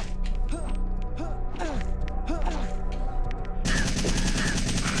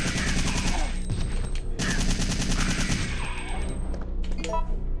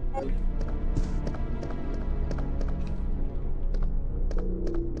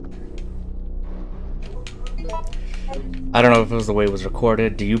 I don't know if it was the way it was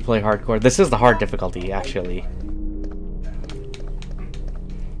recorded. Do you play hardcore? This is the hard difficulty, actually.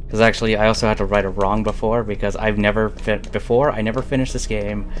 Because actually, I also had to right a wrong before, because I never finished this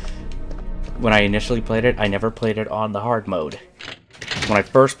game. When I initially played it, I never played it on the hard mode. When I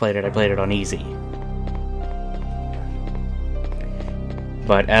first played it, I played it on easy.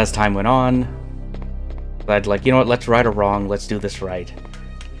 But as time went on, I'd like, you know what, let's right a wrong, let's do this right.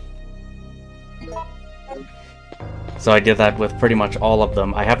 So I did that with pretty much all of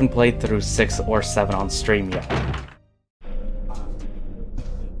them. I haven't played through 6 or 7 on stream yet.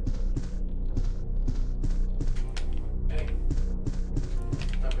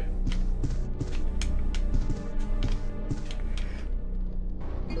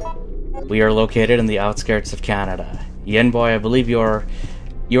 We are located in the outskirts of Canada. Yen boy, I believe you're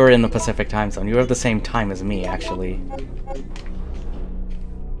in the Pacific time zone. You have the same time as me, actually.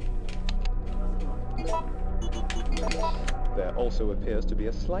 There also appears to be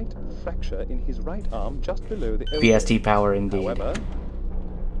a slight fracture in his right arm just below the BST power indeed. However,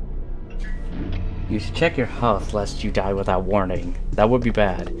 you should check your health lest you die without warning. That would be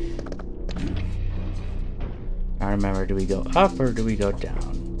bad. I remember, do we go up or do we go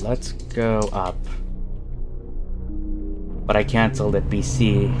down? Let's go up. But I canceled at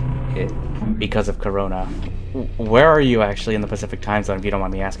BC because of Corona. Where are you actually in the Pacific time zone, if you don't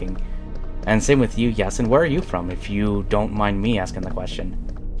mind me asking? And same with you, yes, and where are you from, if you don't mind me asking the question?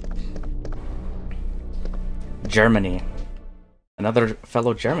 Germany. Another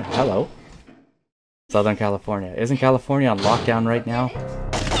fellow German, hello. Southern California. Isn't California on lockdown right now?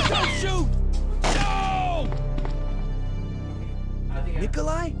 Don't shoot! No!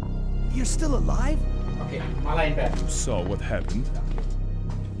 Nikolai? You're still alive? Okay, I'll lie in bed. You saw what happened.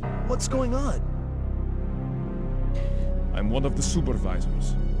 What's going on? I'm one of the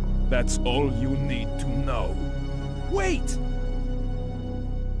supervisors. That's all you need to know. Wait!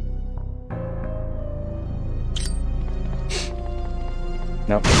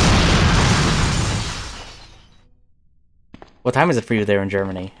 Nope. What time is it for you there in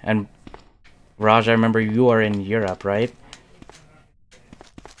Germany? And Raj, I remember you are in Europe, right?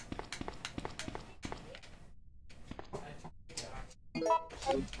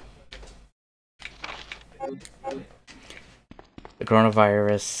 The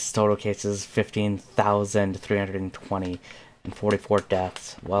coronavirus total cases 15,320 and 44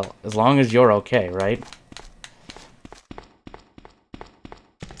 deaths. Well, as long as you're okay, right?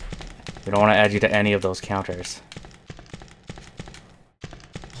 We don't want to add you to any of those counters.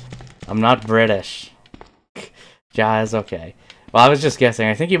 I'm not British. Jazz, okay. Well, I was just guessing.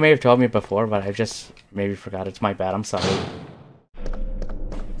 I think you may have told me before, but I just maybe forgot. It's my bad. I'm sorry.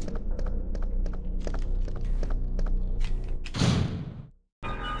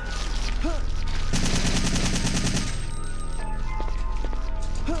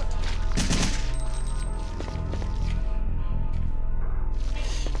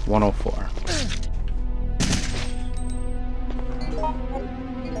 $104.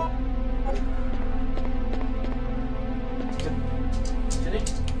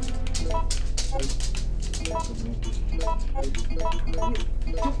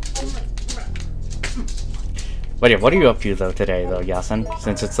 But yeah, what are you up to though today though, Yasin?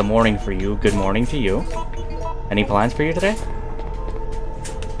 Since it's the morning for you, good morning to you. Any plans for you today?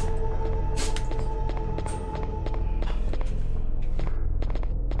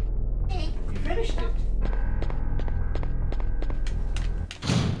 You finished it.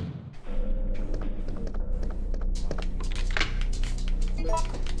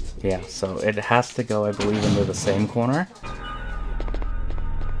 Yeah, so it has to go, I believe, into the same corner.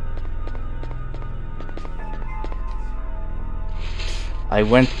 I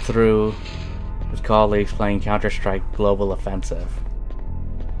went through with colleagues playing Counter-Strike Global Offensive.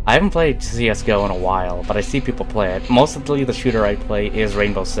 I haven't played CSGO in a while, but I see people play it. Mostly the shooter I play is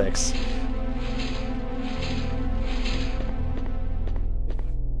Rainbow Six.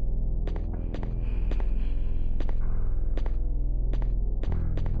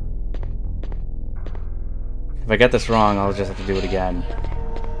 If I get this wrong, I'll just have to do it again.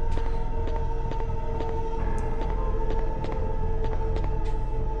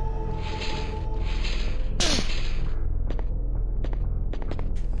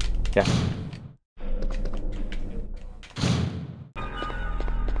 Yeah.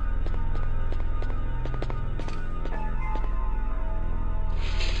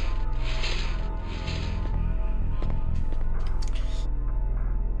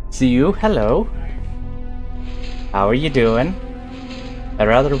 See you? Hello. How are you doing? I'd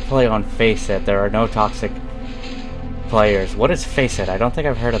rather play on Face It. There are no toxic players. What is Face It? I don't think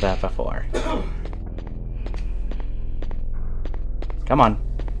I've heard of that before. Come on.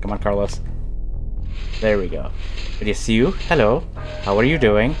 Come on, Carlos. There we go. Did you see you? Hello. How are you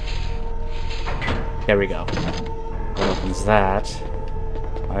doing? There we go. What opens that?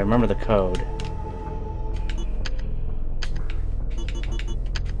 I remember the code.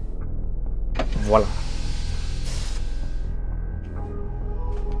 Voila.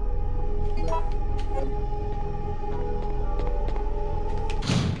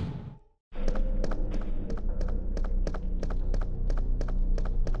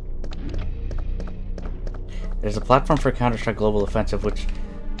 There's a platform for Counter-Strike Global Offensive which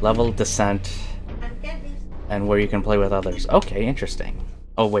level descent and where you can play with others. Okay, interesting.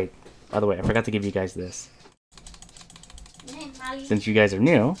 Oh wait, by the way, I forgot to give you guys this. since you guys are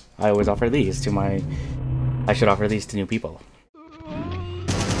new, I always offer these to my... I should offer these to new people.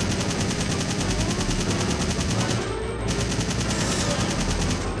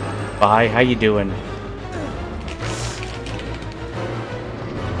 Bye, how you doing?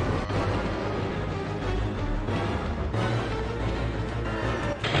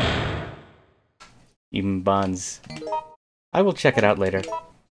 Even buns. I will check it out later.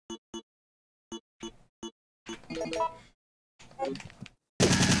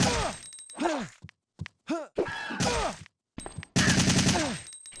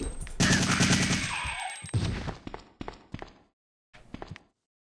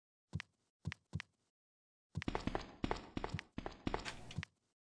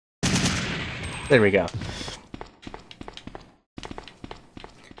 There we go.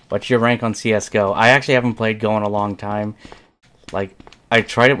 What's your rank on CSGO? I actually haven't played Go in a long time. Like, I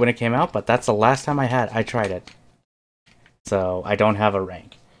tried it when it came out, but that's the last time I tried it. So, I don't have a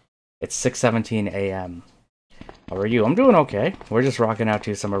rank. It's 6:17 a.m. How are you? I'm doing okay. We're just rocking out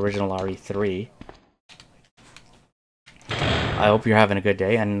to some original RE3. I hope you're having a good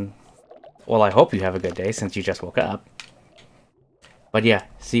day, and... Well, I hope you have a good day, since you just woke up. But yeah,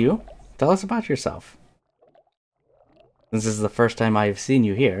 see you? Tell us about yourself. This is the first time I've seen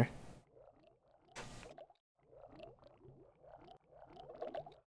you here.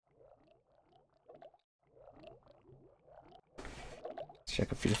 Let's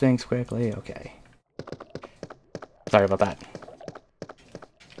check a few things quickly. Okay. Sorry about that.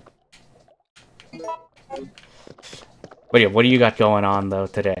 But yeah, what do you got going on though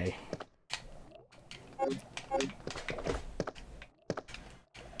today?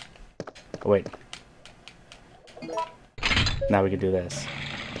 Oh, wait. Now we can do this.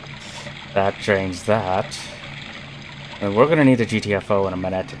 That drains that. And we're gonna need a GTFO in a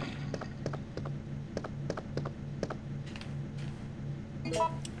minute.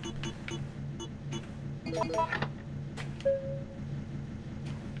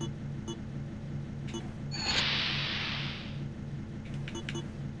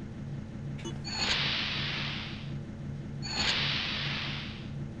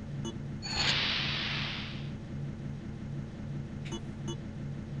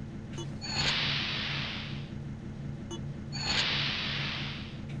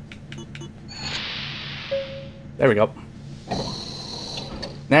 There we go.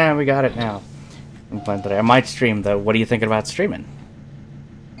 Nah, we got it now. I'm playing today. I might stream though. What are you thinking about streaming?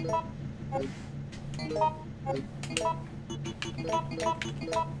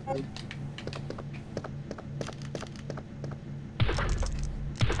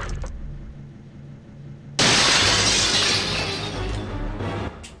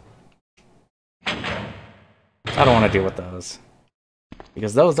 I don't want to deal with those.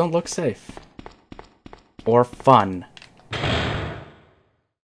 Because those don't look safe. Or fun.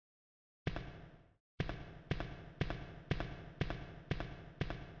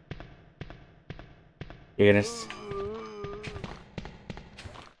 You're gonna...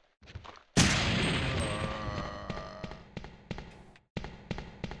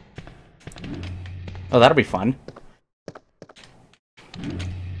 Oh, that'll be fun.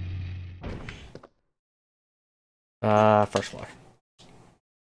 First floor.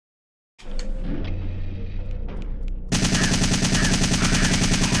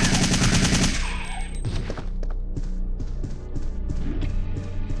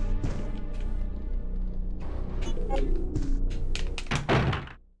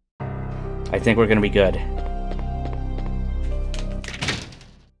 I think we're gonna be good.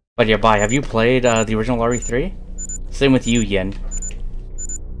 But yeah, bye. Have you played the original RE3? Same with you, Yin.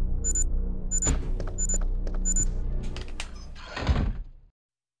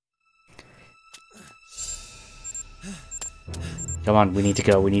 Come on, we need to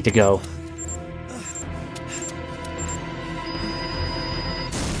go, we need to go.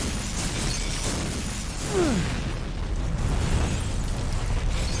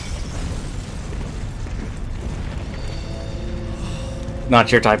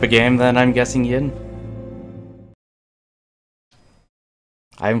 Not your type of game, then, I'm guessing, Yin?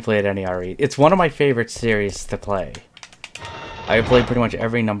 I haven't played any RE. It's one of my favorite series to play. I've played pretty much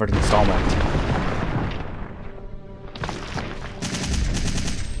every numbered installment.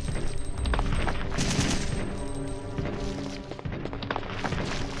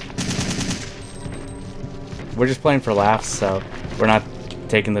 We're just playing for laughs, so we're not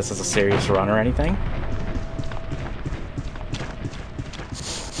taking this as a serious run or anything.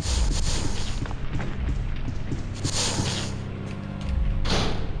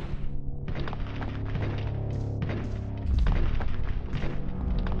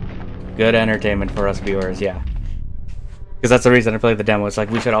 Good entertainment for us viewers, yeah. Because that's the reason I played the demo. It's like,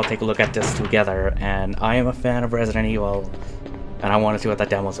 we should all take a look at this together, and I am a fan of Resident Evil, and I want to see what that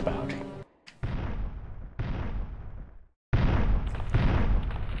demo's about.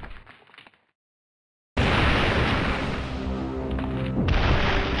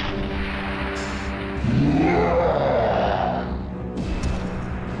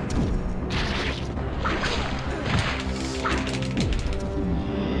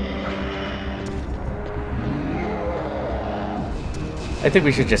 I think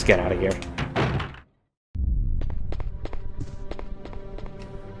we should just get out of here.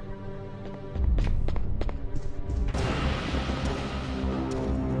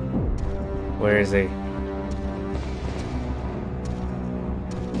 Where is he?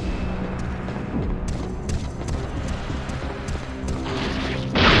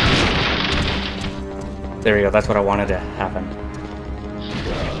 There we go, that's what I wanted to happen.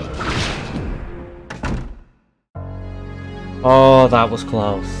 Oh, that was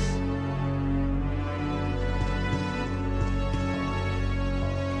close.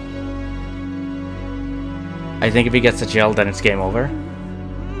 I think if he gets to jail, then it's game over.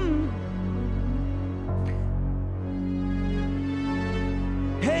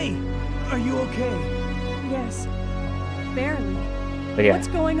 Hey! Are you okay? Yes. Barely. But yeah. What's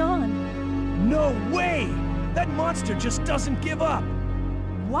going on? No way! That monster just doesn't give up!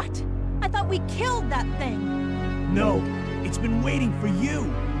 What? I thought we killed that thing. No, it's been waiting for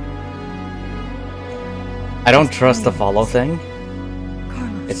you. I don't trust the follow thing.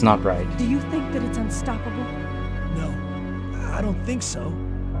 Carlos, it's not right. Do you think that it's unstoppable? No, I don't think so.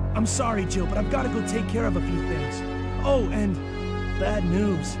 I'm sorry, Jill, but I've got to go take care of a few things. Oh, and bad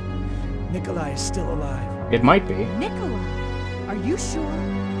news. Nikolai is still alive. It might be. Nikolai? Are you sure?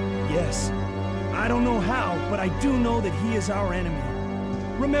 Yes. I don't know how, but I do know that he is our enemy.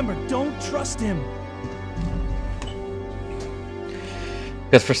 Remember, don't trust him.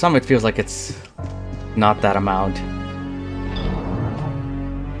 Because for some it feels like it's not that amount.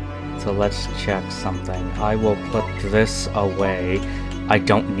 So let's check something. I will put this away. I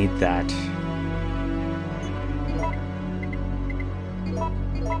don't need that.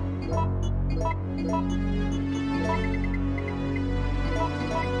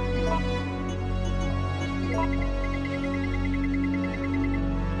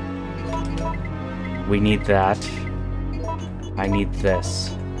 We need that. I need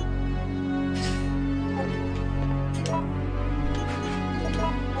this.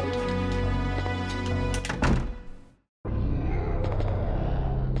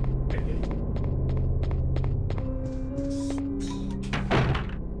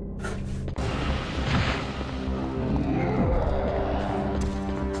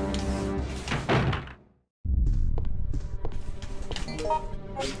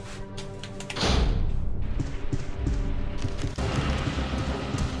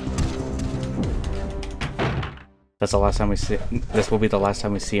 That's the last time we see. This will be the last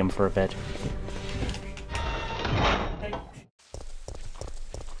time we see him for a bit.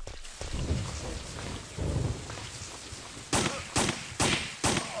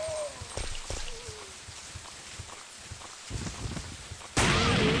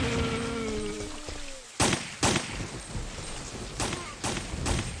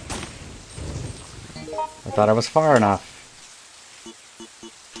 I thought I was far enough.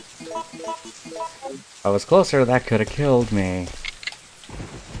 If I was closer, that could have killed me.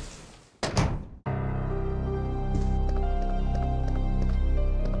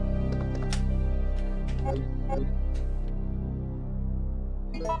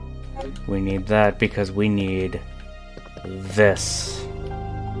 We need that because we need this.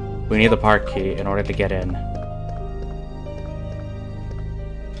 We need the park key in order to get in.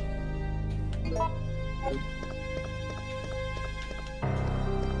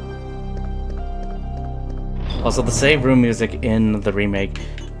 Also, the save room music in the remake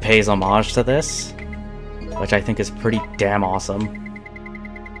pays homage to this, which I think is pretty damn awesome.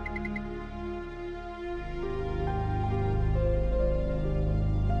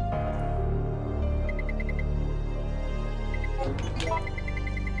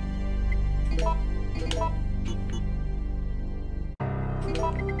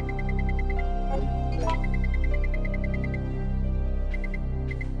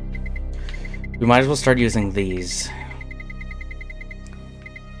 We might as well start using these.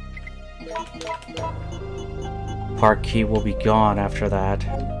 Park key will be gone after that.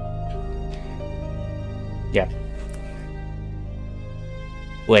 Yeah.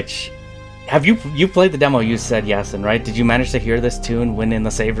 Which, have you played the demo? You said yes, and right? Did you manage to hear this tune when in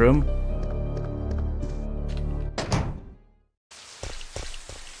the save room?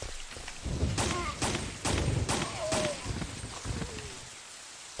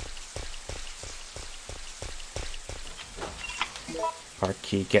 Park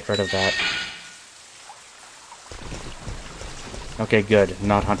key, get rid of that. Okay, good.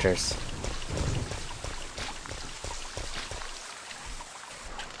 Not hunters.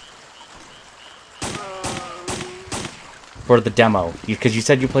 For the demo. Because you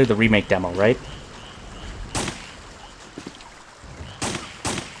said you played the remake demo, right?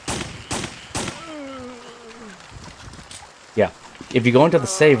 Yeah. If you go into the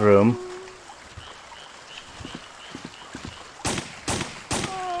save room,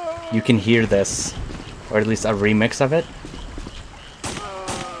 you can hear this. Or at least a remix of it.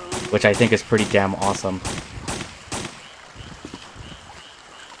 Which I think is pretty damn awesome.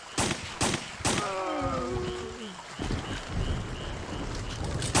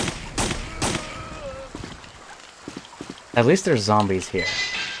 At least there's zombies here.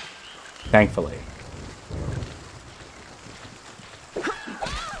 Thankfully.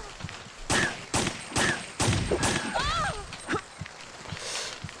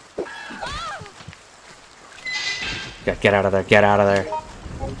 Yeah, get out of there, get out of there.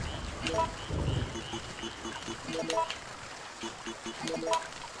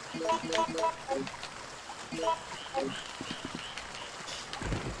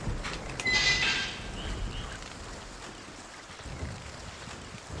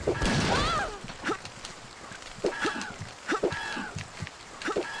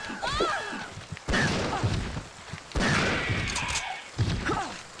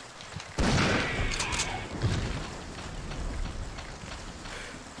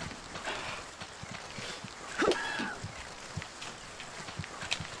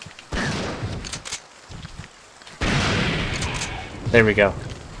 There we go.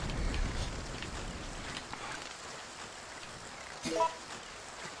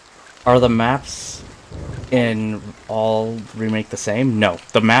 Are the maps in all Remake the same? No,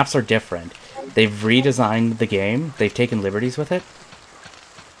 the maps are different. They've redesigned the game. They've taken liberties with it.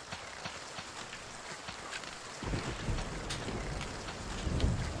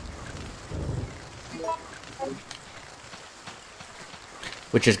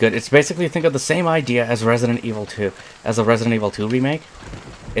 Which is good. It's basically, think of the same idea as Resident Evil 2, as a Resident Evil 2 remake.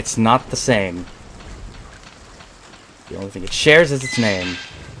 It's not the same. The only thing it shares is its name.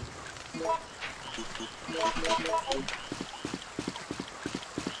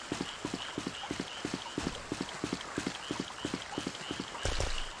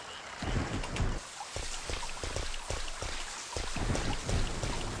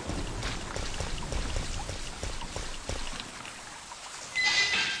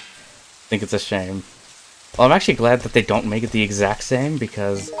 I think it's a shame. Well, I'm actually glad that they don't make it the exact same,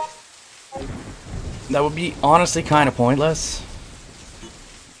 because that would be honestly kind of pointless.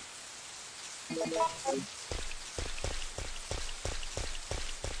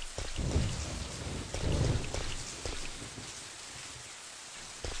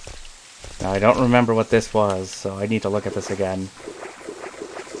 Now, I don't remember what this was, so I need to look at this again.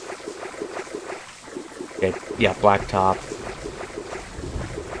 Okay, yeah, blacktop.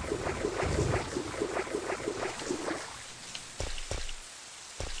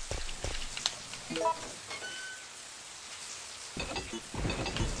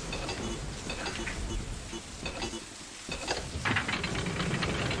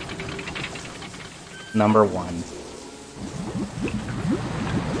 Number 1.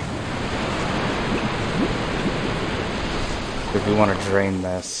 If we want to drain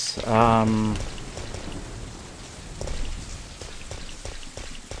this, now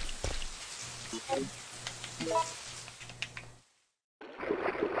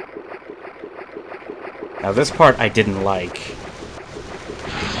this part I didn't like.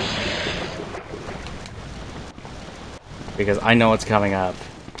 Because I know what's coming up.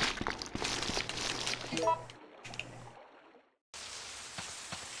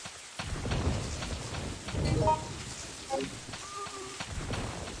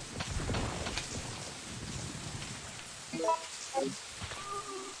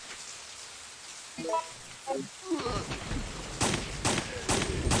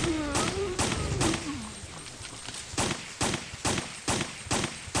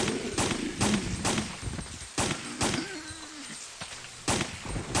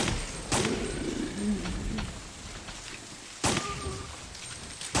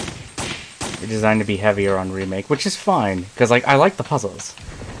 Designed to be heavier on Remake, which is fine, because like I like the puzzles.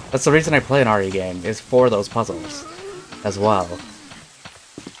 That's the reason I play an RE game, is for those puzzles as well.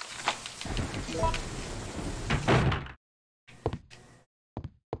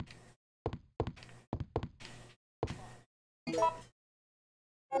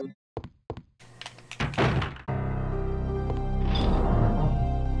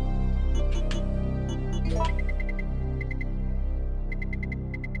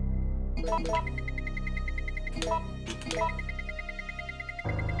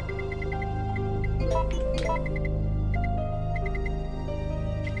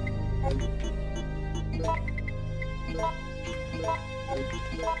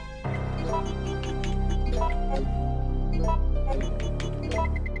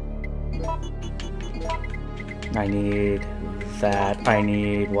 I need that. I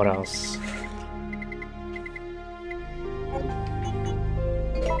need what else?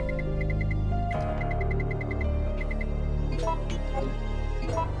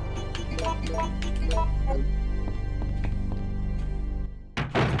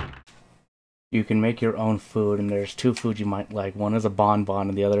 You can make your own food, and there's two foods you might like. One is a bonbon,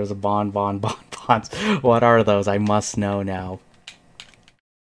 and the other is a bonbons. What are those? I must know now.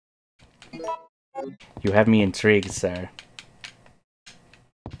 You have me intrigued, sir.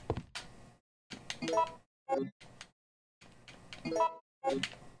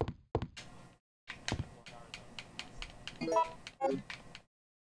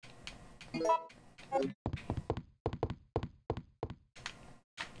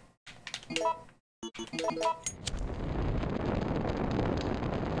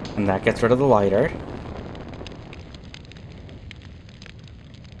 And that gets rid of the lighter.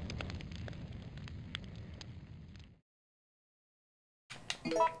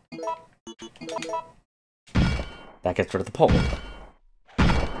 That gets rid of the pole.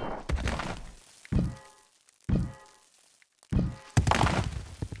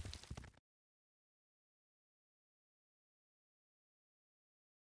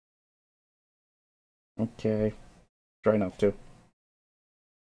 Okay. Try not to.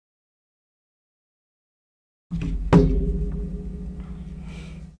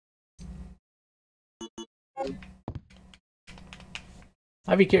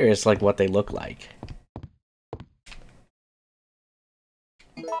 I'd be curious, like, what they look like.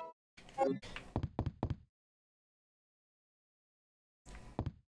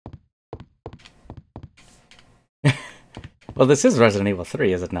 Well, this is Resident Evil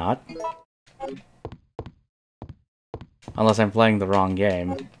 3, is it not? Unless I'm playing the wrong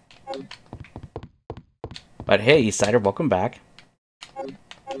game. But hey, Eastsider, welcome back.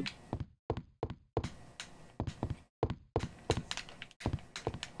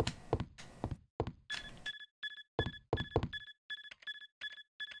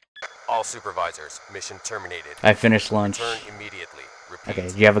 All supervisors, mission terminated. I finished lunch. Return immediately. Repeat. Okay,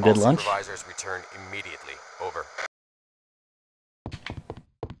 do you have a good all lunch? Supervisors return immediately. Over.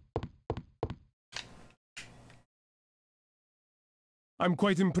 I'm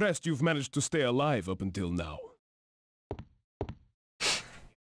quite impressed you've managed to stay alive up until now.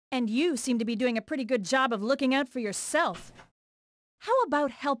 And you seem to be doing a pretty good job of looking out for yourself. How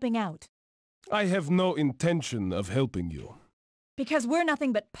about helping out? I have no intention of helping you. Because we're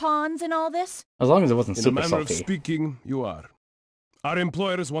nothing but pawns in all this? As long as it wasn't In a super manner of salty. speaking, you are. Our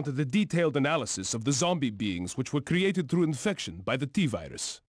employers wanted a detailed analysis of the zombie beings which were created through infection by the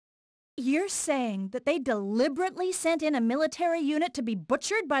T-virus. You're saying that they deliberately sent in a military unit to be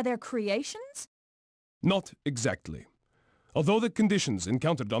butchered by their creations? Not exactly. Although the conditions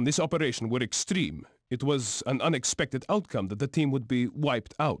encountered on this operation were extreme, it was an unexpected outcome that the team would be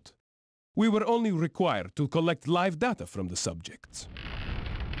wiped out. We were only required to collect live data from the subjects.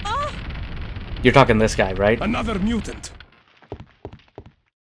 Oh! You're talking this guy, right? Another mutant!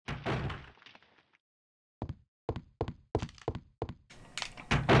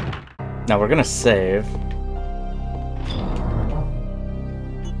 Now we're gonna save.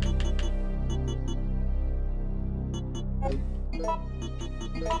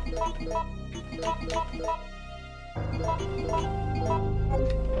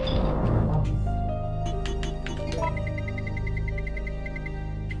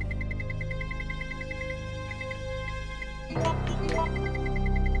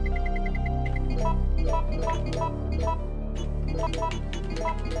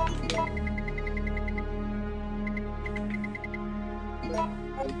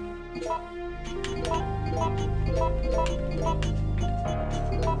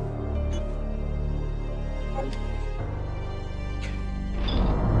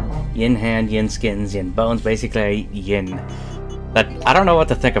 Yin hand, yin skins, yin bones, basically yin. But I don't know what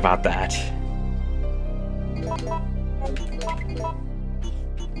to think about that.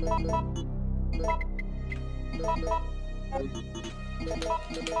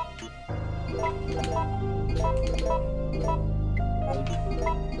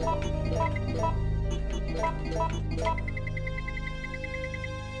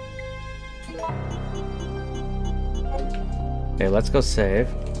 Okay, let's go save.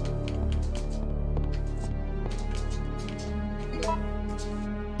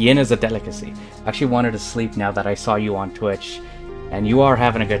 Yin is a delicacy. I actually wanted to sleep now that I saw you on Twitch, and you are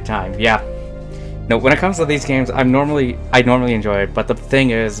having a good time. Yeah. No, when it comes to these games, I normally enjoy it, but the thing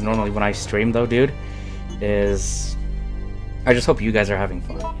is, normally when I stream though, dude, is I just hope you guys are having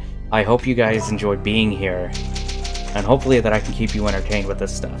fun. I hope you guys enjoy being here, and hopefully that I can keep you entertained with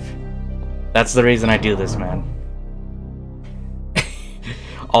this stuff. That's the reason I do this, man.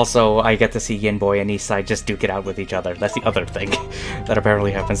 Also, I get to see Yin Boy and Eastside just duke it out with each other. That's the other thing that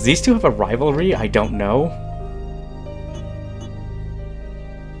apparently happens. These two have a rivalry? I don't know.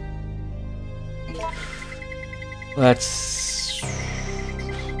 I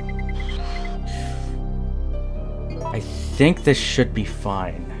think this should be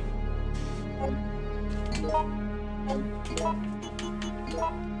fine.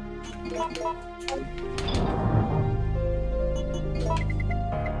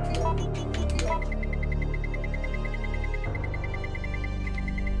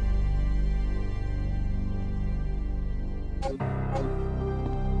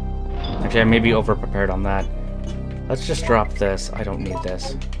 Actually, I may be over-prepared on that. Let's just drop this. I don't need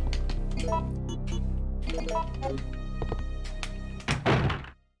this.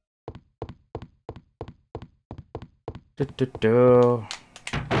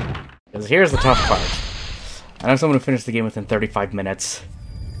 Because here's the tough part. I know someone who finished the game within 35 minutes.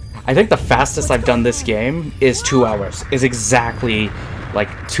 I think the fastest I've done this game is 2 hours. Is exactly like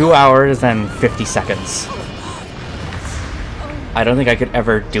 2 hours and 50 seconds. I don't think I could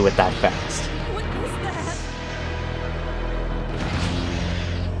ever do it that fast.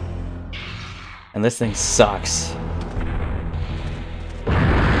 And this thing sucks.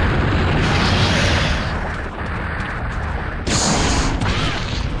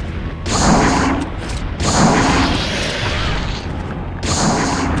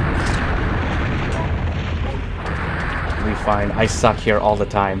 It'll be fine. I suck here all the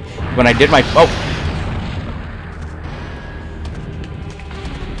time. When I did my... Oh!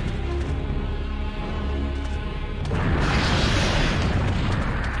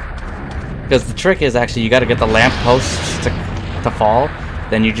 Because the trick is actually you got to get the lamp posts to fall,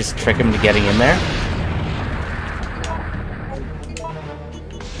 then you just trick him to getting in there.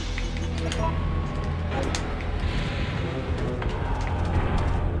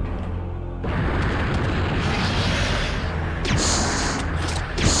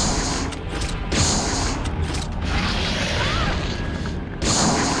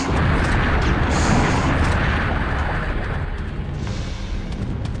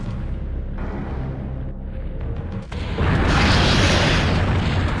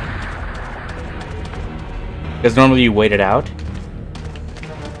 Because normally you wait it out.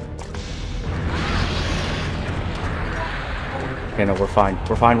 Okay, no, we're fine.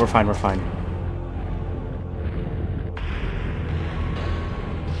 We're fine, we're fine, we're fine.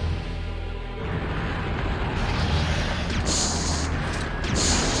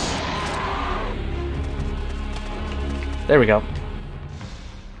 There we go.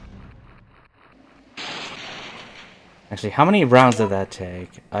 Actually, how many rounds did that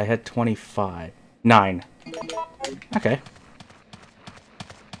take? I had 25. 9. Okay.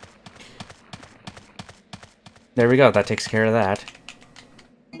 There we go, that takes care of that.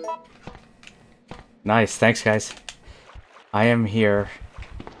 Nice, thanks guys. I am here.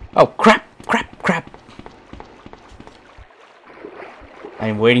 Oh, crap! Crap! Crap! I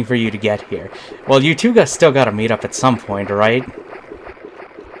am waiting for you to get here. Well, you two guys still gotta meet up at some point, right?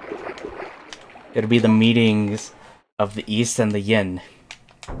 It'll be the meetings of the East and the Yin.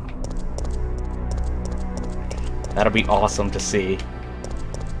 That'll be awesome to see.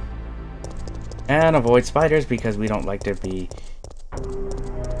 And avoid spiders because we don't like to be...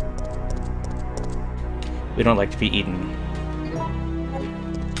 We don't like to be eaten.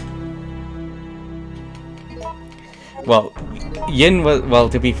 Well, Yin was... Well,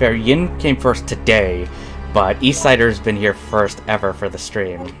 to be fair, Yin came first today, but Eastsider's been here first ever for the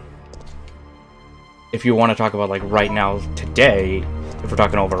stream. If you want to talk about, like, right now, today, if we're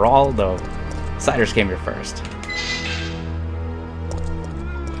talking overall, though, Siders came here first.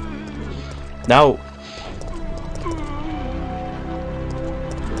 No.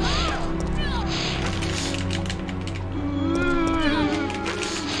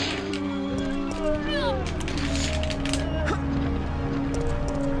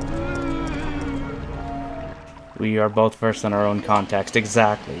 We are both first in our own context.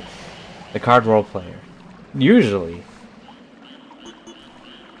 Exactly. The card role player. Usually.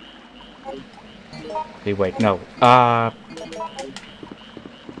 Hey, wait, no. As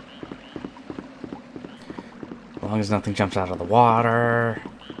long as nothing jumps out of the water.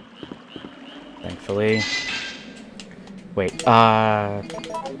 Thankfully. Wait, oh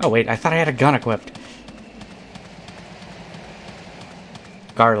wait, I thought I had a gun equipped.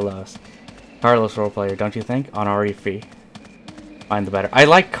 Carlos. Carlos roleplayer, don't you think? On RE3. Find the better. I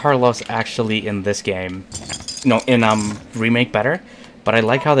like Carlos actually in this game. No, in Remake better. But I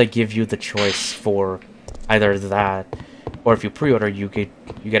like how they give you the choice for either that, or if you pre-order, you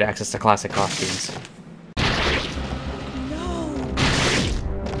get access to classic costumes.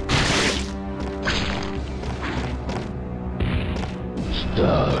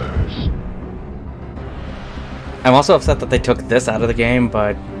 Stars. I'm also upset that they took this out of the game,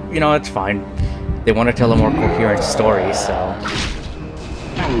 but, you know, it's fine. They want to tell a more coherent story, so...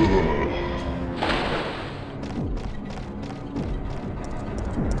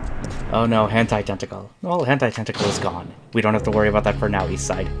 Oh no, Hentai Tentacle. Well, Hentai Tentacle is gone. We don't have to worry about that for now, East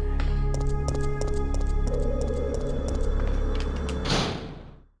Side.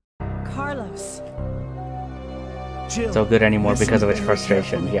 Carlos. Jill, So good anymore listen because of its very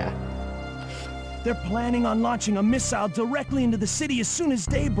frustration, carefully. yeah. They're planning on launching a missile directly into the city as soon as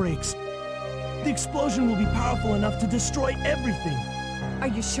day breaks. The explosion will be powerful enough to destroy everything. Are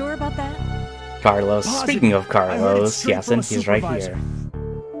you sure about that? Carlos. Positive. Speaking of I heard it Carlos, straight yes, from and a he's right supervisor. here.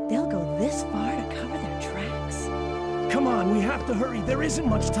 They'll go this far to cover their tracks? Come on, we have to hurry. There isn't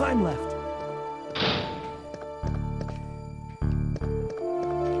much time left.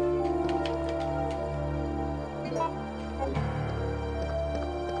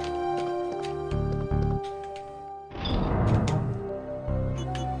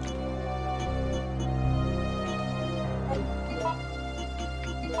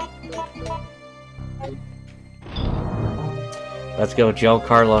 Let's go, Joe.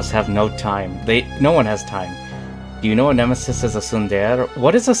 Carlos have no time. No one has time. Do you know a nemesis is a tsundere?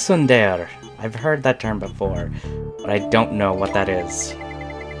 What is a tsundere? I've heard that term before, but I don't know what that is.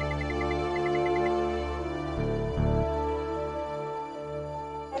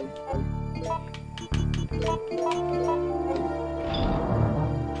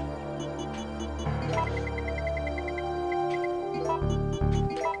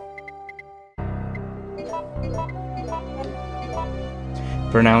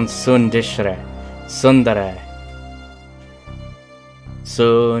 Pronounced Sundishre. Sundare.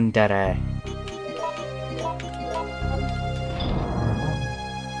 Sundare.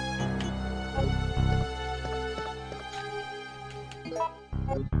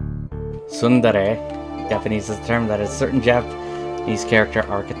 Sundare, Japanese, is a term that is certain Japanese character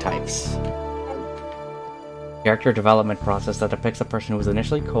archetypes. Character development process that depicts a person who was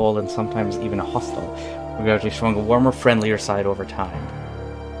initially cold and sometimes even hostile, gradually showing a warmer, friendlier side over time.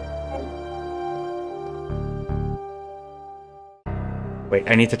 Wait,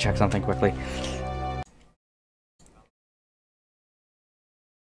 I need to check something quickly.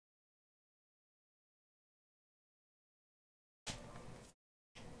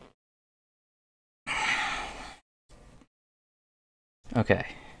 Okay.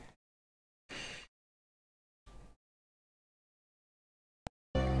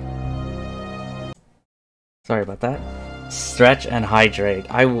 Sorry about that. Stretch and hydrate.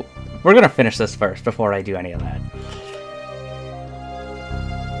 We're gonna finish this first before I do any of that.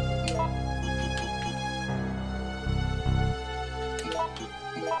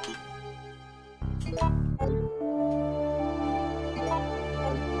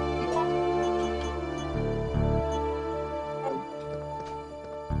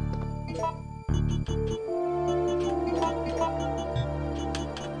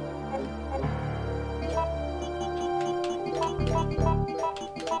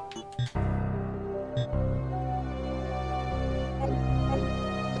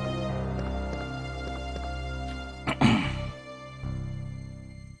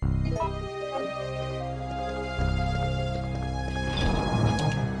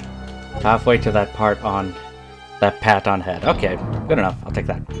 Halfway to that part on that pat on head. Okay, good enough. I'll take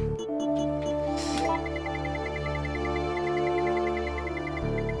that.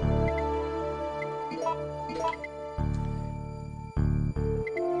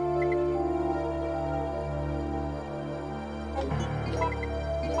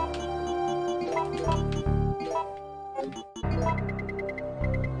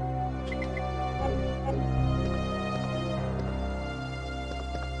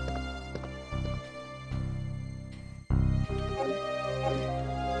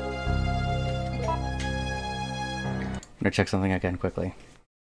 I'm gonna check something again quickly.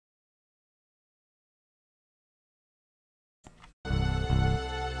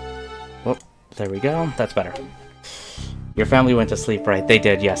 Whoop, there we go. That's better. Your family went to sleep, right? They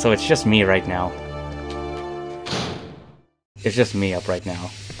did, yeah. So it's just me right now. It's just me up right now.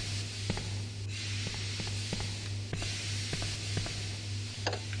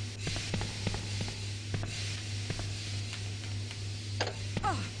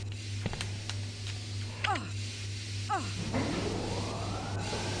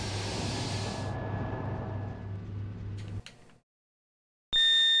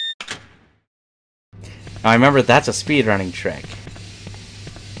 I remember that's a speedrunning trick.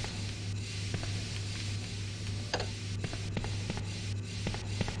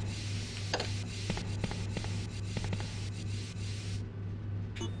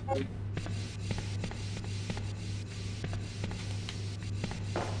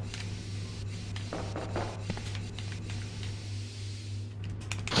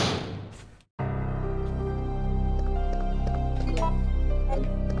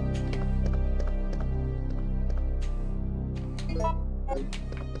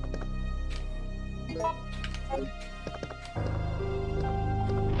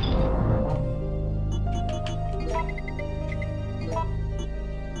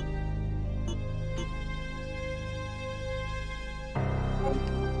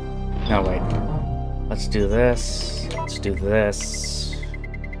 No, wait. Let's do this. Let's do this.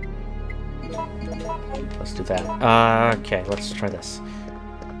 Let's do that. Okay, let's try this.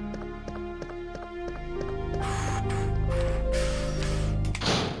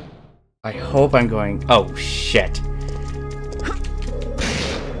 I hope I'm going... Oh, shit.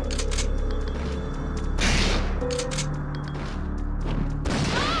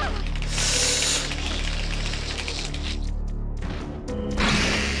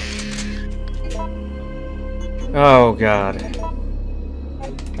 Oh, God.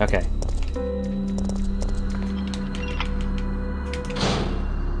 Okay.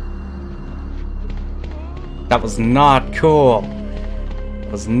 That was not cool.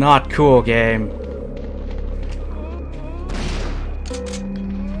 That was not cool, game.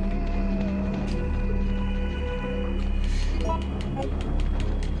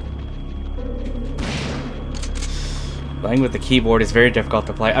 Playing with the keyboard is very difficult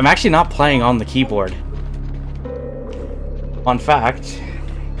to play. I'm actually not playing on the keyboard. Fun fact,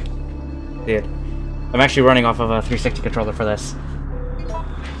 dude, I'm actually running off of a 360 controller for this.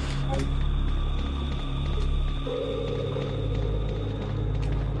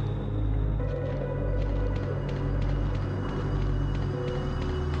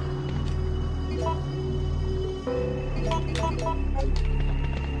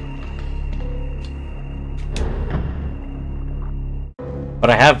 But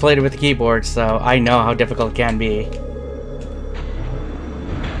I have played it with the keyboard, so I know how difficult it can be.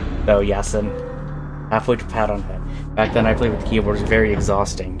 Though, yes, and halfway to pat on him. Back then I played with the keyboard, it was very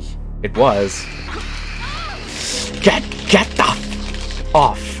exhausting. It was. Get the f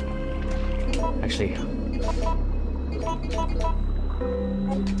off! Actually.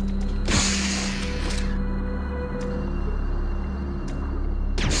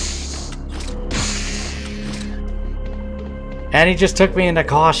 And he just took me into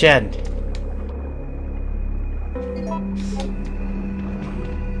caution.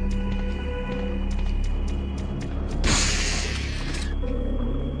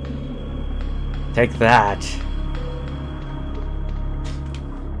 Take that.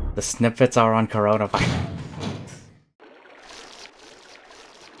 The snippets are on coronavirus.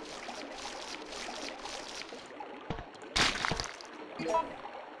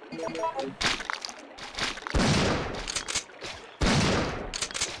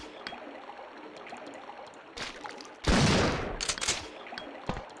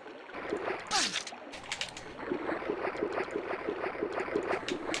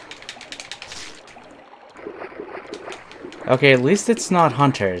 Okay, at least it's not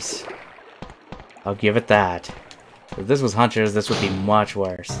hunters. I'll give it that. If this was hunters, this would be much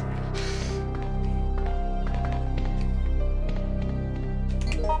worse.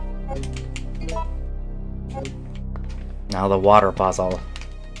 Now the water puzzle.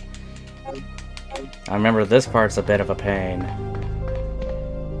 I remember this part's a bit of a pain.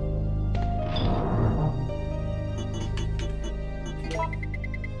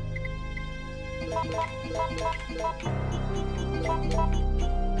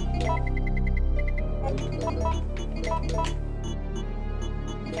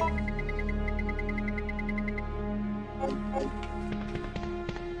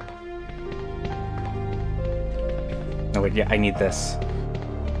 Oh wait, yeah, I need this.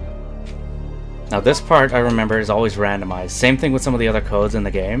 Now this part, I remember, is always randomized. Same thing with some of the other codes in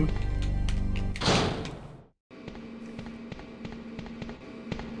the game.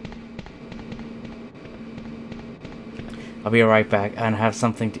 I'll be right back and have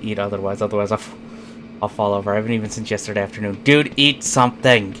something to eat otherwise I'll fall over. I haven't even since yesterday afternoon. Dude, eat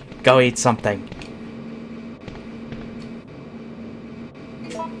something! Go eat something!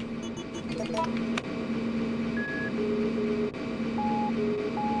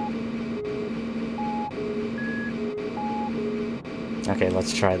 Okay,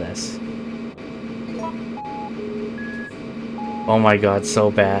 let's try this. Oh my god, so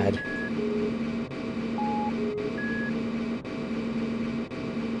bad.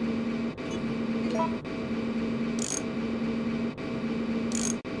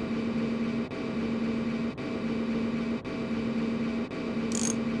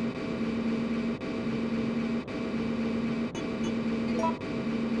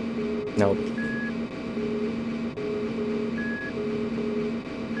 Nope.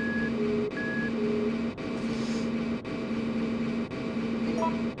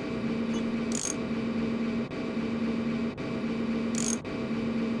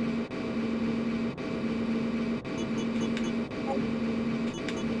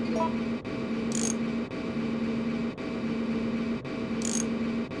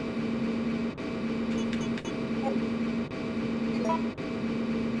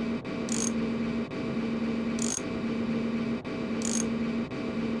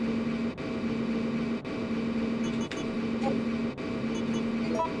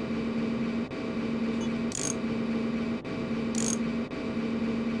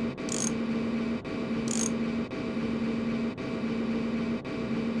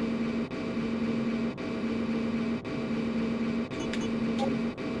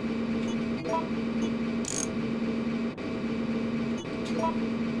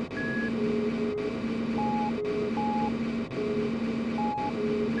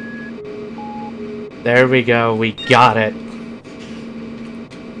 There we go, we got it.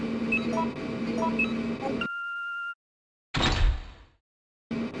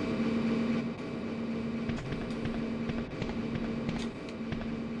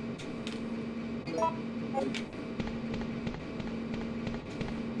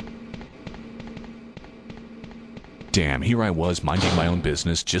 Damn, here I was minding my own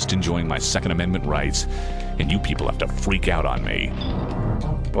business, just enjoying my Second Amendment rights, and you people have to freak out on me.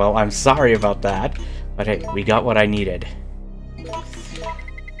 Well, I'm sorry about that, but hey, we got what I needed.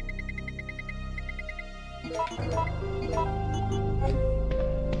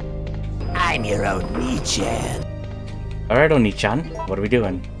 I'm your Oni-chan. Alright, Oni-chan, what are we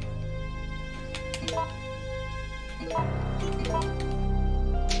doing?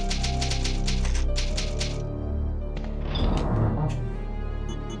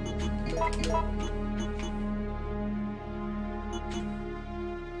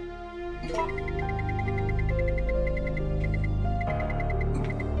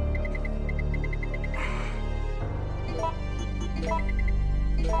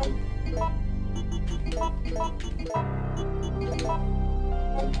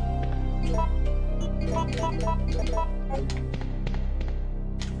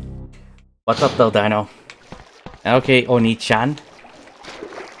 What's up though, Dino? Okay, Oni-chan.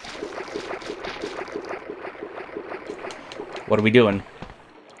 What are we doing?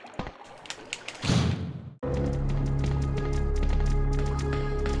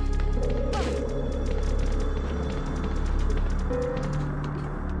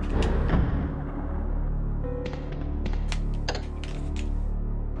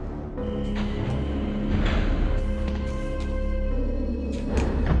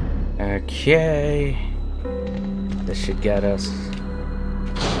 Okay, this should get us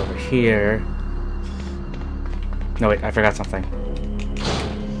over here. No wait, I forgot something.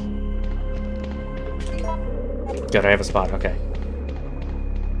 Good, I have a spot, okay.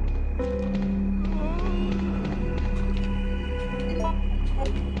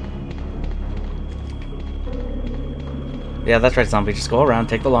 Yeah, that's right, zombie. Just go around,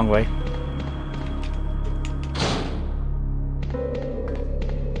 take the long way.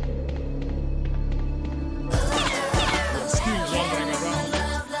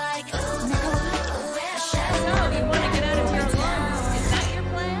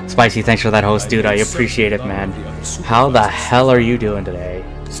 Spicy, thanks for that host, dude. I appreciate it, man. How the hell are you doing today?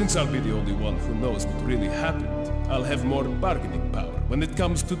 Since I'll be the only one who knows what really happened, I'll have more bargaining power when it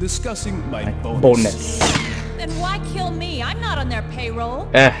comes to discussing my bonus. Then why kill me? I'm not on their payroll.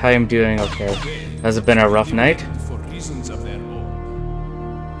 I am doing okay. Has it been a rough night? For reasons of their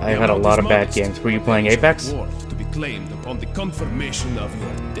own. I've had a lot of bad games. Were you playing Apex? To be claimed upon the confirmation of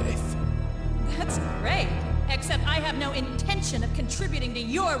your death. That's great. Except I have no intention of contributing to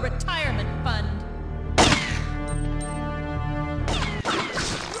your retirement fund.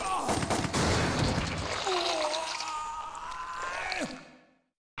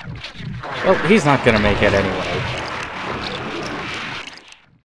 Well, he's not gonna make it anyway.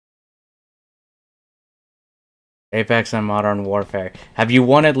 Apex and Modern Warfare. Have you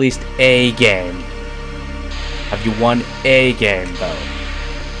won at least a game? Have you won a game, though?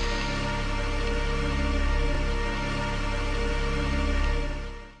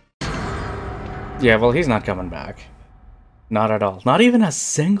 Yeah, well, he's not coming back. Not at all. Not even a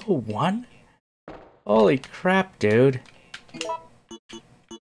single one? Holy crap, dude.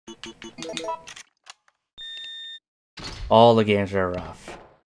 All the games are rough.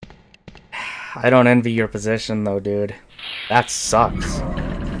 I don't envy your position, though, dude. That sucks.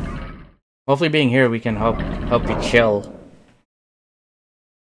 Hopefully being here, we can help you chill.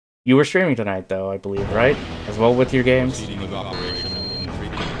 You were streaming tonight, though, I believe, right? As well with your games? Proceeding with operation in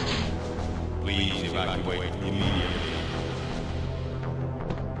 3D. Please evacuate immediately.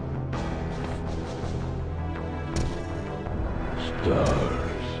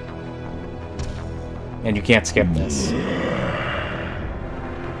 And you can't skip this.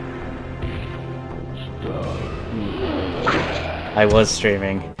 I was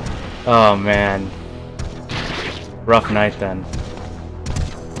streaming. Oh man. Rough night then.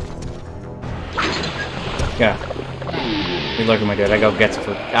 Yeah. Hey, look at my dude. I go get some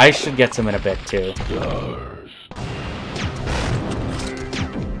food. I should get some in a bit too.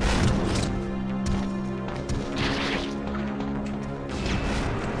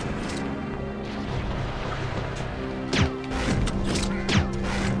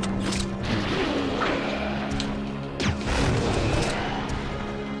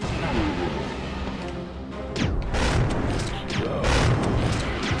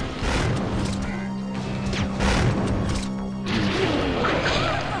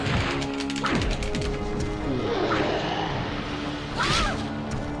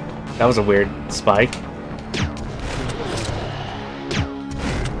 That was a weird spike.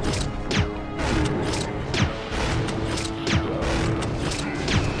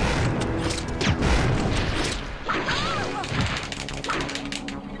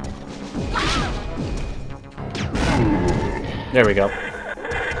 There we go.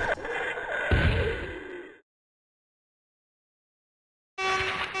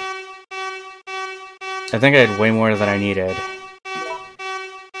 I think I had way more than I needed.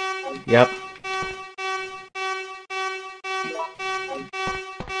 Yep.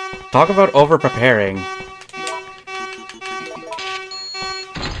 Talk about over-preparing.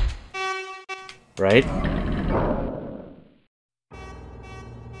 Right?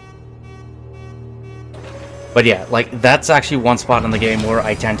 But yeah, like, that's actually one spot in the game where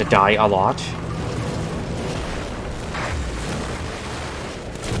I tend to die a lot.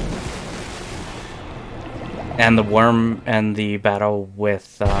 And the worm and the battle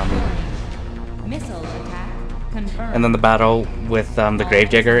with, Missile attack confirmed. and then the battle with, the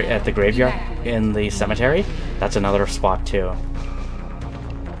gravedigger at the graveyard in the cemetery. That's another spot, too.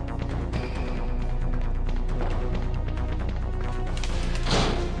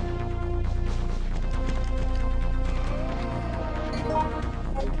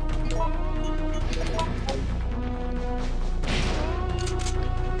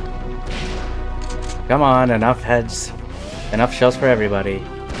 Come on, enough heads. Enough shells for everybody.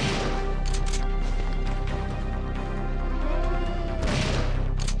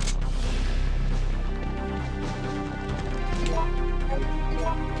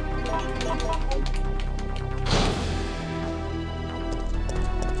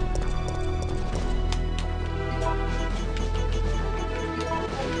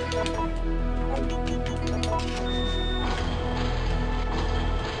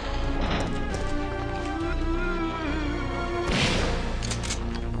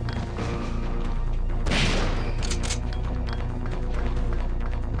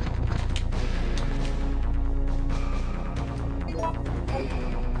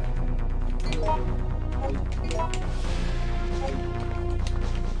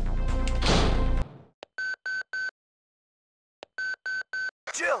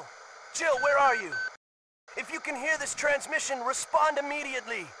 Jill, where are you? If you can hear this transmission, respond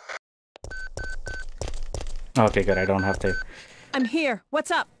immediately. Okay, good. I don't have to. I'm here.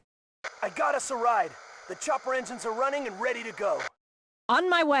 What's up? I got us a ride. The chopper engines are running and ready to go. On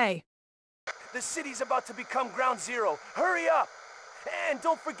my way. The city's about to become ground zero. Hurry up! And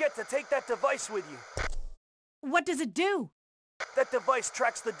don't forget to take that device with you. What does it do? That device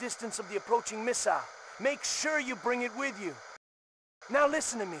tracks the distance of the approaching missile. Make sure you bring it with you. Now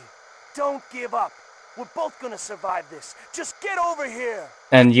listen to me. Don't give up. We're both gonna survive this. Just get over here!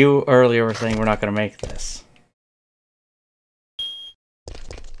 And you earlier were saying we're not gonna make this.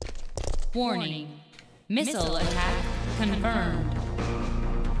 Warning. Missile attack confirmed.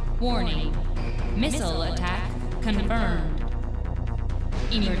 Warning. Missile attack confirmed.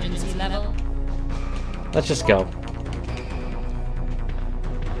 Emergency level. Let's just go.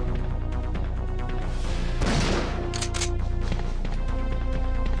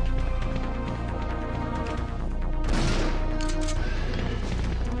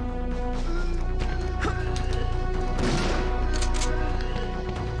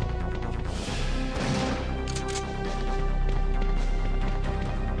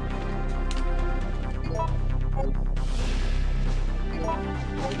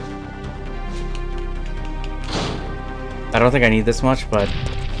 I don't think I need this much, but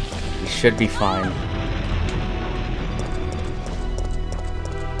it should be fine.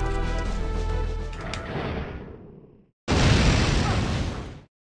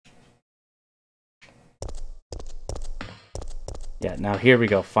 Yeah, now here we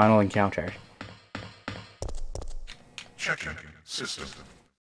go. Final encounter. Checking system.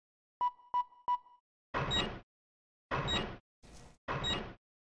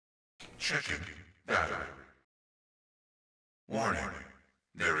 Checking battery. Warning.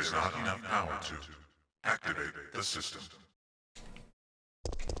 There is not enough power to activate the system.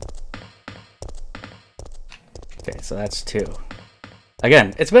 Okay, so that's 2.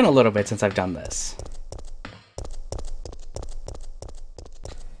 Again, it's been a little bit since I've done this.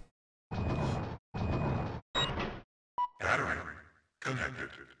 Battery connected.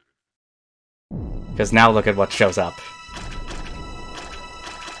 Because now look at what shows up.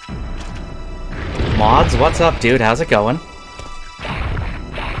 Mods, what's up, dude? How's it going?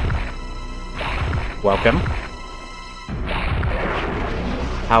 Welcome.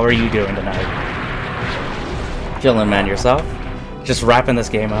 How are you doing tonight? Chillin', man, yourself? Just wrapping this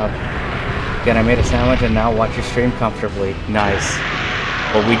game up. Again, I made a sandwich and now watch your stream comfortably. Nice.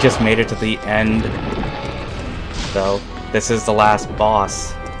 Well, we just made it to the end. So, this is the last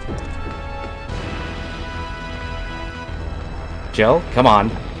boss. Jill, come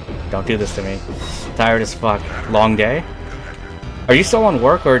on. Don't do this to me. Tired as fuck. Long day? Are you still on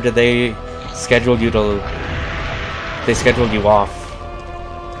work or did they schedule you to... They scheduled you off?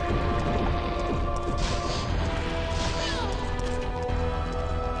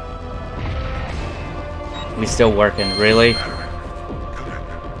 We still working, really?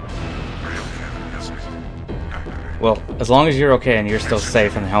 Well, as long as you're okay and you're still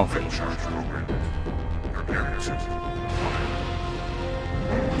safe and healthy.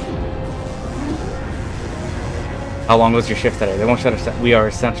 How long was your shift today? They won't shut us down. We are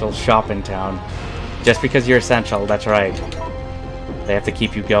essential shop in town. Just because you're essential, that's right. They have to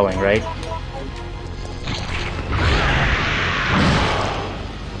keep you going, right?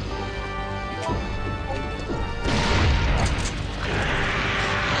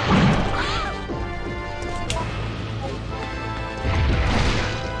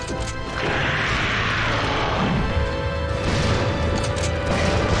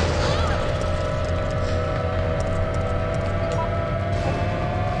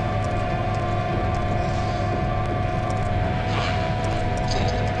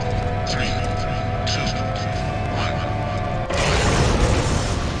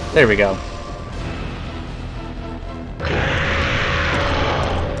 There we go.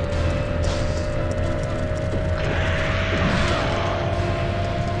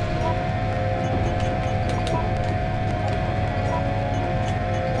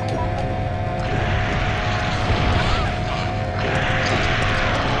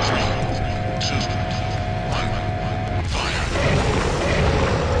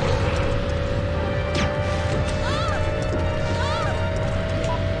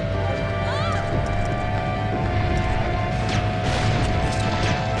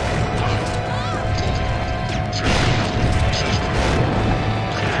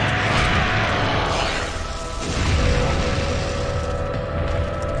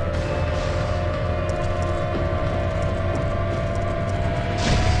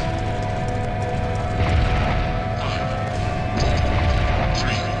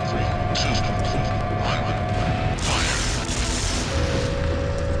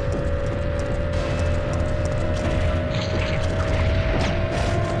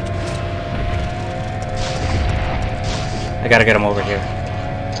 I gotta get them over here.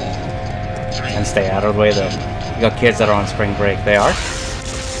 And stay out of the way, though. You got kids that are on spring break. They are?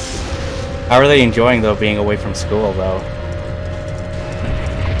 How are they enjoying, though, being away from school, though?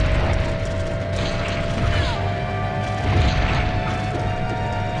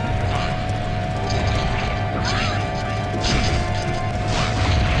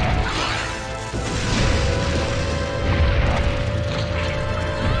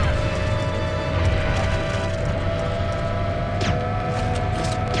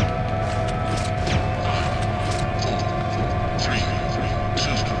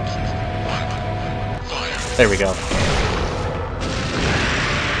 There we go.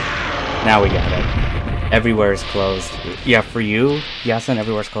 Now we got it. Everywhere is closed. Yeah, for you, Yasin,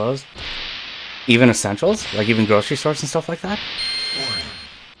 everywhere's closed? Even essentials? Like even grocery stores and stuff like that? Warning.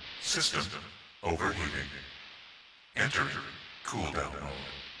 System overheating. Enter cooldown mode.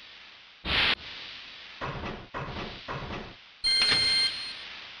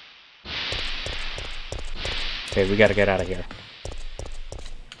 Okay, we gotta get out of here.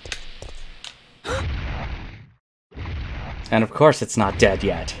 And of course it's not dead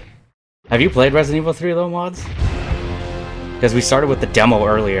yet. Have you played Resident Evil 3 though, mods? Because we started with the demo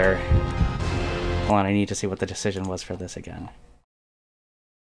earlier. Hold on, I need to see what the decision was for this again.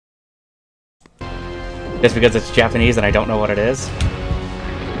 Just because it's Japanese and I don't know what it is.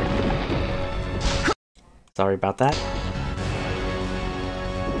 Sorry about that.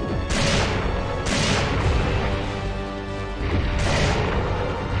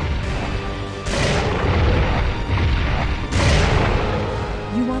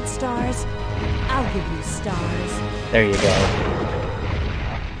 You want stars? I'll give you stars. There you go.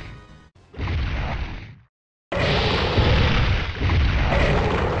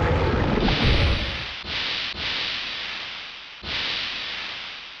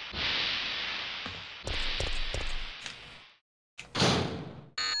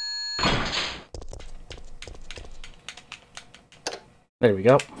 There we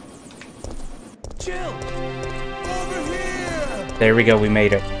go. Jill! Over here! There we go, we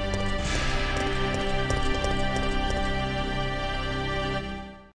made it.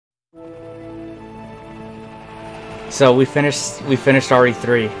 So we finished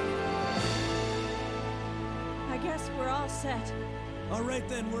RE3. I guess we're all set. All right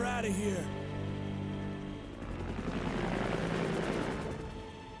then, we're out of here.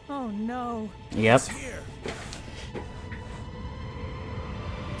 Oh no. Yep.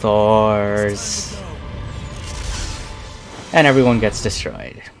 Thors. And everyone gets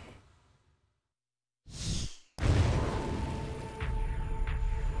destroyed.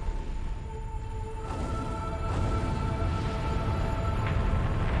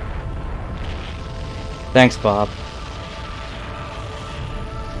 Thanks, Bob.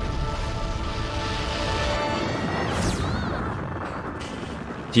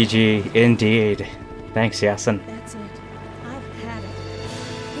 GG, indeed. Thanks, Yasin. That's it. I've had it.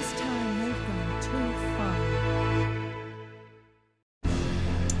 This time they've gone too far.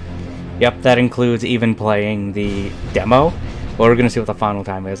 Yep, that includes even playing the demo. Well, we're gonna see what the final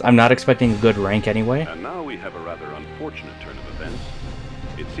time is. I'm not expecting a good rank anyway. And now we have a rather unfortunate turn of events.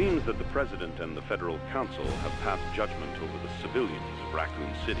 It seems that the President and the Federal Council have passed judgment over the civilians of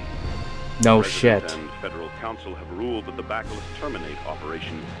Raccoon City. No the shit. President and Federal Council have ruled that the Bacillus Terminate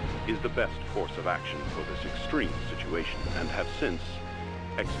operation is the best course of action for this extreme situation, and have since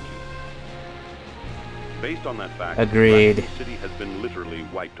executed. Based on that fact, Agreed. Raccoon City has been literally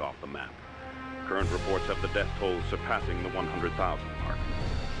wiped off the map. Current reports have the death toll surpassing the 100,000 mark.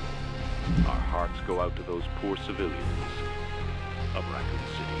 Our hearts go out to those poor civilians of Raccoon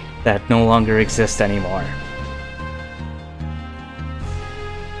City. That no longer exists anymore.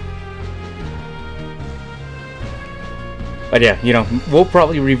 But yeah, you know, we'll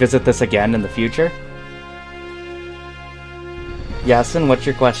probably revisit this again in the future. Yasin, what's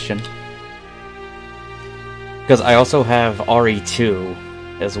your question? Because I also have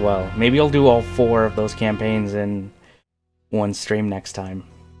RE2 as well. Maybe I'll do all 4 of those campaigns in one stream next time.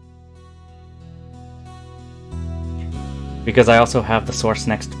 Because I also have the Source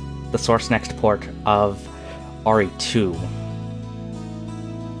Next port of RE2.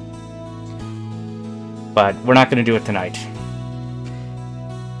 But we're not going to do it tonight.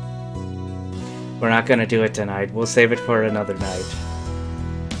 We're not going to do it tonight. We'll save it for another night.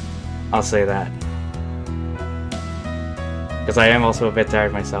 I'll say that. Because I am also a bit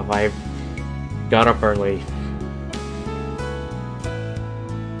tired myself. I got up early.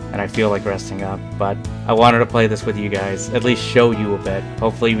 And I feel like resting up. But I wanted to play this with you guys. At least show you a bit.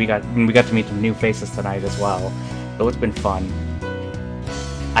 Hopefully we got to meet some new faces tonight as well. So it's been fun.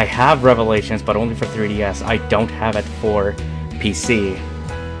 I have Revelations, but only for 3DS. I don't have it for PC.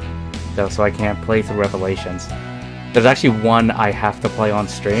 So I can't play through Revelations. There's actually one I have to play on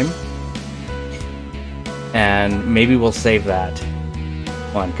stream. And maybe we'll save that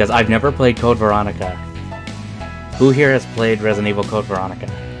one, because I've never played Code Veronica. Who here has played Resident Evil Code Veronica?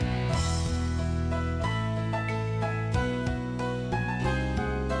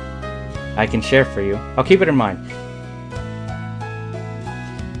 I can share for you. I'll keep it in mind.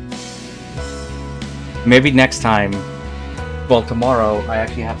 Maybe next time. Well, tomorrow I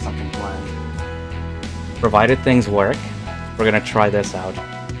actually have something planned. Provided things work, we're gonna try this out.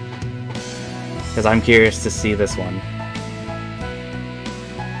 Because I'm curious to see this one.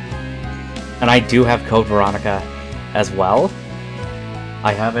 And I do have Code Veronica as well.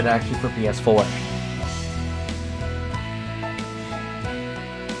 I have it actually for PS4.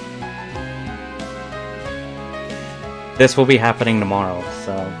 This will be happening tomorrow,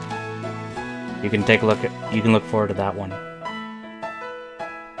 so you can take a look at, you can look forward to that one.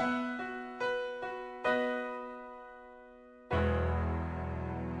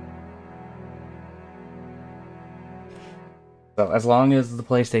 So as long as the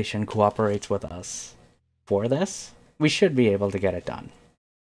PlayStation cooperates with us for this, we should be able to get it done.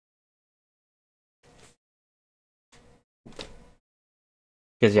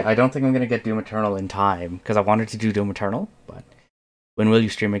 Because, yeah, I don't think I'm going to get Doom Eternal in time. Because I wanted to do Doom Eternal, but... When will you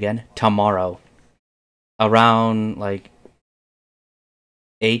stream again? Tomorrow. Around, like...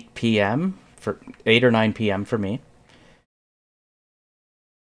 8 p.m. for 8 or 9 p.m. for me.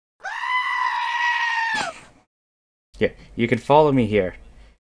 Yeah, you can follow me here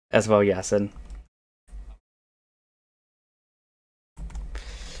as well, Yasin.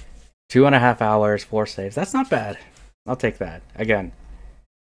 2.5 hours, 4 saves. That's not bad. I'll take that. Again.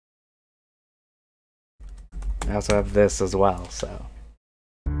 I also have this as well, so.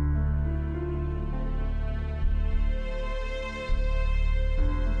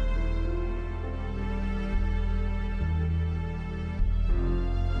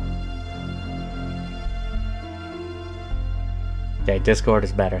 Okay, Discord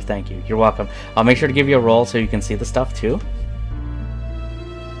is better. Thank you. You're welcome. I'll make sure to give you a roll so you can see the stuff too.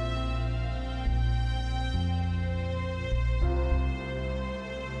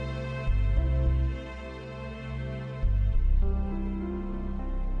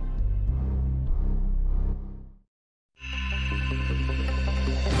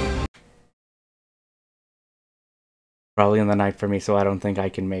 Probably in the night for me, so I don't think I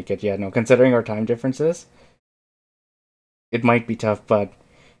can make it. Yeah, no, considering our time differences, it might be tough, but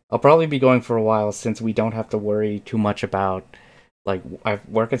I'll probably be going for a while since we don't have to worry too much about, like,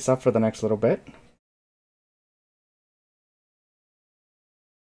 work and stuff for the next little bit.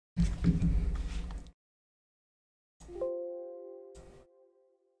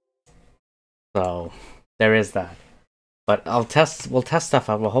 So, there is that. But we'll test stuff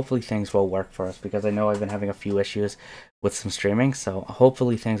out. Well, hopefully things will work for us, because I know I've been having a few issues with some streaming, so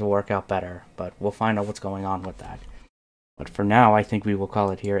hopefully things will work out better. But we'll find out what's going on with that. But for now, I think we will call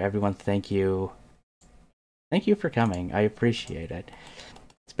it here. Everyone, thank you. Thank you for coming. I appreciate it.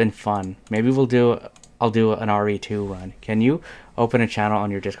 It's been fun. Maybe I'll do an RE2 run. Can you open a channel on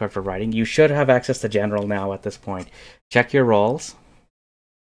your Discord for writing? You should have access to general now at this point. Check your roles.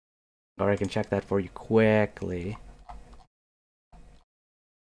 Or I can check that for you quickly.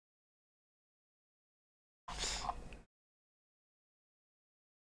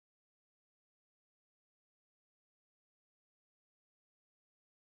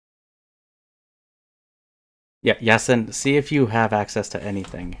 Yeah, Yasin, see if you have access to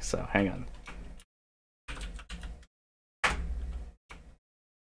anything. So, hang on.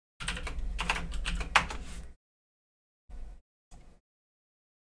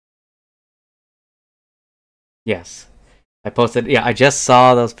 Yes. I posted... Yeah, I just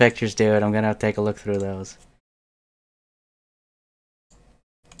saw those pictures, dude. I'm gonna take a look through those.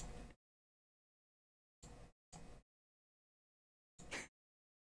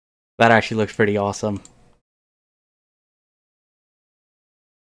 That actually looks pretty awesome.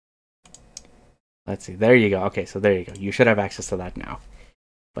 Let's see. There you go. Okay, so there you go. You should have access to that now.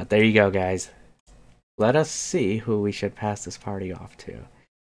 But there you go, guys. Let us see who we should pass this party off to.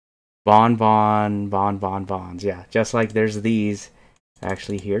 Bonds. Yeah, just like there's these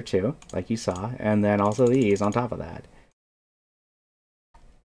actually here too, like you saw. And then also these on top of that.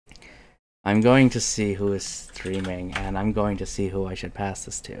 I'm going to see who is streaming, and I'm going to see who I should pass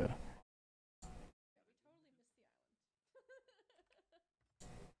this to.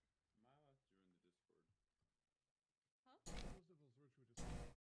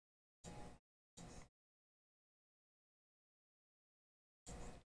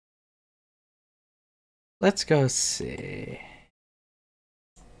 Let's go see.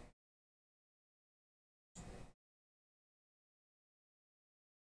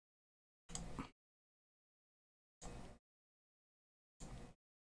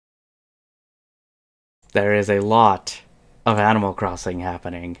 There is a lot of Animal Crossing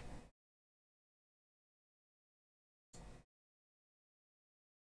happening.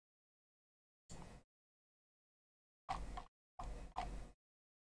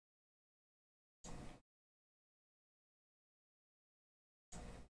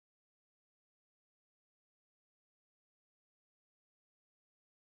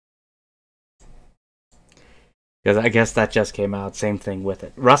 Because I guess that just came out. Same thing with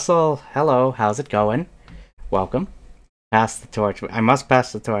it. Russell, hello. How's it going? Welcome. Pass the torch. I must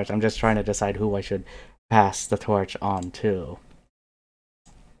pass the torch. I'm just trying to decide who I should pass the torch on to.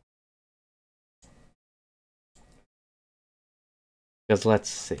 Because let's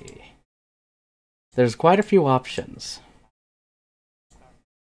see. There's quite a few options.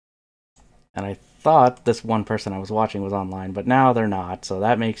 And I thought this one person I was watching was online, but now they're not, so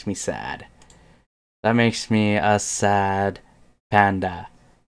that makes me sad. That makes me a sad panda.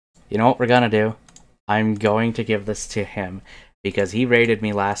 You know what we're gonna do? I'm going to give this to him because he raided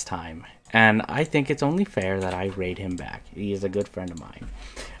me last time. and I think it's only fair that I raid him back. He is a good friend of mine.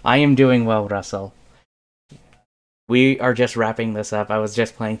 I am doing well, Russell. We are just wrapping this up. I was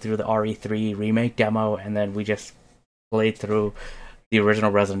just playing through the RE3 remake demo, and then we just played through the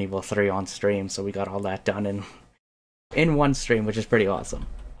original Resident Evil 3 on stream, so we got all that done in one stream, which is pretty awesome.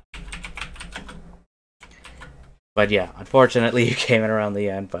 But yeah, unfortunately you came in around the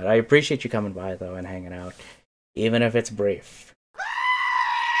end, but I appreciate you coming by though and hanging out, even if it's brief.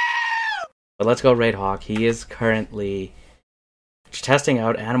 But let's go raid Hawk. He is currently testing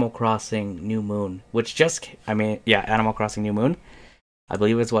out Animal Crossing New Moon, which just, Animal Crossing New Moon, I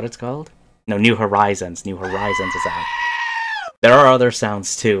believe is what it's called. No, New Horizons. New Horizons is out. There are other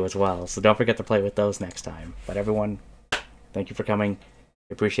sounds too as well, so don't forget to play with those next time. But everyone, thank you for coming.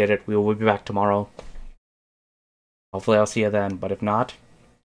 I appreciate it. We will be back tomorrow. Hopefully I'll see you then, but if not,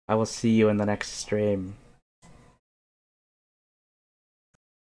 I will see you in the next stream.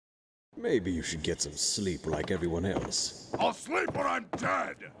 Maybe you should get some sleep like everyone else. I'll sleep when I'm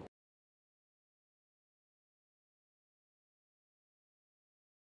dead!